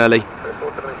starting early.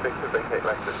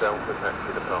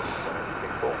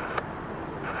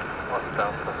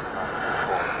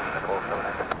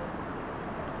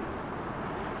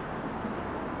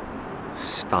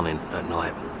 Stunning at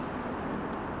night.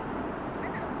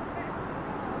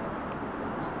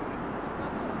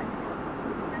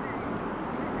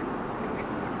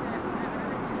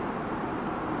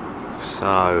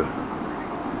 So,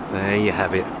 there you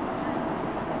have it.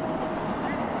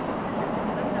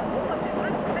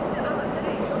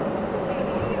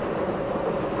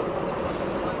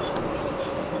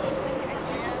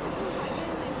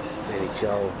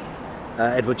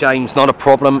 Edward James, not a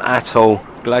problem at all.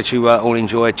 Glad you all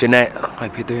enjoyed. Jeanette, I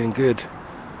hope you're doing good.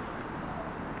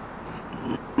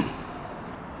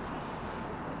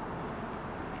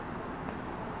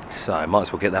 So, might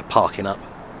as well get that parking up.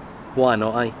 Why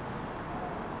not, eh?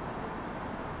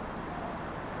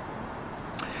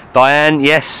 Diane,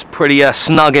 yes, pretty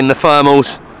snug in the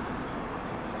thermals.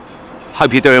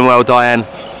 Hope you're doing well, Diane.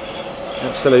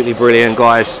 Absolutely brilliant,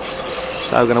 guys.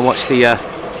 So we're going to watch the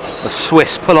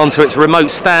Swiss pull onto its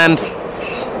remote stand.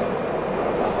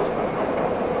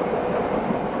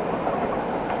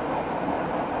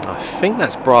 I think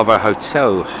that's Bravo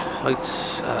Hotel.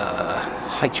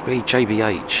 HB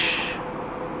JBH.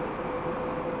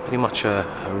 Pretty much a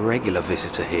regular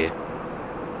visitor here.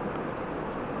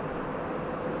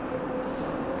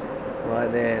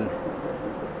 Right then.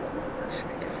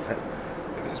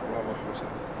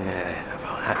 Yeah,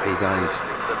 happy days.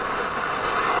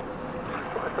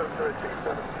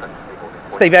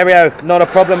 Steve Ario, not a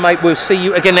problem, mate. We'll see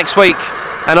you again next week.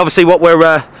 And obviously what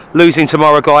we're losing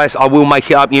tomorrow, guys, I will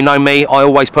make it up. You know me, I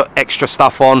always put extra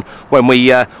stuff on when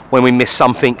we miss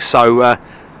something. So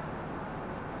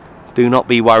do not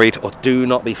be worried or do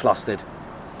not be flustered.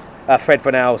 Fred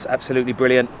Van Aal's absolutely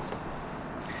brilliant.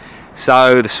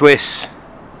 So the Swiss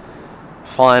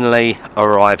finally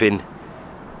arriving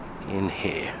in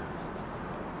here.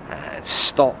 And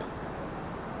stop.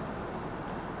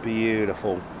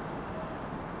 Beautiful.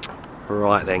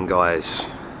 Right then,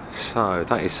 guys. So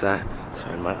that is that.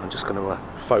 Sorry, mate. I'm just going to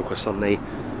focus on the.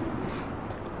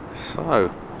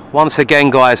 So once again,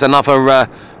 guys, another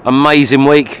amazing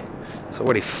week. It's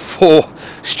already 4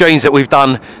 streams that we've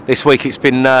done this week. It's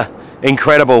been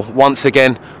incredible. Once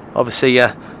again, obviously,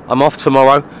 I'm off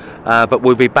tomorrow, but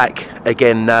we'll be back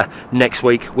again next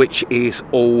week, which is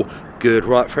all good.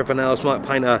 Right, Fred Van Aal's Mike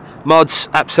Painter mods,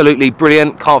 absolutely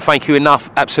brilliant. Can't thank you enough.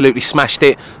 Absolutely smashed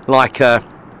it like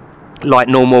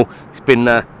normal. It's been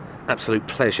absolute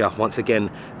pleasure once again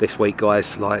this week,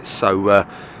 guys. Like, so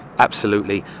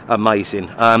absolutely amazing.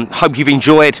 Hope you've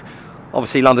enjoyed.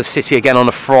 Obviously London City again on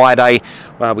a Friday.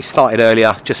 Well, we started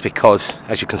earlier just because,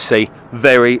 as you can see,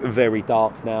 very, very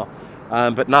dark now.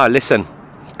 But no, listen,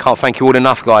 can't thank you all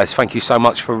enough, guys. Thank you so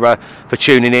much for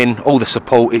tuning in, all the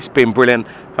support. It's been brilliant.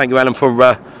 Thank you, Alan,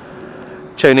 for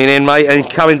tuning in, mate, and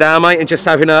coming down, mate, and just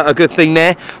having a good thing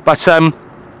there. But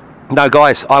no,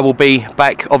 guys, I will be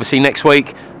back obviously next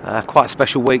week. Quite a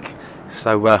special week,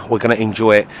 so we're going to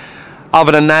enjoy it.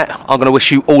 Other than that, I'm going to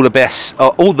wish you all the best.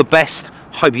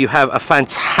 Hope you have a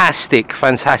fantastic,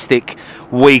 fantastic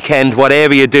weekend,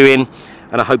 whatever you're doing,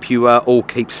 and I hope you all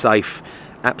keep safe.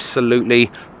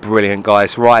 Absolutely brilliant,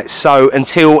 guys. Right, so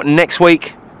until next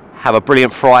week, have a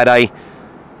brilliant Friday.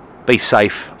 Be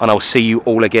safe, and I'll see you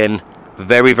all again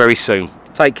very, very soon.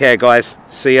 Take care, guys.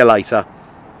 See you later.